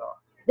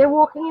 They're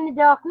walking in the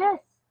darkness.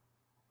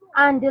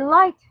 And the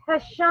light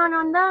has shone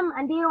on them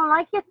and they don't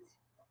like it.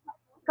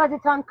 Because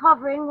it's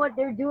uncovering what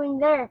they're doing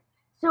there.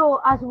 So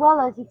as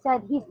well as he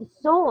said, he's the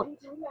salt.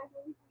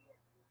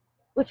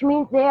 Which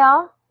means they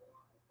are.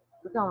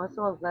 Look how much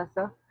salt less,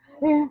 huh?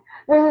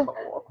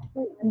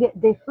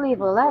 They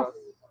flavor less.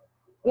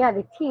 Yeah,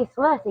 they taste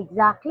less,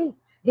 exactly.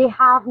 They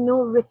have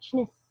no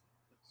richness.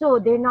 So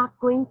they're not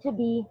going to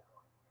be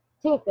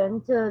taken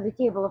to the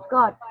table of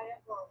God.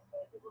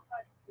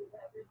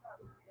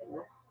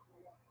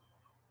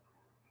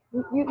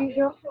 You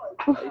sure?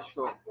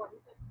 Sure.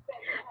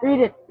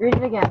 Read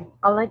it again.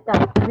 I like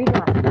that. Read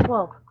that.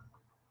 12.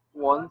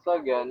 Once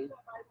again,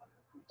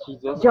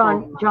 Jesus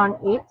John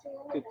 8,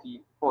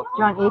 13, 14.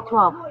 John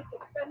 8:12.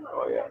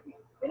 Oh yeah.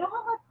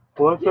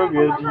 Once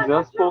again,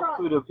 Jesus spoke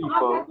to the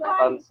people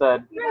and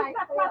said,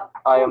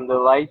 I am the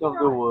light of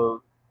the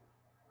world.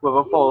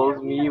 Whoever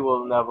follows me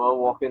will never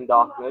walk in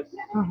darkness,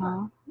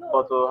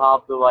 but will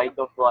have the light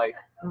of life.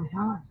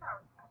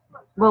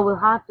 But we'll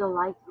have the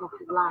light of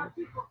life.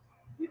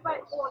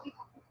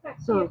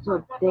 So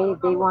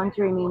they want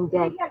to remain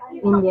dead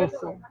in their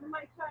sin.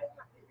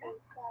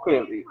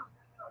 Clearly.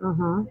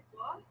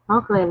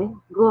 Oh, clearly.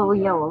 Go over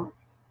yellow.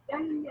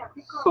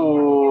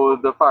 So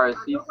the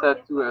Pharisees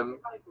said to him,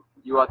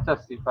 you are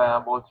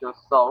testifying about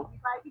yourself.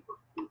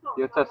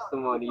 Your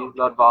testimony is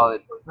not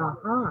valid.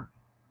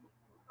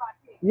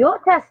 Your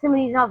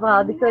testimony is not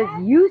valid because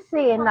you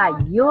saying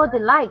that you're the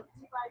light.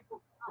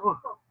 Oh.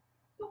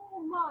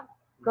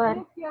 Go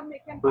ahead.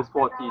 Verse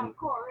 14.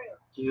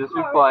 Jesus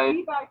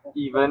replied,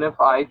 even if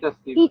I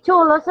testify. He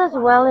told us as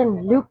well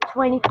in Luke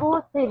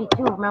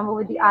 24:32. Remember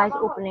with the eyes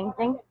opening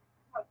thing?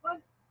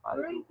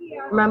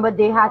 Remember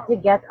they had to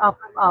get up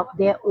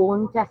their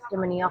own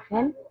testimony of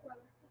him?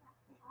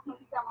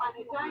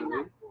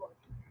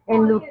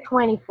 In Luke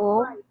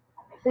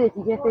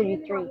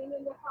 24:30-33.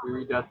 We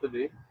read that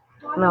today?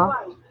 No.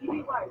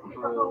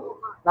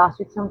 Last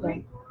week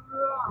sometime.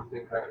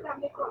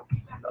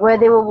 Where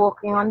they were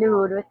walking on the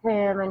road with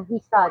him and he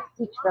started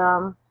to teach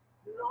them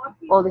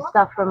all the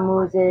stuff from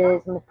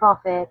Moses and the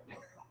prophets.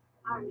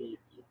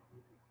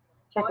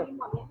 Check it.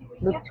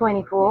 Luke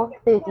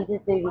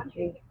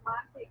 24:30-33.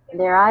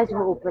 Their eyes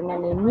were open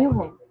and they knew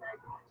him.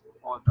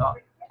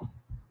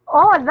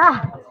 Oh,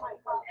 that.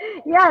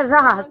 Yeah,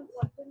 that.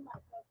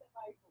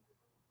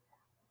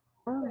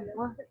 Oh,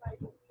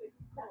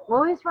 what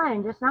were you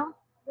finding just now?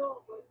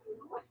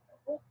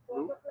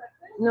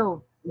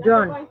 No,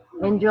 John.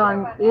 In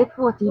John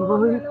 8:14, what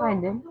were you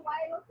finding?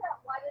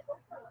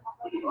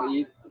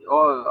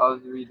 Oh, I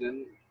was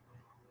reading.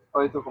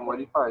 Oh, you're talking about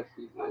the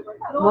Pharisees.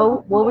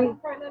 What we?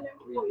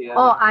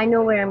 Oh, I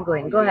know where I'm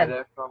going. Go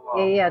ahead.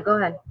 Yeah, go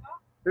ahead.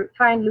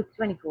 Find Luke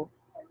 24.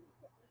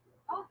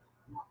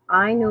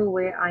 I know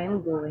where I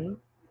am going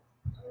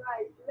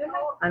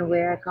and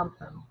where I come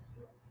from.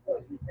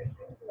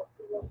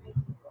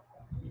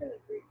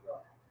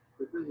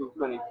 This is Luke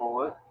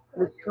 24.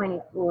 Luke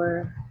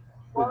 24.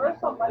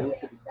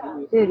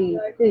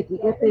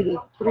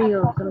 30-33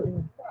 or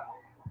something.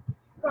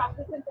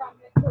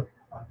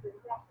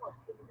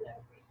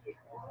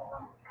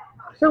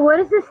 So what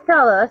does this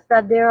tell us?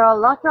 That there are a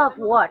lot of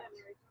what?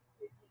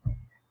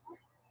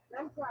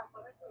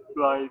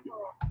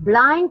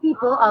 Blind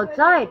people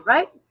outside,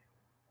 right?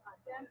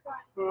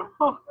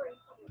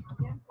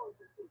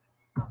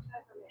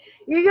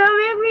 You're gonna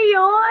make me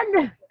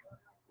yawn.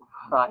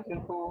 I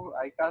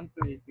can't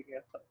do anything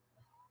else.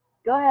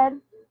 Go ahead.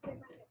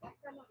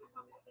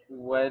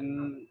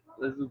 When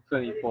Luke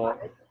 24,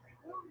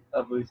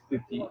 verse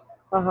 50.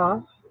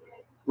 Uh-huh.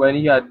 When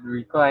he had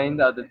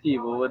reclined at the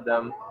table with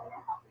them,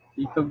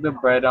 he took the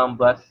bread and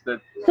blessed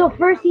it. So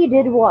first he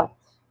did what?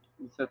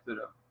 He said to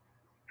them.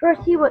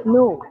 First he would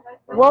no.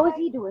 What was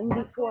he doing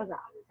before that?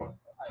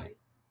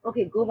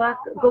 Okay, go back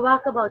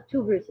about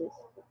 2 verses.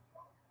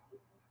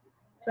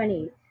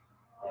 28.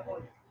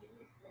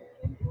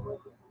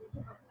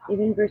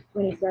 Even verse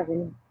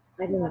 27.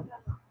 I don't know.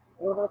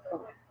 What about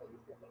that?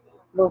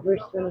 Well,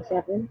 verse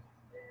 27.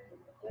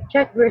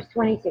 Check verse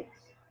 26.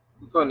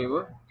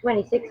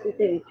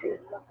 26-33.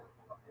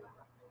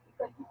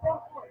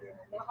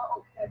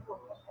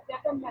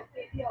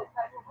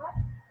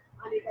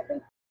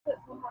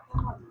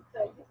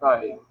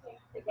 Right.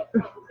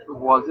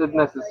 Was it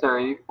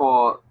necessary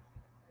for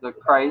the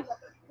Christ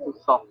to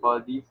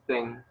suffer these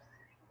things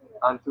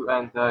and to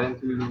enter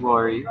into the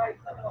glory?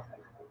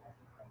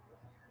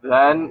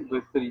 Then,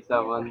 verse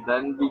 37,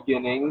 then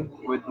beginning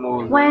with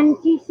Moses.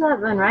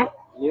 27, right?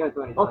 Yeah,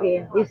 27.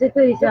 Okay, you said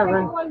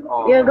 37.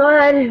 Oh. Yeah, go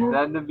ahead.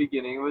 Then the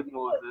beginning with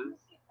Moses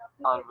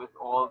and with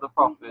all the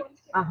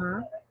prophets.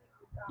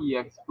 He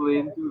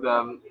explained to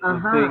them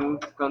the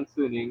things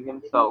concerning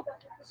himself.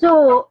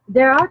 So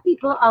there are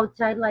people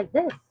outside like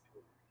this.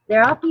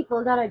 There are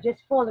people that are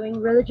just following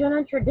religion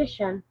and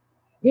tradition.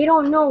 They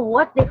don't know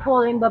what they're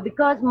following, but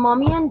because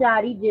mommy and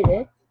daddy did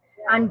it,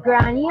 and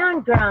granny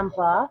and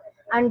grandpa,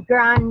 and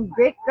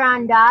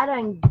great-granddad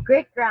and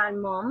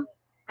great-grandmom,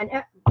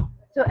 and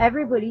so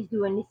everybody's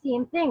doing the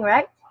same thing,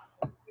 right?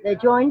 They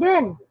joined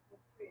in.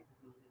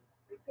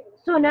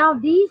 So now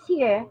these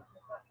here,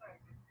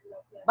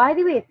 by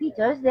the way,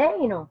 Peter's there,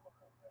 you know.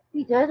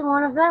 Peter's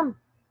one of them.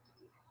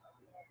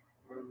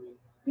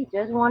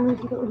 Peter's one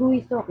who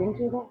he's talking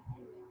to there.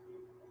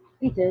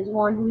 Peter's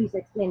one who he's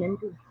explaining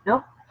to.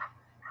 No?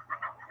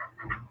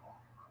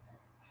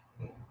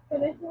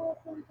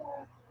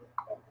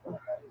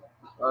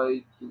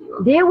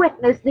 They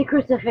witnessed the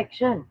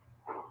crucifixion,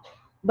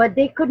 but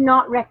they could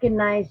not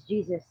recognize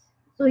Jesus.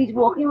 So he's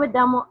walking with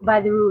them by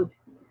the road,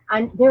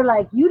 and they're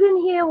like, you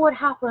didn't hear what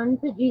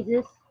happened to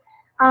Jesus,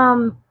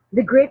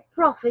 the great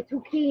prophet who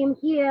came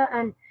here,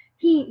 and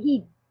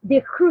they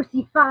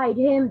crucified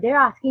him. They're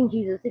asking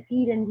Jesus if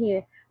he didn't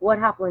hear what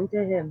happened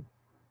to him.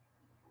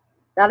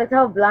 That is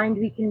how blind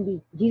we can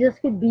be. Jesus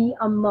could be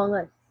among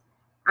us,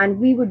 and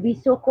we would be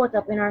so caught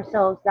up in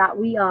ourselves that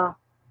we are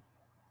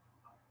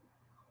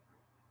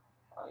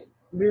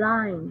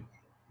blind.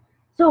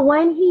 So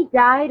when he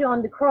died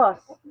on the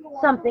cross,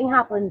 something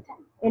happened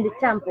in the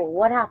temple.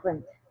 What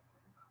happened?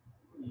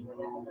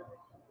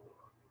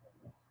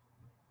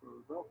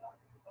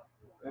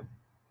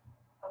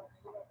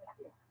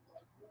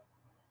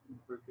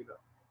 Break it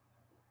up.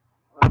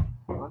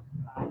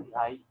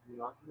 I do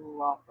not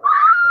know.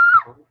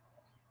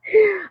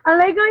 I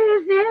like how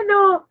you say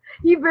no.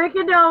 He break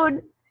it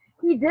down.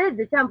 He did.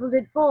 The temple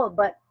did fall,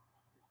 but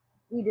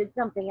he did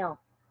something else.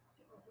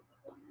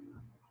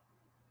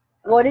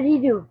 What did he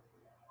do?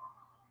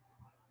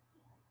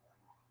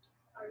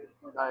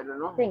 I don't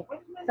know. Think.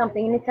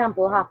 Something in the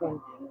temple happened.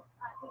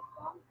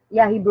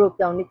 Yeah, he broke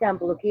down the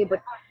temple, okay,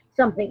 but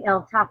something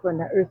else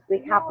happened. An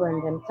earthquake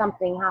happened, and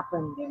something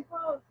happened.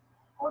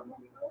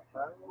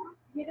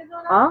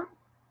 Huh?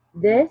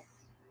 This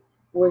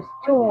was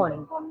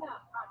torn.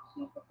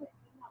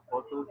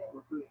 What is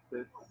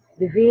this?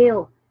 The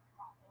veil.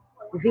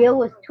 The veil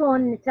was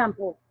torn in the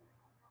temple.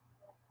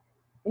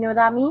 You know what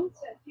that means?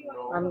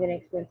 I'm going to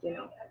explain to you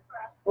now.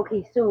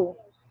 Okay, so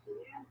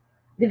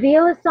the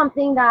veil is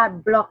something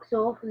that blocks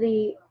off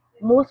the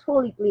most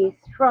holy place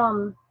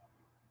from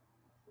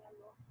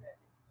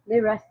the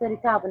rest of the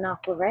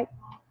tabernacle, right?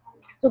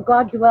 So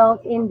God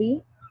dwells in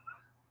the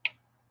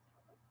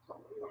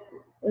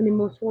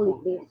most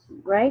holy place,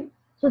 right?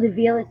 So the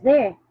veil is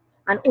there,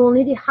 and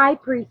only the high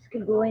priest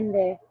could go in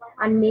there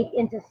and make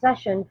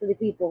intercession for the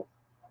people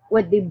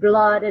with the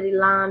blood of the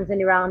lambs and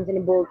the rams and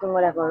the bulls and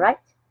whatever, right?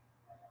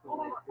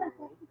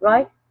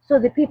 Right? So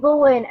the people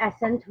were in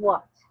essence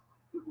what?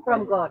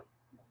 From God.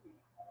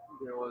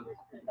 There was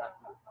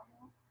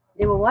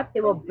They were what?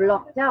 They were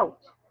blocked out.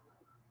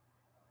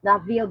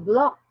 That veil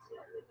blocked.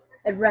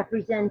 It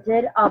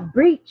represented a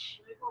breach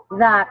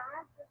that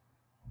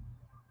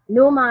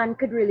no man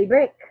could really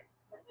break.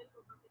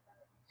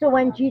 So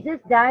when Jesus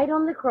died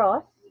on the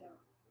cross,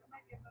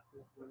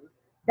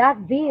 that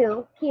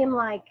veil came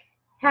like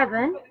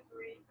heaven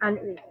and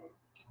earth.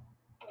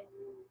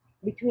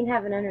 Between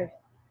heaven and earth.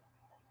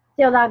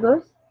 See how that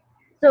goes?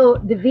 So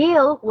the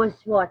veil was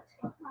what?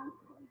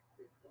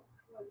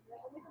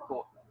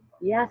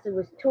 Yes, it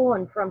was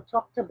torn from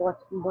top to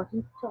bottom,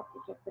 bottom to top,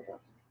 top to bottom.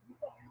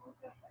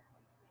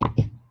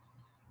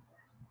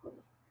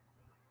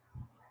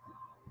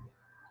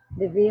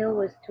 The veil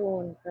was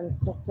torn from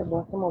top to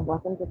bottom or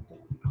bottom to top.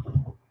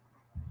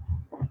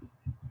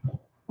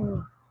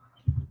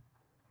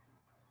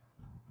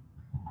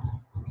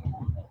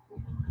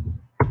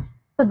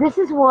 So this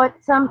is what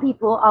some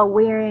people are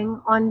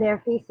wearing on their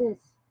faces.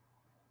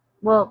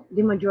 Well,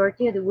 the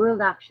majority of the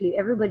world actually,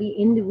 everybody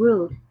in the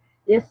world,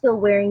 they're still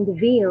wearing the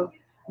veil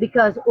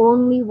because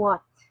only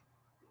what?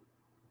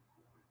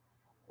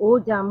 O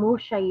Damo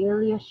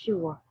Shayil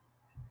Yeshua.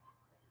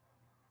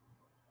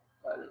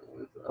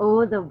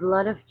 Oh, the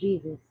blood of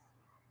Jesus.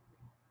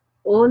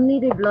 Only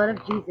the blood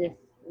of Jesus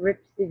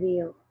rips the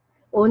veil.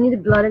 Only the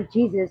blood of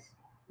Jesus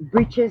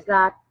breaches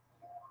that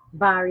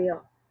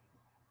barrier.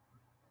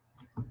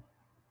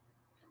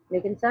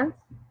 Making sense?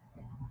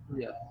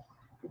 yes.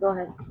 Go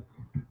ahead.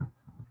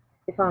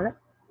 You found it?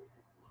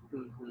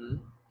 Mm-hmm.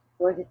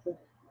 What did it say?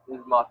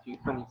 It's Matthew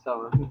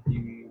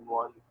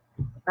 27:51.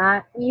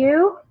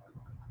 Matthew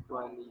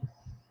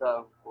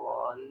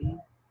 27:51.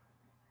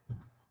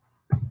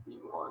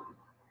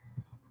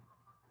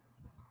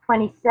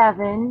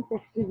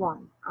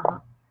 27:51.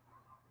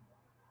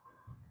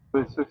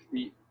 Verse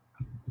 50.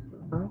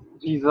 Uh-huh.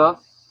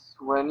 Jesus,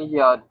 when he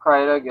had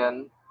cried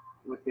again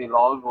with a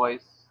loud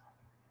voice,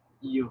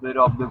 yielded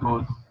up the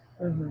ghost.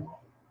 Mm-hmm.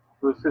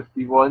 Verse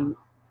 51.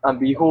 And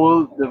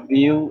behold, the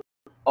veil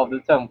of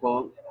the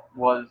temple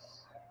was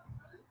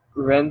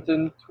rent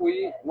in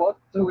two. What?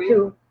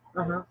 Two.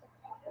 Uh-huh.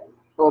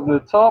 From the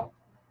top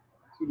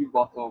to the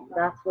bottom.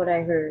 That's what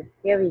I heard.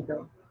 Here we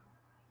go.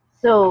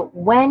 So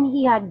when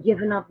he had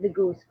given up the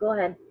ghost, go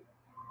ahead.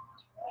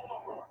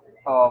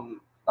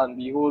 And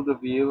behold, the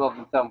veil of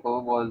the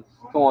temple was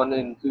torn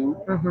in two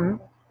Mm-hmm.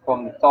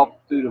 from the top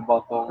to the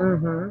bottom,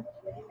 Mm-hmm.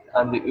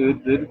 and the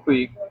earth did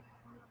quake,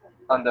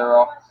 and the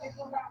rocks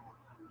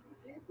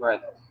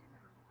rent.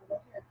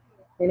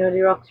 You know what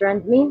the rocks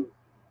rent mean?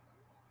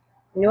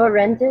 You know what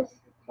rent is?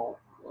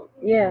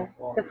 Yeah,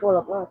 to fall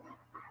apart.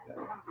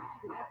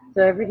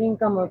 So everything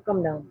come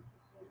down.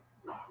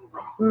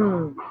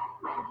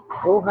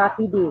 Oh,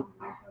 happy day.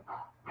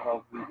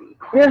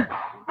 Yeah.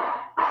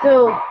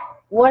 So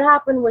what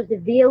happened was the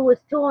veil was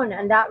torn,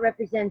 and that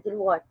represented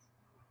what?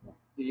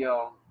 The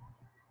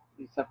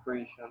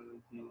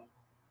separation between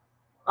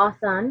Us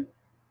and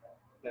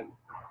him,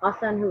 us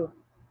and who?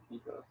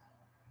 Jesus,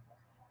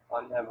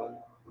 and heaven,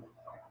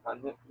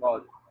 and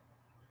God.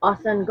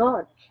 Us and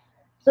God.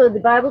 So the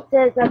Bible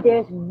says that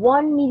there's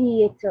one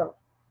mediator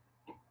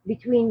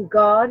between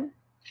God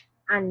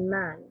and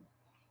man.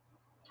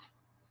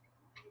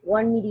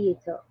 One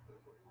mediator.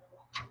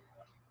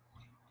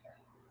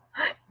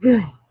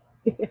 Good.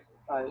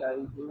 I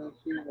didn't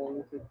see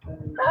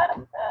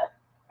anything.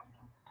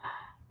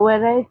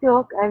 When I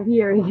talk, I'm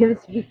hearing him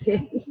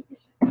speaking.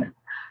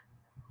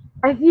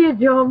 I see a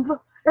jump.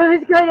 It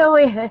was kind of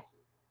weird.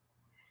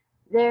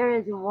 There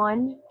is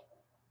one.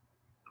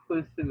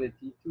 1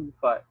 Timothy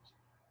 2:5.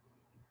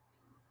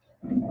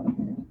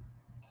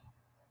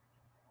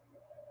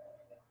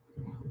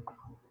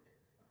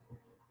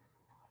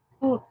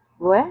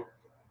 Where?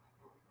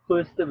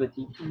 1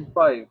 Timothy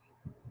 2:5.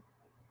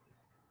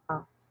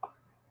 Oh,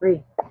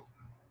 read.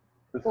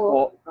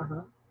 For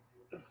Uh-huh.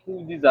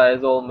 who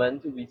desires all men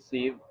to be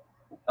saved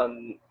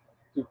and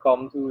to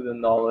come to the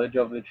knowledge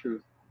of the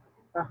truth.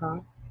 Uh-huh.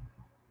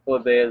 For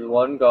there is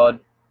one God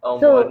and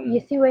So, one you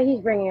see where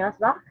he's bringing us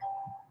back?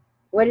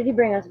 Where did he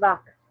bring us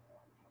back?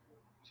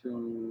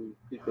 to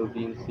people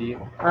being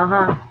saved.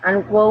 Uh-huh.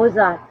 And what was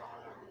that?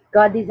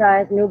 God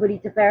desires nobody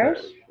to perish?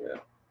 Yeah.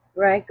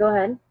 Right, go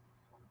ahead.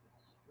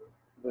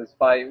 Verse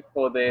 5.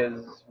 For there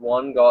is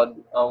one God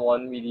and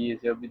one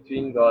mediator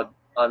between God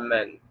and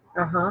men,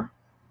 Uh-huh.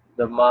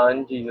 the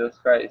man Jesus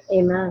Christ.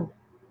 Amen.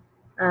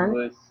 And?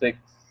 Verse 6.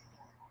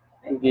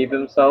 Who gave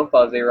himself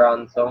as a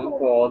ransom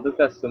for all the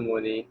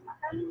testimony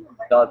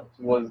that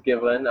was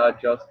given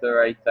at just the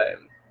right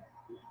time.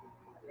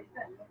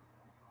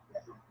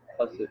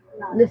 That's it.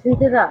 Listen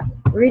to that.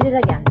 Read it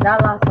again.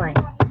 That last line.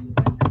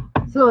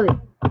 Slowly.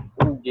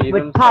 Who gave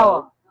With himself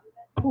power.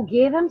 Who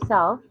gave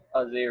himself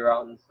as a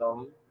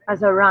ransom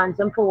as a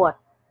ransom for what?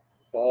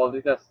 for all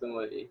the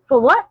testimony. For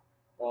what?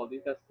 All the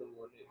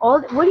testimony.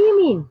 What do you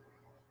mean?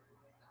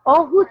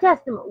 All who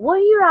testimony? What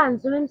do you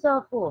ransom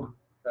himself for?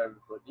 For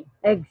everybody.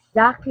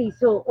 Exactly.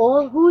 So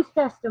all whose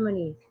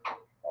testimonies?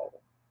 Oh,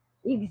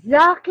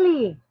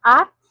 Exactly.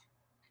 At?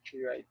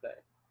 you're right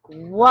there.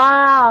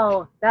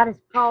 Wow. That is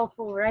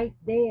powerful right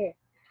there.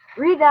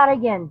 Read that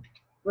again.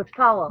 With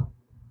power.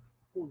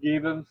 Who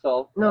gave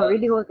himself No, as,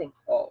 read the whole thing.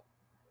 oh,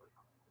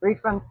 Read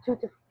from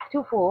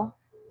 2:4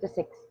 to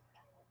 6.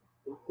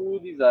 who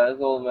desires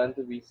all men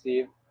to be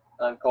saved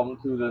and come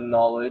to the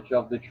knowledge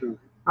of the truth.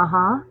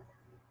 Uh-huh.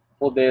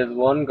 For there is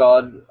one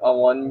God and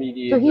one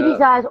mediator. So he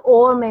desires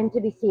all men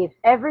to be saved.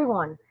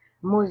 Everyone.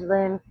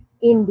 Muslim,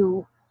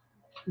 Hindu,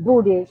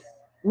 Buddhist,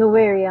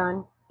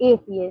 Nuwarian,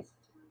 atheist,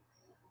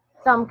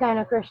 some kind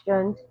of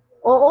Christians,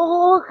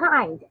 all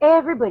kinds.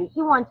 Everybody.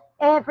 He wants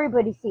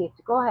everybody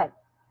saved. Go ahead.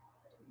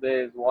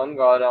 There is one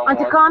God and And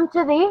to one come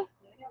to the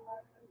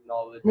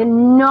knowledge.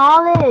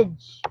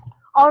 knowledge.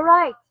 All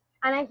right.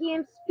 And I hear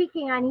him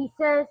speaking and he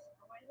says,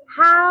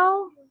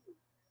 how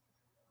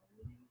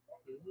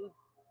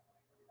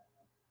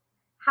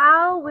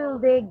will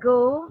they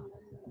go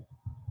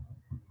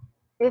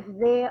if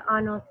they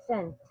are not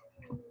sent?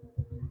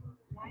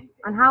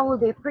 And how will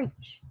they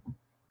preach?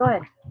 Go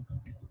ahead.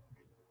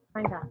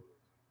 Find that.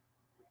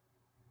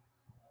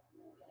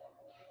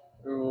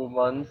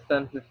 Romans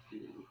 10:15.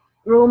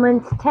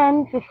 Romans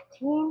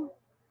 10:15.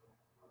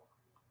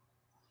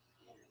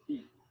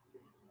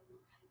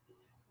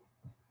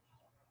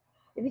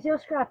 If you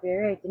see scrappy,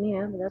 you're right in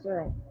here, but that's all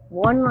right.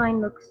 One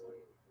line looks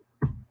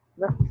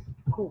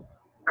cool.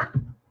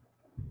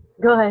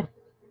 Go ahead.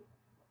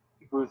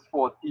 Verse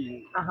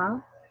 14. Uh-huh.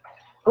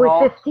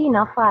 With 15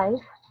 or 5.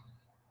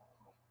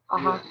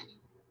 Uh-huh.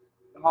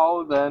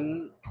 How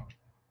then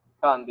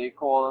can they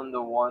call on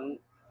the one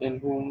in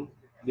whom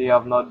they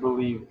have not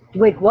believed?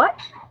 Wait, what?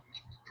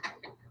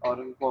 How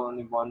do we call on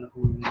the one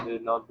whom they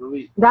did not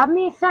believe? That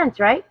makes sense,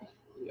 right?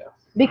 Yes.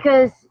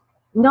 Because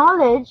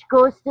knowledge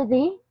goes to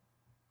the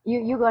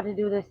you got to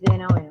do this day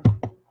now.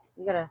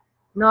 You gotta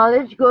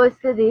knowledge goes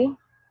to the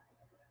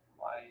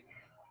Mind.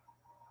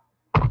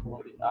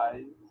 Or the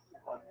eyes.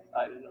 Or,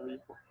 I don't know. This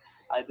is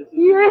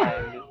the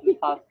mind. This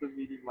has to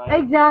be the mind.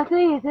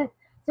 Exactly.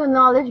 So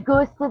knowledge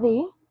goes to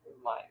the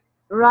Mind.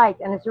 right,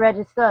 and it's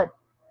registered.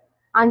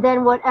 And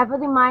then whatever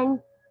the mind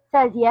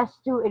says yes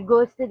to, it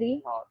goes to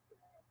the Heart.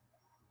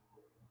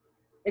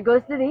 It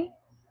goes to the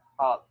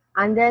Heart.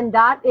 And then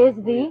that is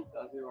the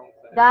That's the wrong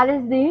side. that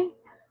is the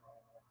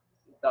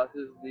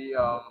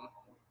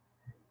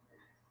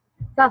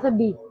that's a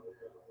B.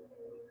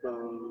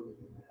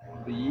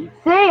 Belief.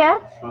 Say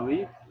it.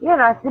 Belief. Yeah,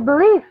 that's the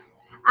belief.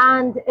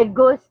 And it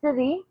goes to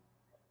the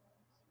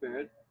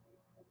Spirit.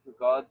 To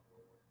God.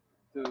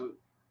 To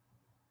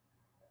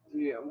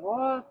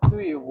what? To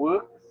it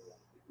works.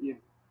 It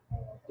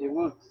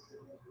works.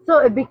 so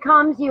it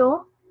becomes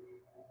your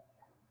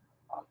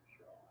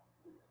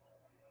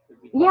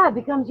it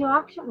becomes your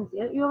actions.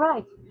 You're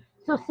right.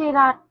 So say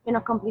that in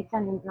a complete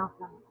sentence now.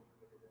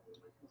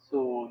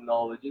 So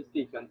knowledge is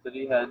taken to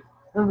the head.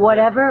 And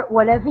whatever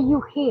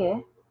you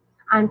hear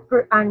and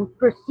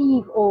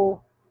perceive or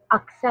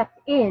accept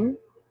in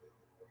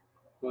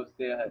Goes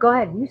to your head. go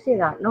ahead, you say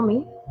that, not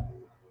me.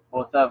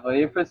 Whatever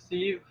you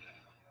perceive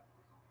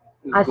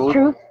As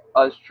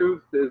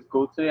truth is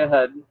go to your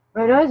head.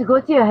 Right now, it's go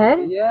to your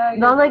head. Yeah.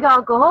 Not like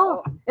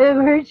alcohol. It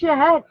hurts your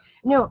head.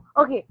 No.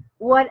 Okay.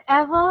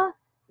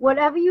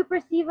 Whatever you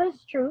perceive as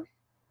truth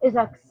is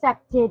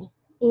accepted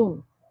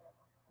in.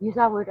 Use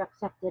that word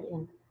accepted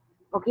in.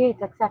 Okay,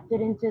 it's accepted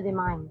into the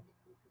mind.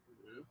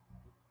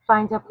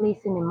 Finds a place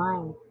in the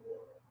mind.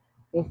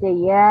 They say,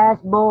 yes,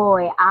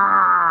 boy,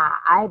 I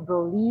I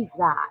believe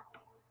that.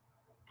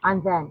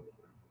 And then,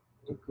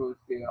 it goes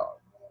to your heart.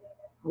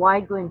 why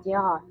go into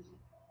your heart?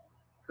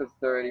 Because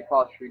they're already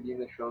past through the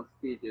initial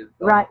stages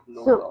of Right.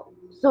 no So, doubt.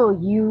 so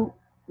you,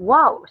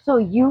 wow. So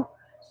you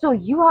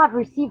have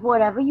received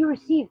whatever you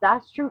received.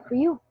 That's true for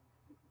you.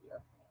 Yeah.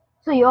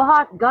 So your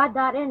heart got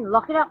that in.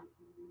 Lock it up.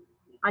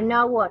 And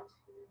now what?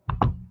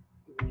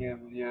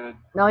 You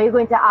Now you're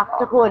going to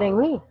act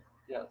accordingly.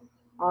 yes.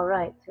 All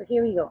right. So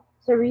here we go.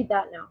 So read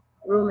that now.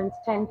 Romans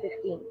 10,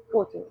 15,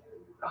 14.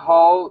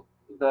 How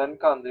then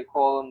can they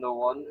call on the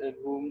one in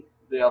whom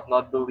they have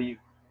not believed?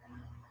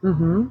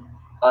 Mm-hmm.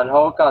 And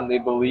how can they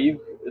believe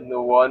in the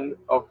one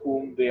of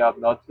whom they have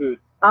not heard?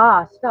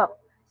 Stop.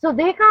 So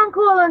they can't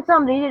call on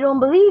somebody they don't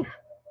believe.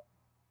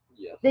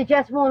 Yes. They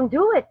just won't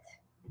do it.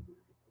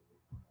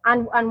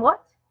 And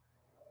what?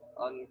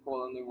 And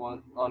call on the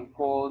one and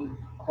call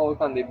how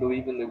can they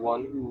believe in the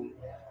one whom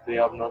they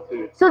have not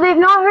heard? So they've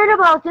not heard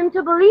about him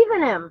to believe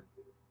in him.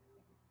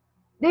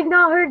 They've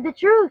not heard the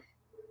truth.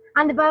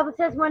 And the Bible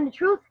says when the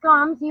truth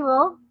comes, he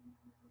will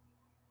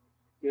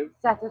Give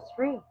set us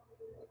free.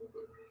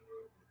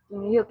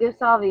 He'll give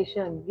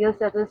salvation. He'll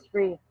set us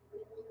free.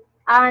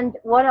 And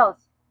what else?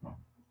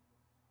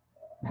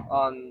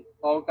 and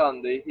how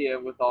can they hear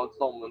without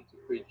someone to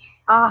preach?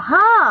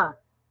 Aha!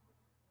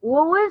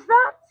 What was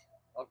that?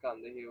 How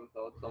can they hear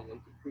without someone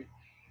to preach?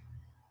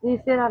 You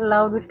say that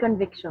loud with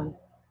conviction.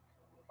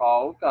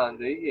 How can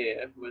they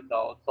hear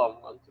without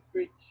someone to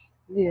preach?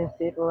 You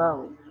say it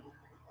loud.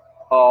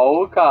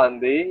 How can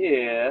they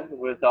hear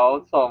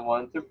without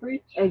someone to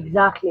preach?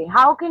 Exactly.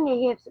 How can they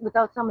hear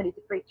without somebody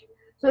to preach?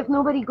 So if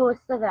nobody goes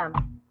to them,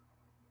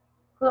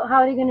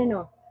 how are they going to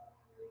know?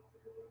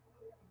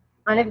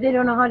 And if they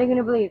don't know, how are they going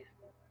to believe?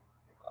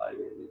 I don't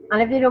know.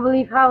 And if they don't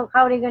believe, how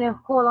are they going to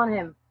call on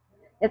him?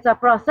 It's a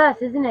process,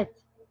 isn't it?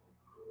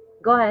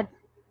 Go ahead.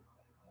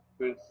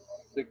 Verse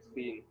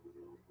 16.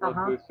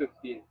 Uh-huh. Verse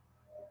 15. And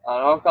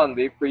how can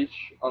they preach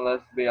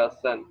unless they are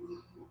sent?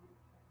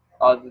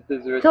 As it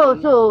is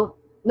written. So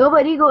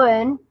nobody go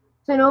in,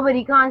 so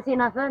nobody can't say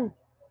nothing.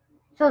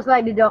 So it's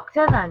like the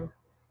doctor then.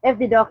 If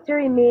the doctor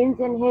remains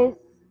in his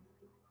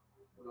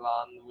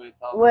Land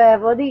without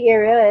wherever the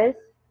area is,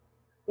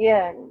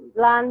 yeah,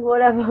 land,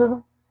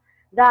 whatever,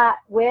 that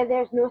where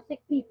there's no sick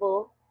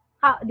people,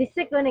 how the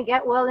sick gonna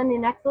get well in the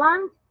next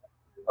land?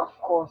 Of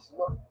course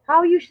not. How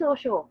are you so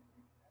sure?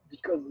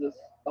 Because this,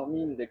 I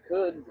mean, they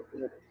could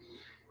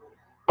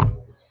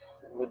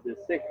with the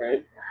sick,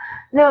 right?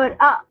 No,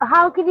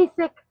 how can the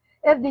sick,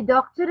 if the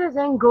doctor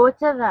doesn't go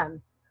to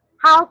them,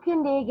 how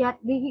can they get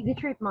the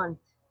treatment?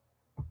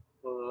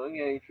 So they're not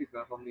getting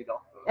treatment from the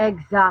doctor.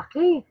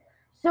 Exactly.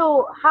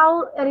 So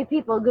how are the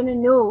people gonna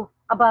know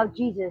about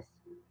Jesus?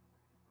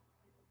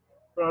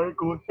 Gotta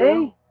go to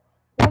him.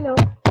 Hey, hello.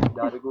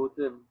 Gotta go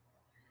to him.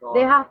 So,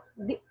 They have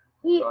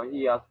so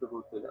he has to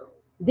go to them.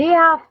 they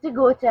have to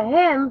go to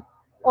him,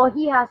 or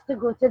he has to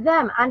go to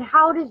them. And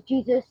how is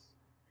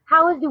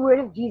the word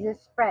of Jesus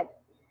spread?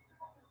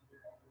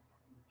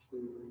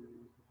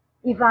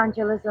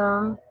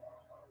 Evangelism.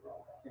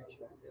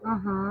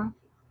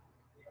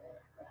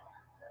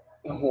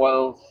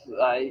 Well,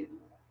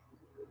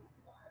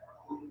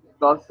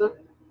 that's it.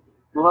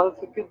 What else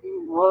I could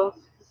do? What else?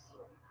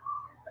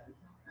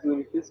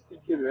 So he's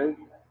speaking, right?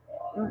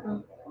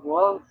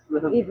 What else?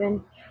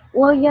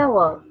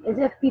 As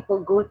if people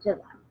go to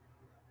them.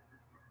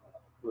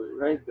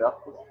 Right, that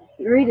was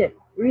speaking.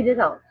 Read it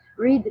out.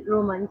 Read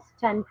Romans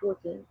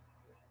 10:14.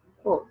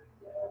 Oh,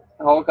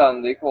 How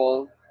can they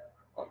call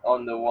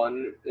on the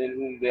one in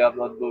whom they have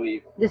not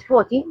believed? this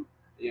 14?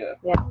 Yeah.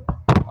 Yeah.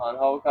 And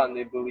how can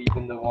they believe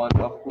in the one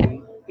of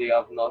whom they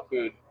have not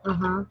heard?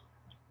 Uh-huh.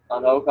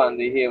 And how can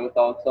they hear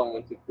without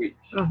someone to preach?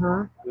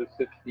 Uh-huh. Verse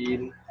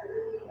 15.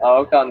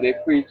 How can they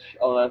preach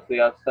unless they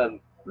are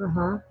sent?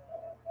 Uh-huh.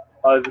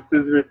 As it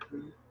is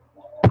written,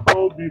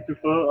 how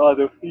beautiful are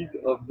the feet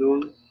of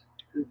those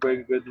who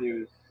bring good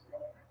news.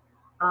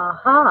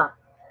 Aha.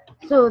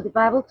 So the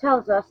Bible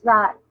tells us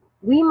that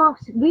we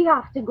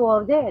have to go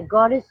out there.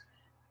 God is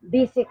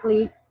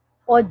basically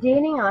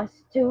ordaining us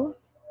to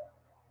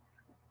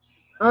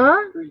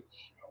Preach.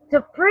 to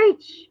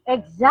preach.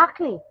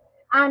 Exactly.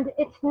 And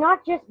it's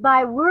not just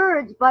by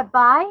words, but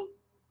by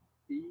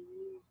Feet.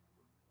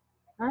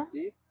 Huh?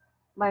 Feet?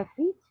 by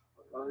feet,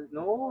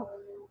 No.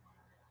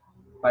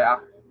 By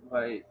action.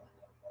 by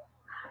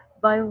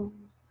action.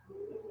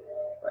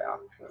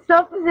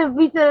 stuff is if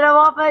we turn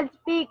off and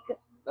speak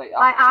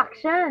by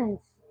action. actions.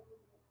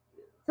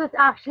 So it's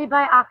actually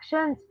by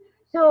actions.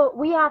 So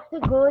we have to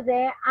go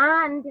there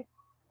and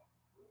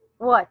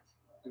what?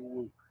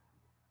 Do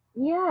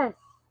Yes.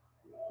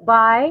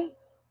 By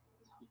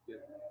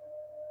speaking.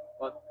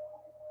 What?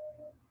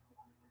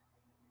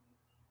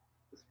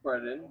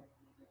 Spreading.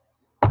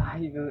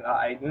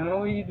 I don't know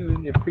what you do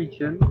in your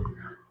preaching.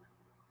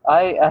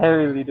 I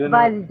really don't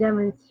by know. the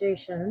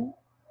demonstration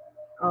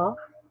of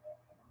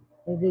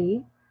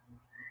the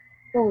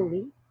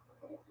Holy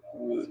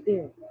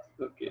Spirit.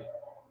 Okay.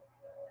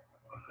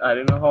 I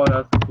don't know how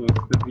that's supposed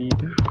to be.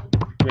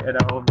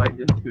 Get out by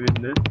just doing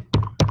this.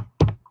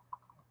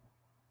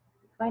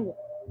 Find it.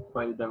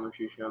 By the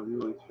demonstration of the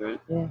Holy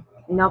Spirit. Yeah.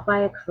 Not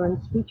by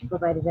excellent speech,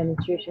 but by the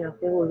demonstration of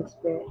the Holy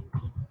Spirit.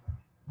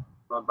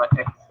 Not by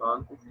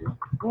excellent.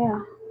 Yeah.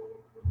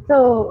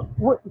 So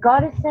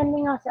God is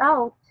sending us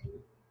out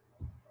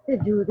to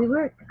do the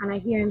work. And I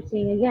hear him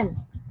saying again,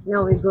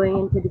 now we're going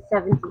into the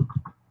 70.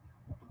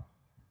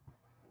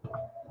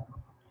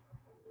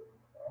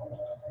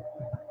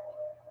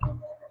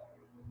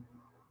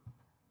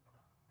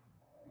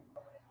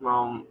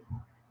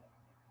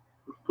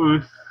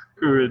 First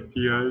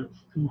Corinthians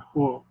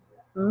 2:4.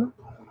 Hmm?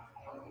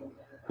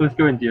 1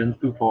 Corinthians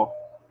 2:4.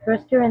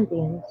 1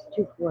 Corinthians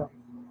 2:4.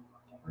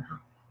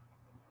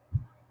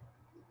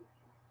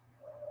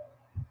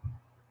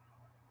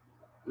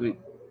 Wait,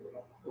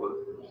 what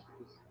is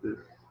this?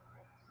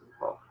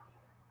 Oh,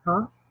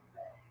 Huh?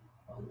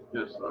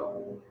 just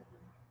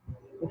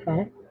You found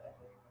it?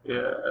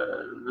 yeah,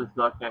 this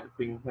that kind of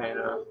thing kind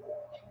of.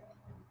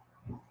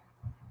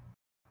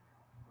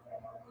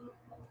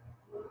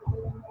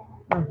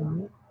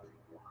 Mm-hmm.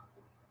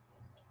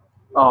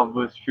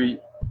 Verse 3.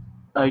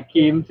 I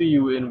came to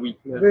you in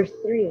weakness. Verse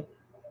 3.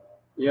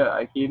 Yeah,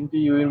 I came to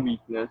you in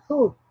weakness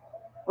Cool.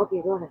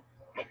 Okay, go ahead.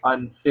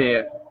 and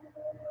fear,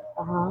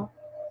 Uh-huh.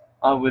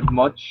 and with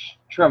much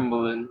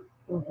trembling.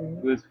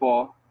 Mm-hmm. Verse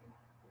 4.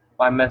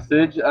 My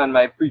message and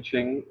my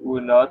preaching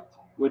were not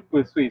with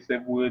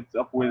persuasive words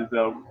of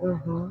wisdom,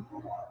 Mm-hmm.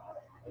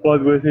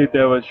 but with a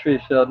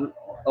demonstration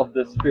of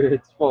the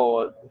Spirit's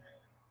power.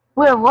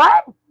 Wait,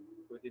 what?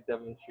 With a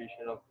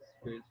demonstration of the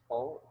Spirit's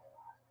power.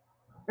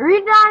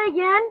 Read that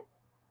again.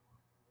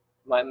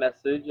 My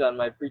message and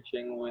my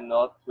preaching were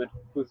not with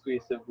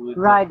persuasive words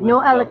Right, of no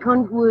wisdom,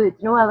 eloquent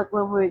words. No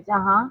eloquent words.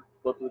 Uh-huh.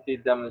 but with a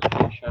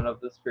demonstration of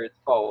the Spirit's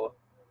power.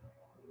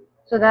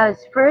 So that is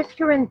 1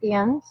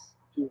 Corinthians.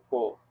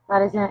 2:4.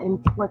 That is an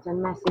important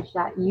message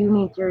that you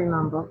need to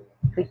remember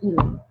for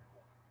healing.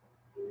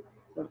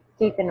 So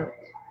take a note.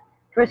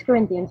 1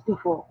 Corinthians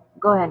 2:4.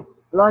 Go ahead.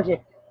 Lodge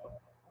it.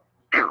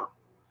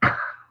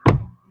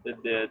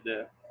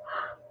 The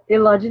You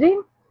lodged it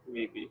in?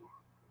 maybe.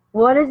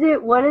 What is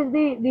it? What is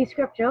the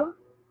scripture?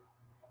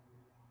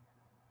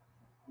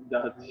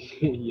 That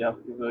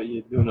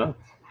you do not.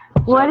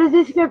 What is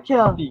the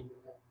scripture? Speak.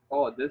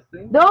 Oh, this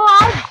thing? Don't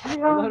ask.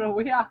 No,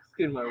 we're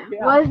asking, man.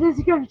 What is the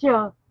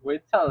scripture?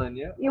 We're telling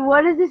you. Yeah,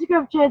 what is the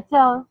scripture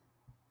itself?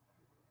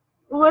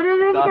 What is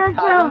the I'm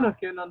scripture?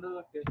 looking.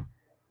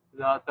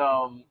 That,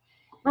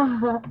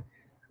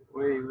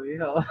 wait,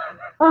 hold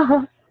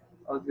on.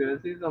 I was gonna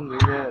say something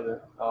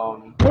there.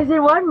 Is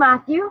it what?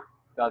 Matthew?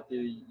 That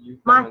you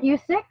Matthew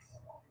 6?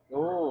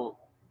 Oh.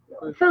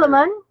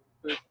 Philemon?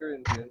 1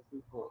 Corinthians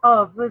 2:4.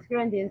 Oh, 1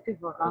 Corinthians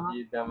 2:4. That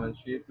you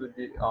demonstrate with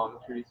the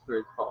through the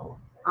Spirit's power.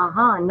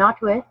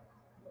 Not with.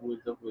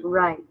 Words of wisdom.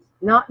 Right.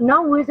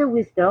 Not words of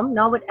wisdom,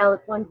 not with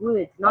eloquent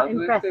words, not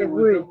impressive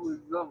words.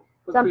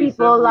 Some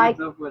people like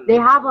they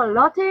have a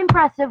lot of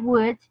impressive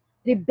words,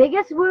 the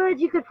biggest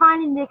words you could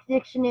find in the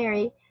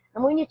dictionary,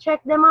 and when you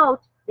check them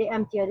out, they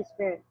empty out the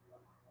spirit.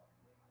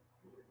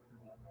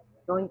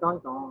 Going.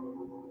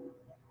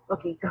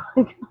 Okay, go.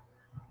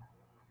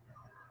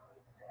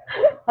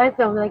 I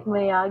sound like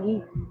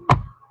Miyagi.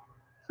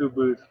 So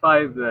verse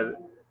 5 then.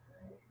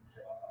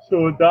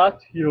 So that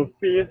your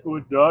faith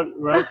would not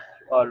rest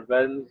on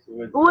men's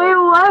wisdom. Wait,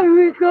 what?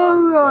 We go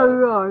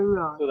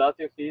wrong. So that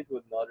your faith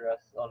would not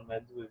rest on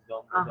men's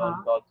wisdom, but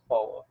on God's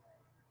power.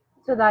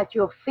 So that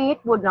your faith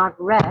would not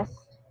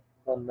rest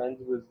on men's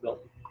wisdom,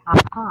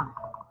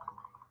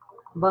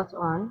 but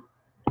on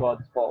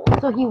God's power.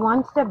 So he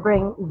wants to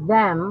bring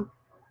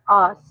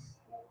us,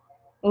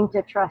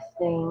 into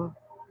trusting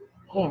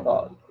him.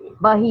 God.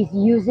 But he's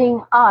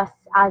using us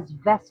as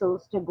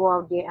vessels to go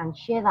out there and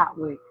share that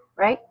word,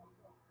 right?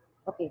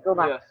 Okay, go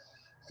back. Yes.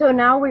 So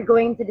now we're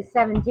going to the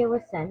 70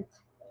 was sent.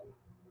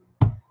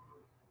 I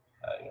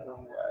don't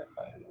know where I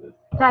find this.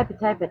 Type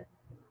it.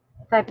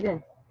 Type it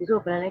in. Just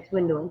open the next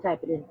window and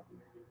type it in.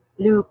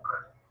 Luke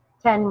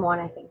 10:1,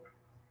 I think.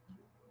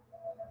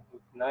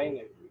 Luke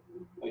 9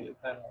 is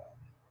 10.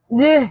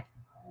 Yeah.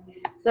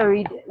 So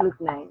read Luke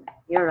 9.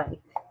 You're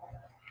right.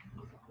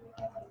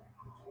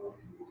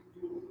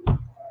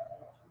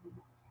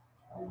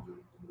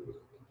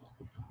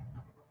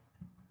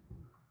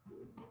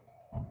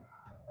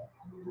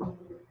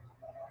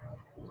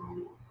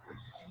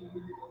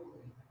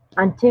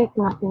 And take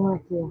nothing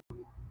with you.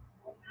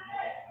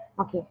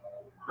 Okay.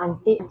 And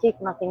take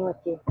nothing with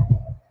you.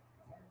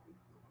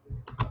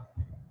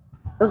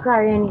 Don't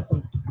carry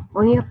anything.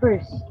 Only a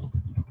purse.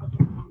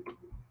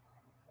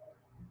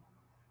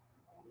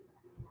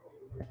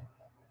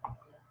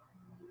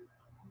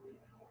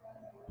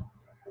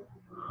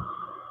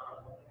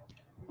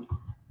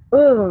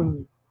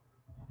 Boom.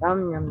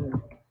 Yum, yum,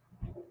 yum.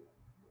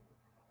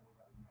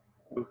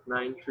 Luke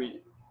 9:3.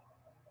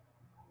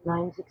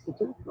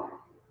 962.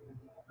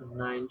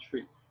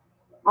 9:3.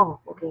 Oh,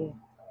 okay.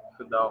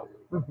 So thou.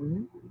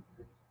 Mm-hmm.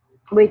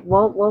 Wait,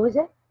 what was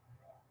it?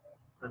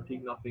 And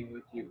take nothing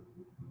with you.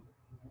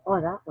 Oh,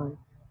 that one.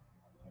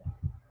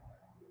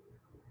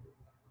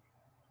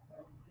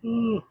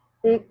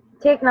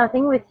 Take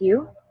nothing with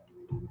you.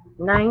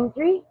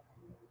 9:3.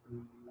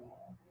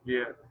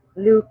 Yeah.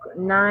 Luke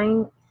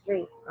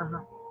 9:3.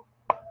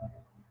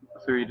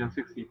 So reading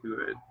 62,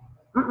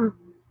 right?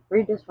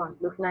 Read this one.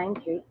 Luke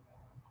 9:3.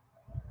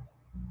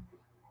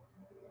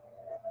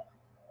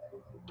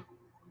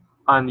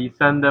 And he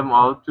sent them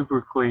out to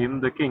proclaim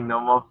the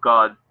kingdom of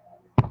God.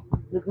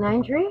 Luke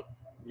 9:3.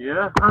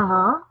 Yeah.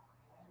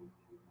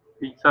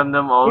 He sent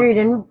them out. You're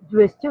reading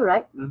verse 2,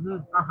 right?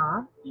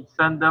 He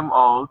sent them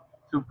out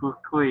to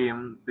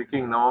proclaim the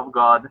kingdom of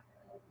God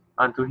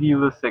and to heal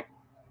the sick.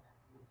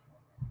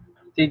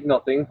 Take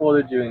nothing for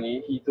the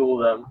journey, he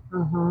told them.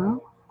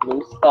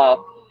 No staff,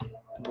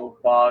 no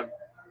bag,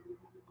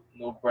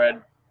 no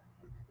bread,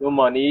 no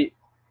money,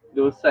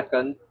 no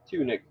second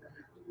tunic.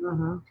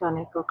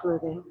 Tunic or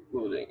clothing.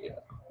 Clothing, yeah.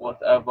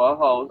 Whatever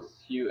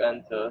house you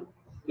enter,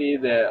 stay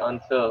there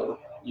until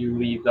you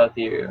leave that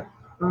area.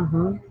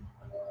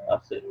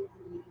 That's it.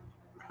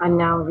 And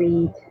now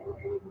read.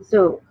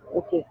 So,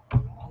 okay.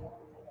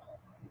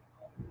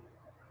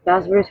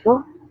 That's verse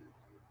 4?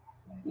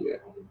 Yeah.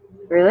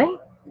 Really?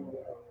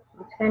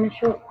 It's kind of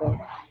short though.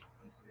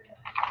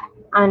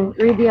 And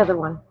read the other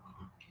one.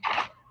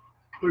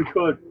 Which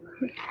one?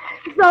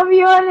 Stop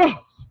yawning.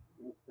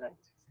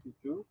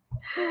 62?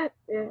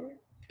 Yeah.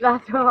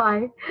 That's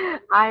why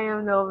I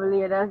am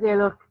normally and I say,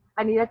 look,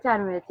 I need a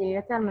 10 minutes. You need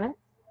a 10 minutes?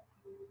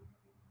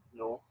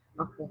 No.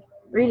 Okay.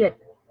 Read it.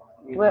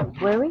 Where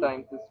are we?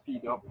 Time to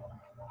speed up.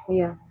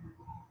 Yeah.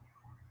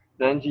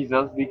 Then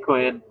Jesus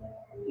declared,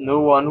 no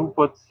one who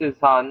puts his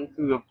hand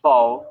to the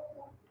plow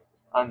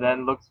and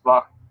then looks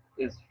back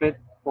is fit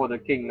for the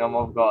kingdom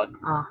of God.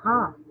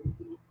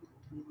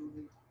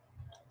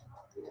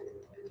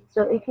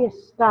 So if you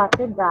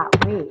started that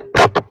way,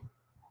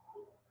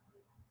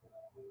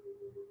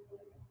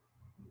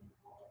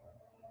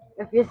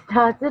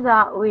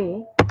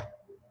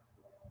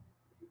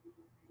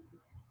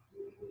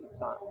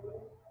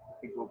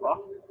 We go back?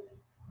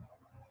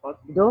 What?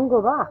 don't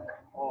go back.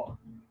 Oh.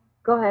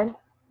 Go ahead.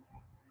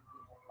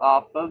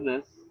 After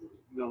this,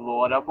 the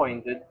Lord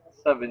appointed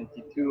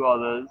 72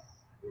 others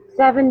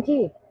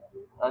 70.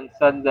 and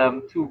sent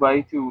them 2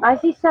 by 2. I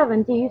see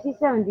 70. You see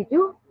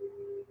 72?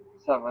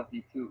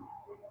 72.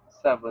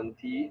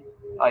 70-2.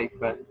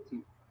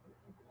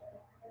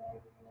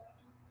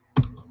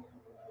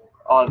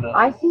 Others.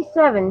 I see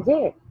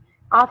 70.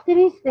 After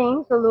these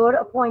things, the Lord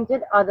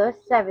appointed others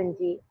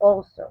 70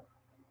 also,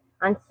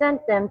 and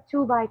sent them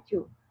 2 by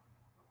 2.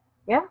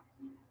 Yeah?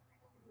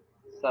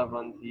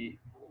 70-2.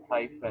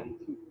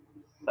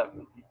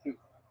 72.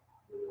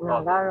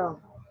 No, that's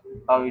wrong.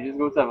 Oh, we just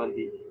go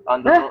 70.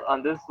 And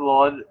this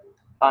Lord,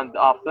 and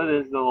after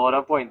this, the Lord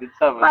appointed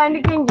 70. Find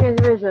the King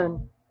James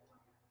Version.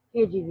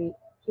 KJV.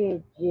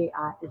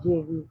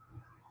 KJV.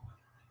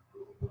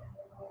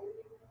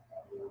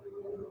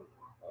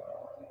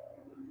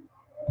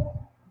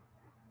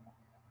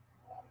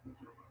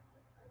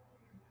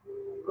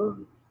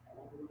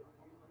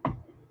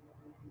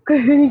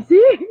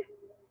 Crazy.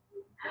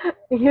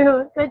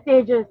 You're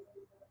contagious.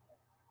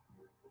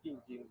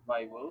 King James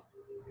Bible.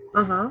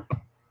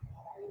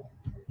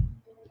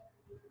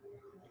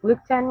 Luke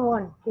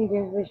 10:1, King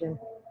James Version.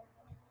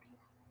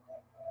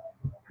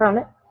 Found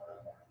it?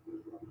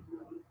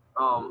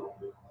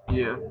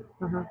 Yeah.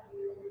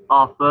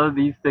 After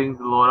these things,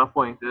 the Lord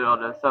appointed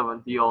other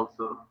 70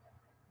 also,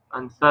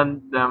 and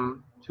sent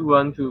them 2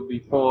 and 2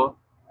 before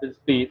his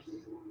face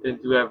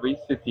into every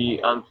city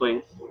and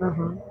place,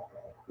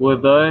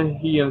 whither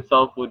he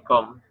himself would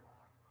come.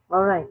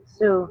 Alright,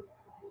 so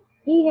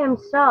he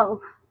himself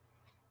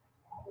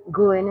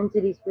going into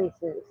these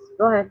places.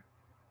 Go ahead.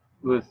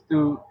 Verse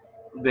 2,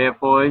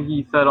 therefore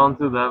he said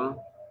unto them,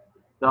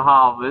 the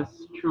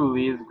harvest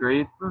truly is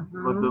great,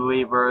 but the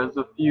laborers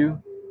are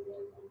few.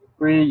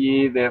 Pray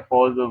ye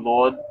therefore the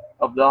Lord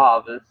of the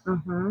harvest,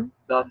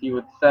 that he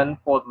would send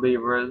forth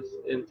laborers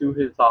into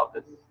his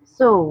harvest.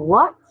 So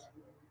what?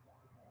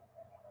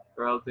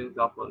 Real things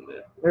happen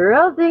there.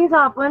 Real things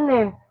happen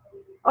there.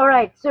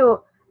 Alright,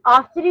 so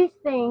after these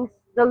things,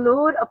 the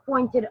Lord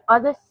appointed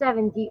other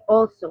 70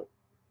 also,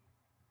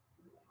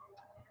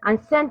 and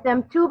sent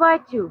them 2 by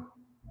 2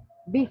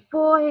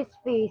 before his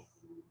face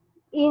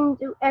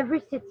into every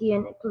city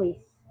and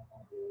place.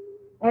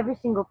 Every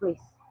single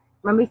place.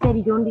 Remember he said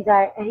he don't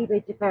desire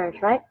anybody to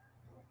perish, right?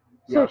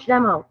 Yeah. Search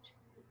them out.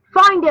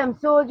 Find them,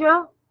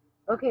 soldier.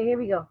 Okay, here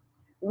we go.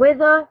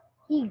 Whither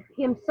he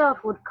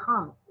himself would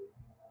come.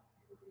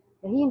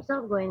 And he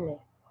himself go in there.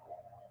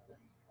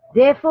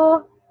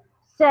 Therefore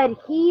said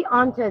he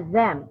unto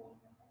them,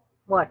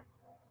 what?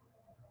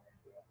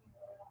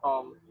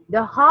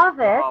 The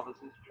harvest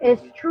is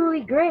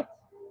truly great.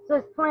 So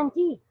it's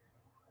plenty.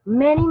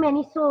 Many,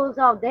 many souls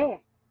out there.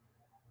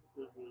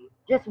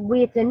 Just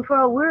waiting for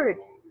a word.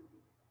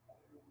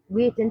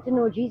 Waiting to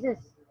know Jesus.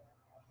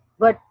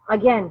 But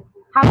again,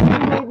 how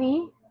can they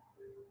be?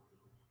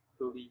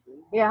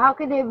 Believing. Yeah, how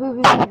can they be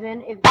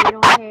believing if they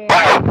don't hear?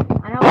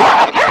 And how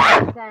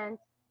can they be sent?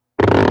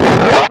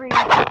 Free.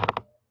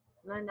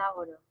 Not in that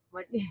order.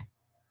 But you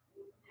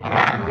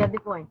get the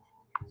point.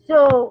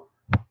 So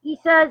he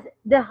says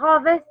the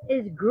harvest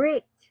is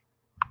great.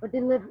 but the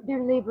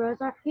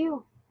laborers are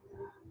few.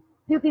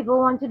 Few people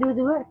want to do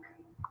the work.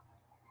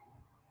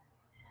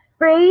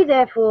 Pray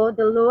therefore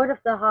the Lord of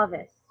the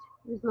harvest.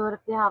 Who's Lord of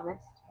the harvest?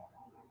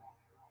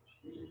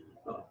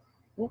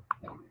 Yep.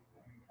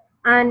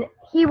 And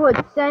he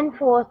would send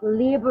forth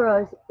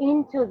laborers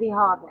into the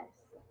harvest.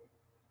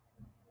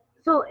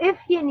 So if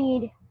you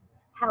need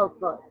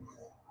helpers,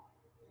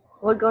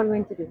 what God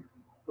going to do?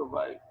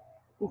 Provide.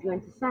 He's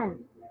going to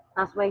send.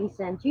 That's why he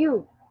sent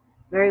you.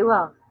 Very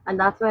well. And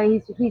that's why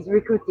he's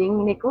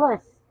recruiting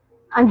Nicholas.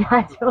 And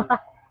that's why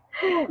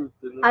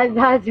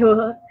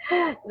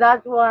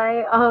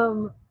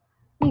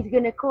he's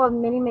gonna call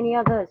many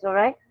others, all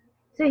right?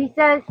 So he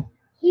says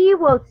he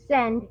will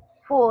send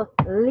forth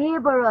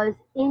laborers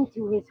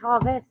into his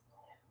harvest.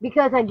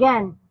 Because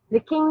again, the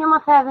kingdom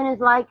of heaven is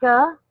like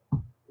that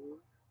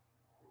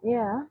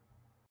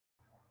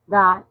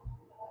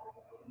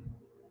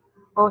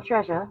or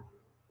treasure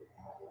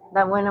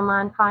that when a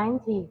man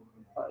finds, he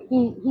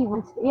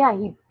wants,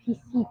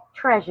 he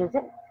treasures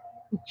it,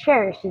 he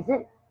cherishes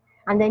it,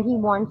 and then he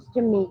wants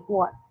to make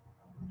what?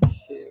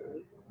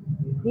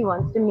 He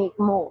wants to make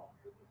more.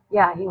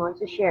 Yeah, he wants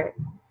to share it.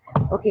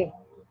 Okay,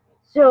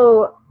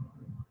 so,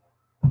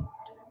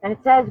 and it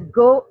says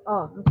go,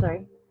 oh, I'm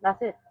sorry,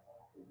 that's it.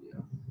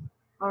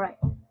 All right,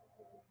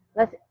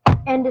 let's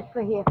end it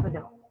for here for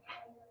now.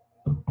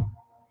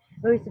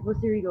 We're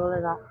supposed to read all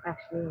of that,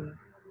 actually.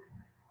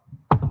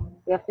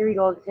 We have to read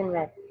all this in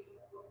red.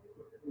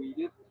 Read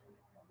it.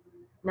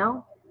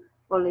 Now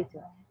or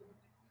later?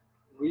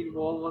 Read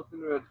all what's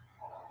in red.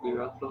 The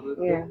rest of it.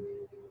 Yeah.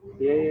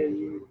 Yeah,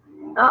 you.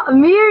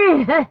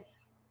 Miriam!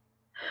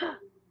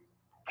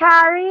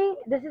 Carry,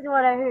 this is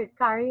what I heard.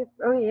 Carry,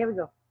 oh, here we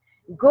go.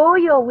 Go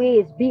your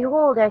ways.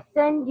 Behold, I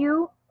send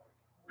you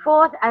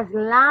forth as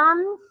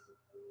lambs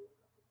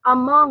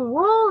among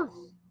wolves.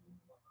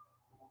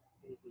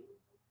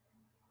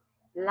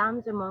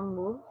 Lambs among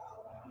wolves.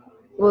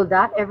 Will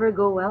that ever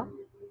go well?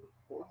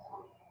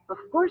 Of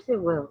course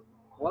it will.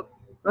 What?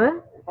 Huh?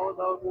 How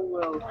that'll go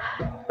well?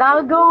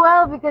 That'll go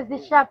well because the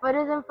shepherd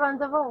is in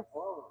front of us.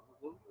 Oh,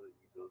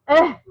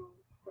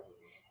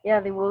 Yeah,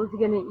 the wolves are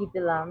going to eat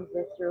the lambs,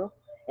 that's true.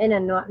 In a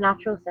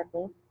natural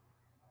setting.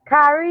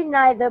 Carry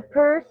neither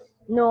purse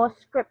nor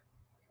scrip,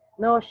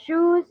 nor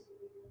shoes,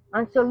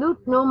 and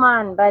salute no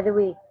man by the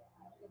way.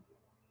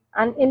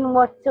 And in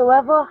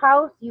whatsoever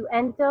house you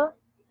enter,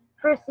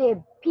 first say,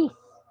 peace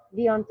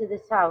be unto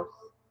this house.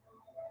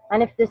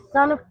 And if the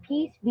Son of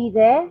Peace be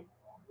there,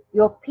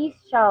 your peace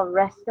shall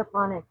rest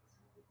upon it.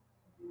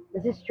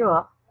 This is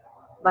true,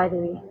 by the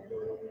way.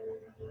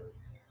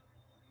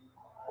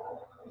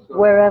 so,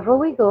 Wherever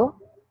we go,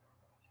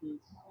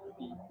 peace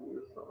be to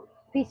this house.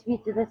 peace be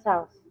to this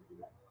house.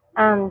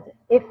 And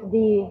if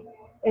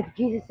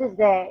Jesus is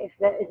there, if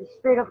the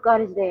Spirit of God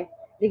is there,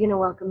 they're going to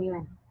welcome you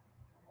in.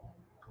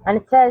 And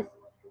it says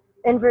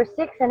in verse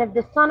 6, and if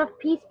the Son of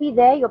Peace be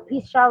there, your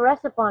peace shall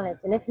rest upon it.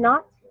 And if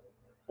not,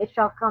 it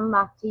shall come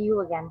back to you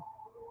again.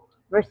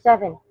 Verse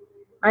 7,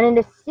 and in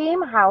the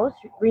same house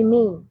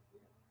remain,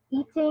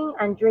 eating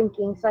and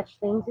drinking such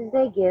things as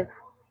they give,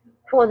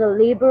 for the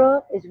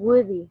laborer is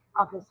worthy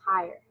of his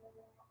hire.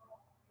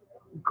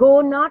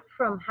 Go not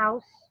from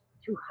house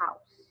to house.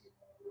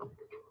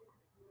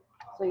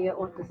 So you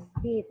ought to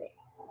stay there.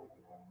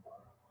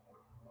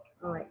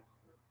 All right.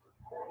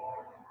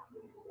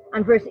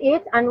 And verse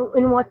 8, and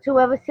in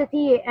whatsoever city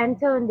ye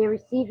enter and they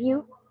receive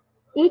you,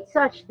 eat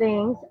such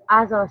things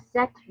as are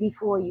set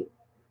before you.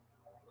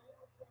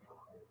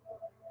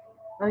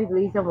 Let me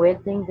believe some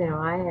weird things, you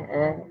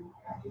know.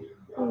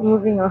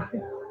 Moving on.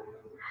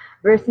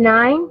 Verse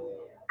 9,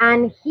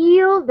 and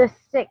heal the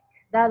sick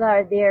that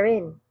are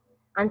therein,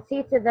 and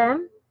say to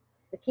them,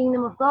 the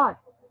kingdom of God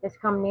has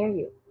come near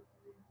you.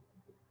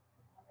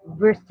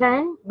 Verse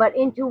 10, but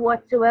into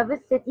whatsoever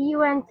city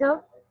you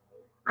enter,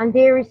 and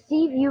they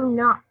receive you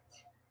not,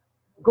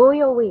 go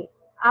your way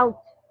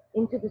out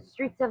into the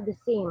streets of the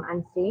same,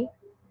 and say,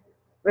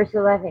 verse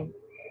 11,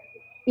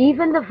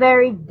 even the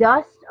very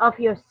dust of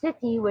your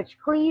city which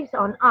cleaves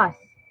on us,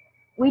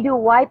 we do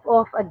wipe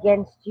off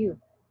against you.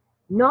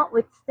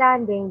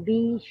 Notwithstanding, be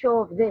ye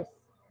sure of this,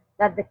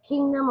 that the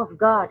kingdom of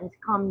God has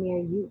come near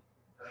you.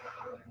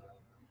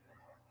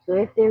 So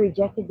if they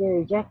rejected, they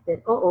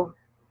rejected. We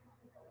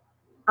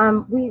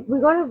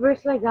got a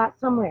verse like that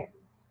somewhere,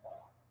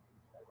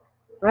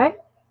 right?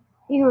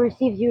 He who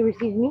receives you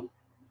receives me.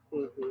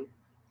 Mm-hmm.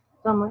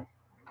 Somewhere.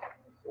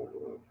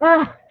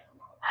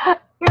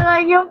 You're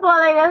like you're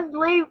falling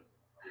asleep.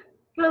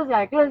 Close your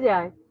eye. Close your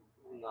eye.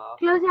 No.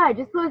 Close your eye.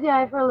 Just close your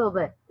eye for a little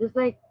bit. Just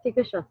like take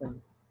a shot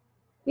on.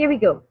 Here we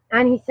go.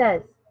 And he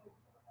says,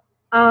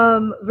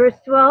 verse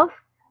 12,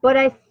 but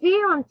I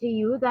say unto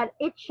you that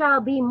it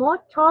shall be more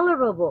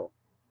tolerable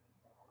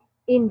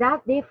in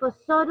that day for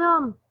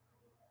Sodom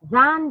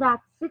than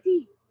that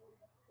city.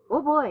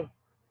 Oh boy.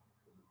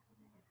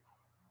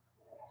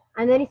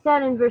 And then he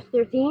said in verse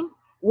 13,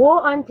 woe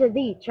unto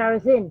thee,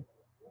 Chorazin,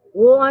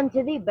 woe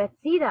unto thee,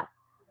 Bethsaida,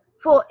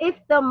 for if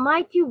the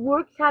mighty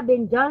works have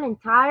been done in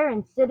Tyre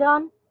and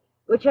Sidon,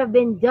 which have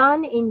been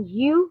done in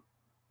you,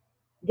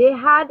 They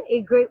had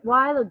a great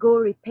while ago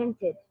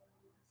repented,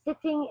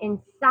 sitting in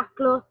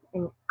sackcloth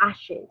and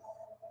ashes.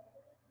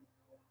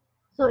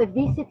 So if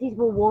these cities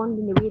were warned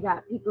in the way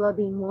that people are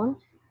being warned,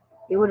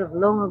 they would have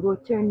long ago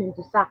turned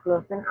into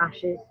sackcloth and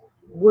ashes,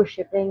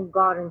 worshipping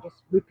God and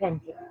just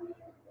repenting.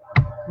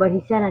 But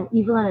he said, an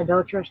evil and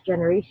adulterous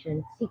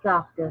generation seek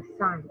after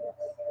signs.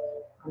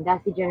 And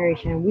that's the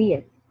generation we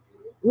are.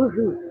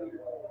 Woohoo.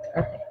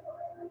 Okay.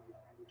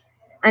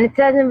 And it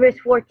says in verse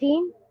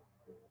 14,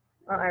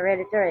 oh, I read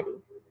it already.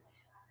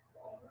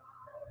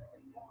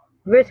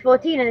 Verse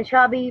 14, and it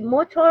shall be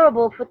more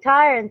tolerable for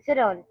Tyre and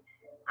Sidon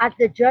at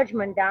the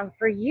judgment than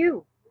for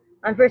you.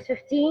 And verse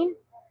 15,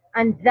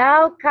 and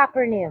thou,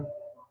 Capernaum,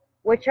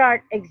 which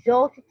art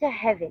exalted to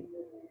heaven,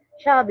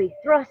 shall be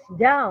thrust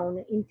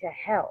down into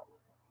hell.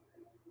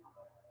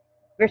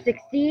 Verse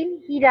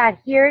 16, he that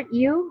heareth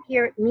you,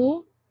 heareth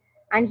me,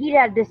 and he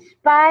that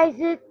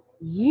despiseth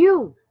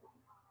you.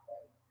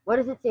 What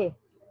does it say?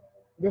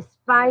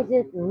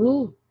 Despiseth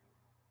me.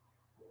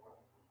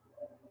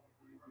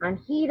 And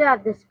he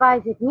that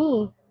despiseth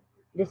me,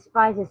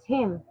 despises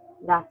him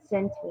that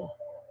sent me.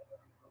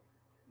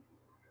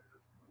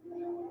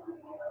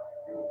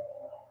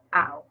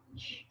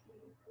 Ouch.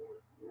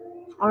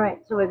 Alright,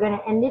 so we're going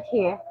to end it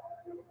here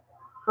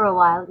for a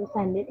while. Just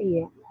end it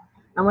here.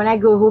 And when I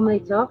go home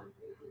later,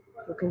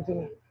 we'll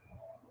continue.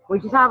 We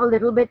just have a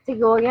little bit to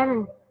go again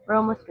and we're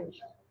almost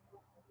finished.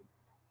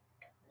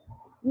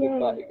 Yay.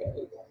 Goodbye,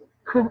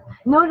 guys.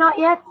 No, not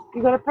yet.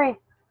 You gotta pray.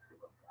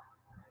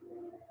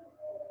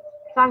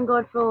 Thank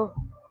God for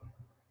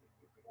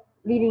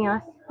leading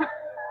us.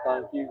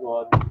 Thank you,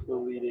 God, for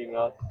leading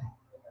us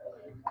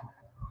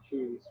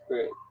through the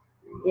Spirit.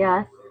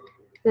 Yes.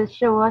 To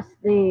show us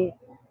the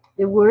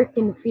work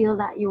and field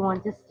that you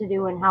want us to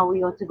do and how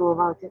we ought to go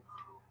about it.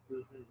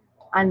 Mm-hmm.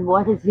 And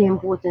what is the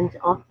importance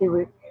of the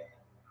work.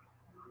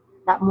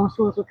 That more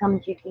souls will come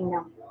into your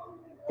kingdom.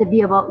 To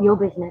be about your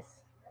business.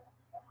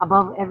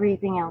 Above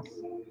everything else.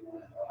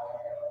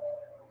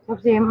 So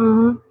say,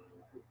 Amen.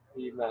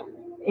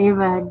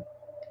 Amen.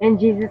 In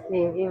Jesus'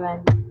 name,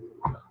 amen.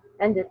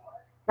 End it.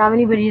 Have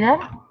anybody there?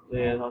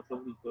 Yeah, have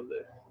some people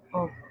there.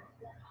 Oh.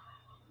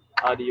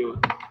 Adios.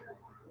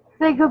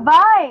 Say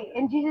goodbye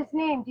in Jesus'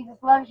 name. Jesus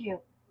loves you.